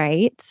inherently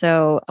right.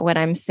 So when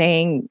I'm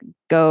saying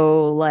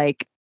go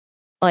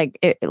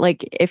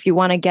if you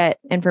want to get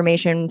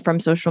information from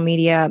social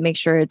media, make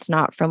sure it's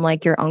not from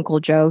like your Uncle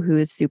Joe who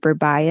is super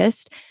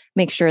biased.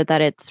 Make sure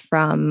that it's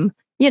from,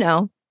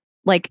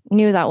 like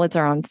news outlets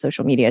are on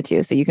social media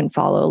too. So you can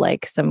follow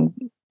like some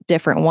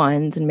different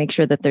ones and make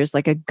sure that there's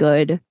like a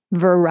good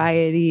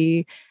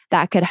variety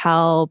that could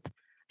help.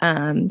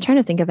 Trying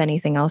to think of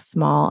anything else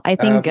small. I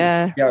think,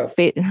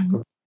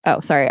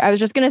 oh, sorry. I was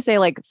just going to say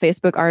like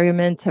Facebook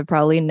arguments have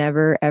probably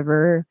never,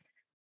 ever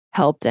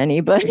helped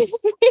anybody.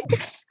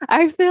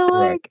 I feel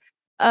like,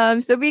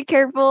 so be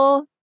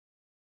careful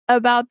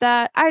about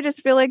that. I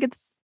just feel like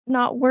it's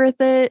not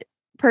worth it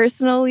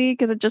personally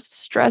because it just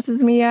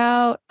stresses me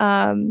out.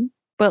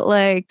 But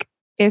like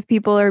if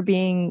people are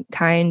being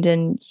kind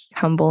and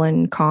humble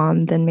and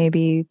calm, then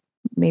maybe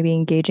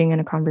engaging in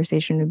a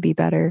conversation would be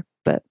better.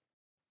 But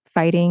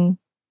fighting,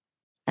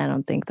 I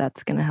don't think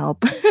that's going to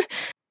help.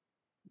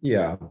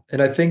 Yeah.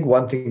 And I think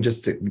one thing,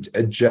 just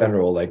a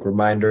general like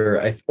reminder,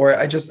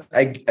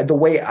 the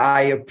way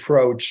I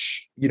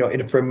approach,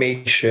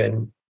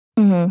 information,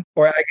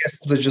 or I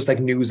guess just like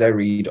news I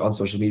read on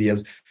social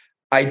medias,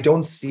 I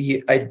don't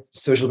see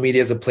social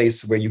media as a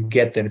place where you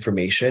get the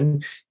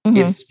information.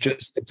 It's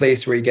just a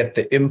place where you get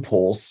the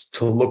impulse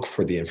to look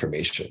for the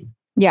information.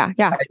 Yeah.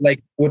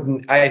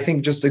 I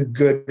think just a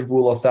good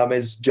rule of thumb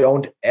is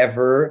don't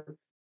ever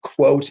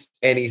quote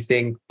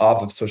anything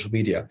off of social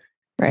media.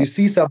 Right. You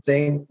see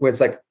something where it's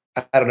like,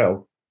 I don't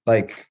know,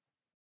 like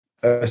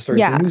a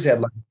certain news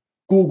headline,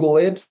 Google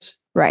it,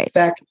 right?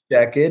 Fact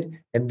check it,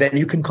 and then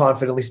you can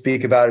confidently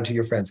speak about it to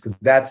your friends, because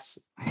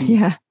that's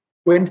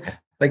when,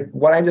 like,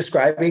 what I'm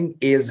describing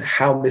is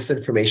how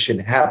misinformation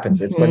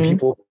happens. It's when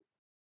people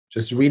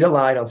just read a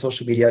line on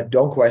social media,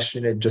 don't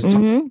question it, just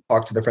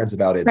talk to their friends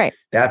about it. Right.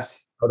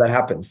 That's how that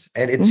happens,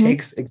 and it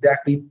takes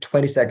exactly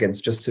 20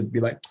 seconds just to be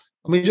like,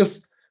 well,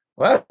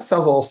 that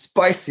sounds a little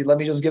spicy. Let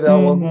me just give that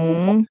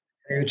one.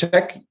 And you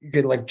check, you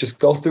can like just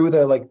go through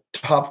the like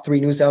top 3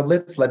 news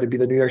outlets, let it be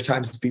the New York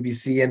Times,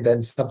 BBC, and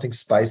then something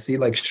spicy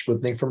like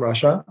Sputnik from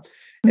Russia.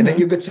 And then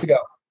you're good to go.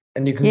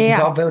 And you can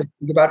confidently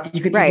think about, you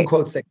can even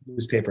quote second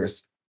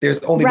newspapers. There's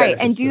only benefits.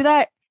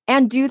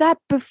 And do that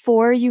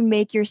before you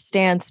make your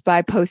stance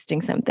by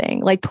posting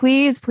something. Like,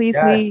 please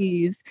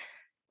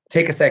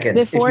take a second.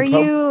 Before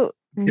you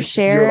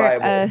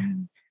share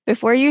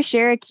Before you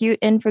share a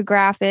cute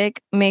infographic,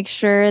 make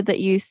sure that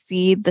you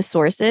see the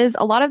sources.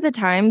 A lot of the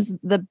times,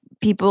 the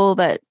people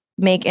that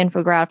make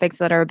infographics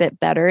that are a bit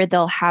better,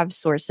 they'll have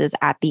sources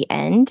at the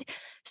end.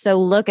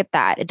 So look at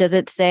that. Does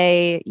it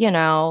say,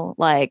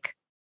 like,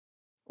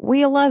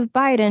 we love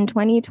Biden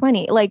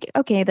 2020? Like,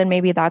 okay, then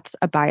maybe that's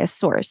a biased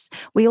source.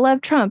 We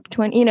love Trump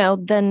 20,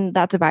 then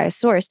that's a biased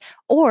source.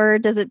 Or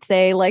does it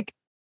say like,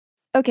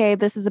 okay,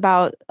 this is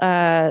about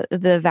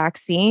the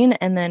vaccine,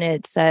 and then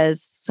it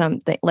says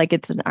something like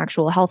it's an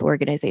actual health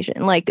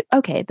organization. Like,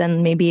 okay,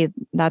 then maybe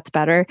that's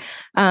better.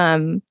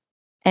 And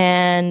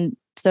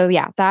so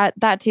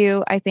that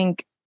too. I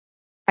think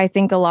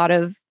a lot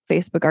of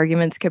Facebook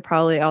arguments could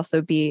probably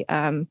also be,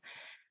 I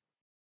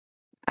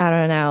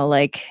don't know,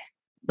 like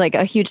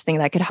a huge thing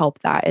that could help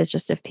that is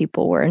just if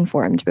people were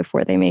informed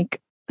before they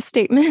make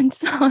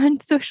statements on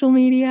social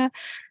media.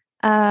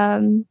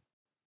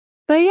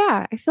 But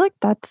yeah, I feel like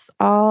that's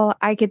all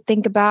I could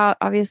think about.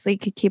 Obviously,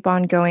 could keep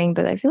on going,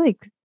 but I feel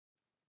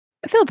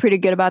pretty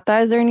good about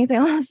that. Is there anything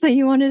else that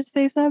you wanted to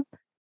say, Seb? I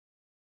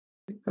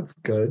think that's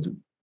good.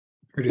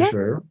 Pretty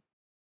sure.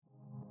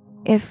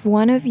 If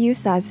one of you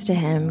says to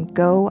him,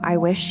 "Go, I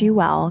wish you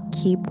well,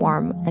 keep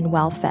warm and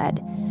well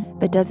fed,"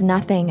 but does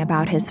nothing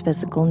about his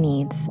physical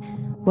needs,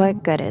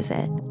 what good is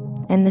it?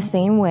 In the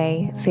same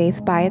way,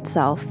 faith by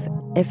itself,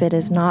 if it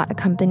is not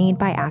accompanied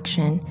by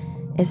action,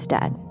 is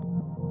dead.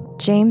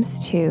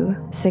 James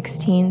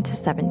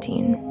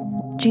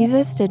 2:16-17.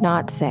 Jesus did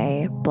not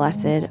say,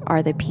 "Blessed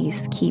are the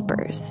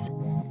peacekeepers."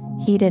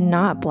 He did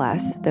not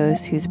bless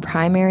those whose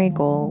primary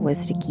goal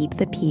was to keep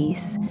the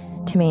peace,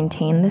 to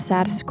maintain the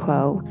status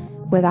quo,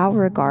 without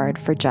regard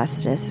for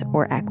justice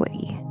or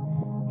equity.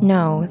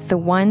 No, the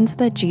ones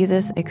that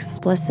Jesus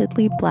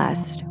explicitly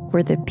blessed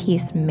were the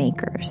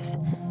peacemakers,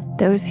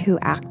 those who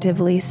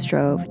actively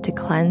strove to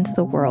cleanse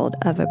the world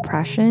of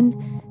oppression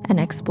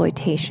and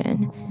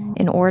exploitation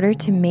in order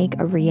to make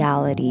a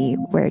reality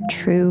where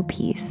true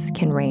peace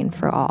can reign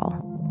for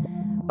all.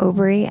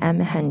 Aubrey M.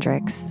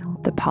 Hendricks,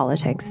 The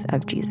Politics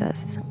of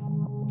Jesus.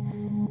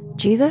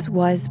 Jesus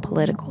was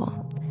political.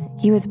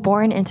 He was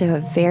born into a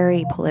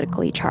very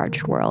politically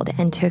charged world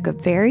and took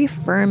very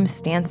firm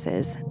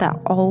stances that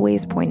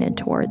always pointed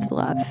towards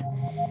love.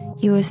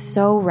 He was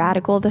so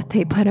radical that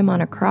they put him on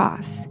a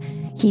cross.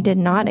 He did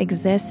not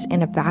exist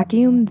in a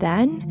vacuum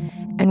then,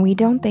 and we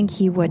don't think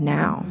he would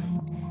now.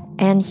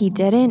 And he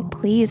didn't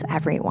please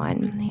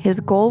everyone. His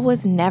goal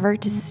was never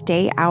to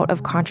stay out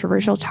of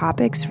controversial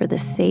topics for the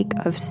sake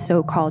of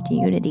so-called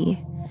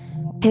unity.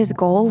 His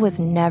goal was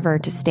never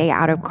to stay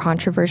out of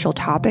controversial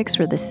topics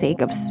for the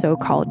sake of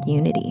so-called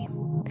unity.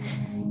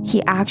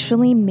 He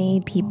actually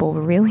made people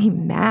really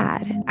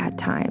mad at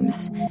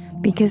times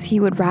because he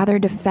would rather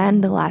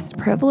defend the less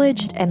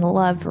privileged and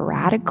love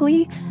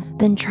radically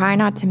than try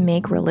not to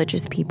make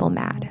religious people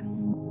mad.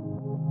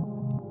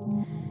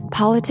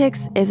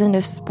 Politics isn't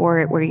a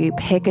sport where you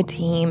pick a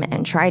team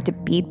and try to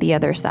beat the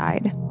other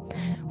side.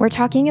 We're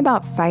talking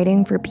about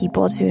fighting for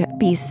people to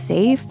be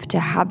safe, to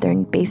have their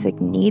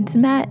basic needs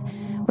met.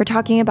 We're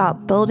talking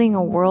about building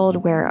a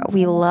world where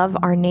we love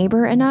our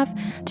neighbor enough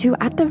to,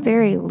 at the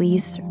very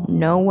least,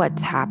 know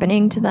what's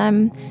happening to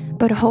them,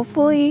 but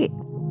hopefully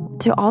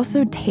to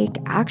also take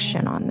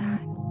action on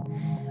that.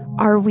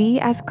 Are we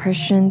as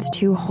Christians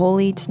too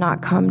holy to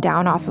not come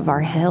down off of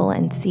our hill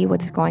and see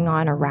what's going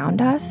on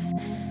around us?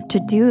 To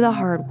do the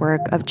hard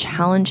work of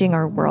challenging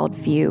our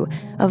worldview,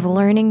 of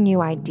learning new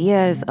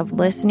ideas, of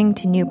listening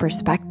to new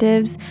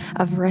perspectives,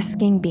 of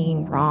risking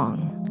being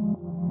wrong.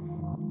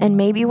 And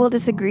maybe we'll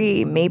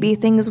disagree, maybe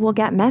things will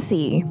get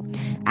messy.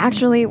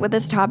 Actually, with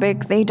this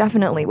topic, they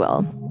definitely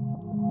will.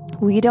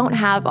 We don't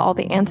have all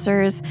the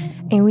answers,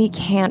 and we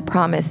can't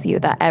promise you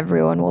that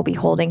everyone will be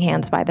holding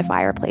hands by the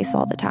fireplace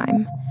all the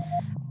time.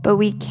 But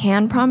we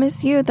can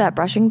promise you that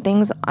brushing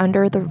things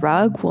under the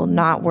rug will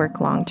not work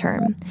long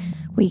term.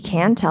 We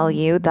can tell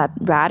you that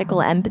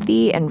radical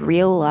empathy and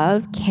real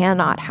love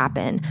cannot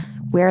happen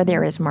where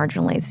there is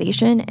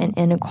marginalization and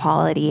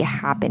inequality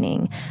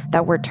happening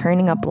that we're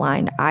turning a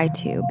blind eye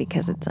to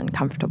because it's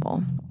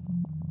uncomfortable.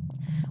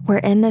 We're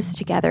in this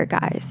together,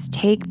 guys.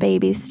 Take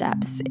baby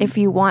steps. If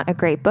you want a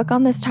great book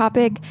on this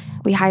topic,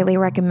 we highly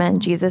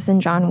recommend Jesus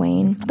and John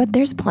Wayne, but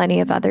there's plenty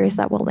of others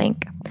that we'll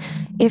link.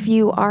 If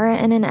you are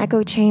in an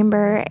echo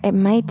chamber, it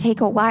might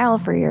take a while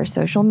for your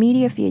social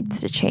media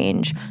feeds to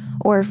change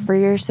or for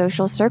your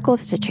social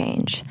circles to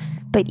change.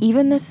 But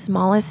even the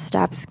smallest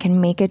steps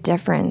can make a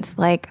difference,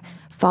 like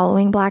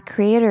following Black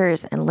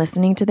creators and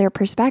listening to their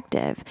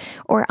perspective,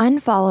 or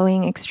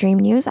unfollowing extreme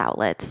news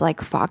outlets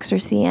like Fox or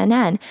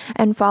CNN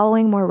and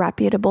following more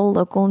reputable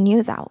local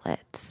news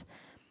outlets.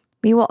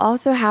 We will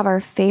also have our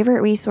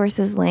favorite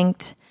resources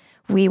linked.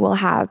 We will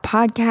have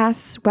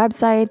podcasts,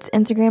 websites,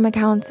 Instagram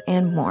accounts,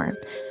 and more.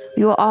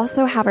 We will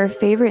also have our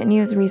favorite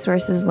news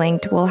resources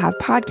linked. We'll have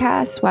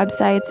podcasts,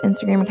 websites,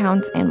 Instagram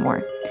accounts, and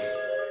more.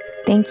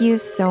 Thank you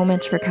so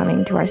much for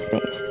coming to our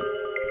space.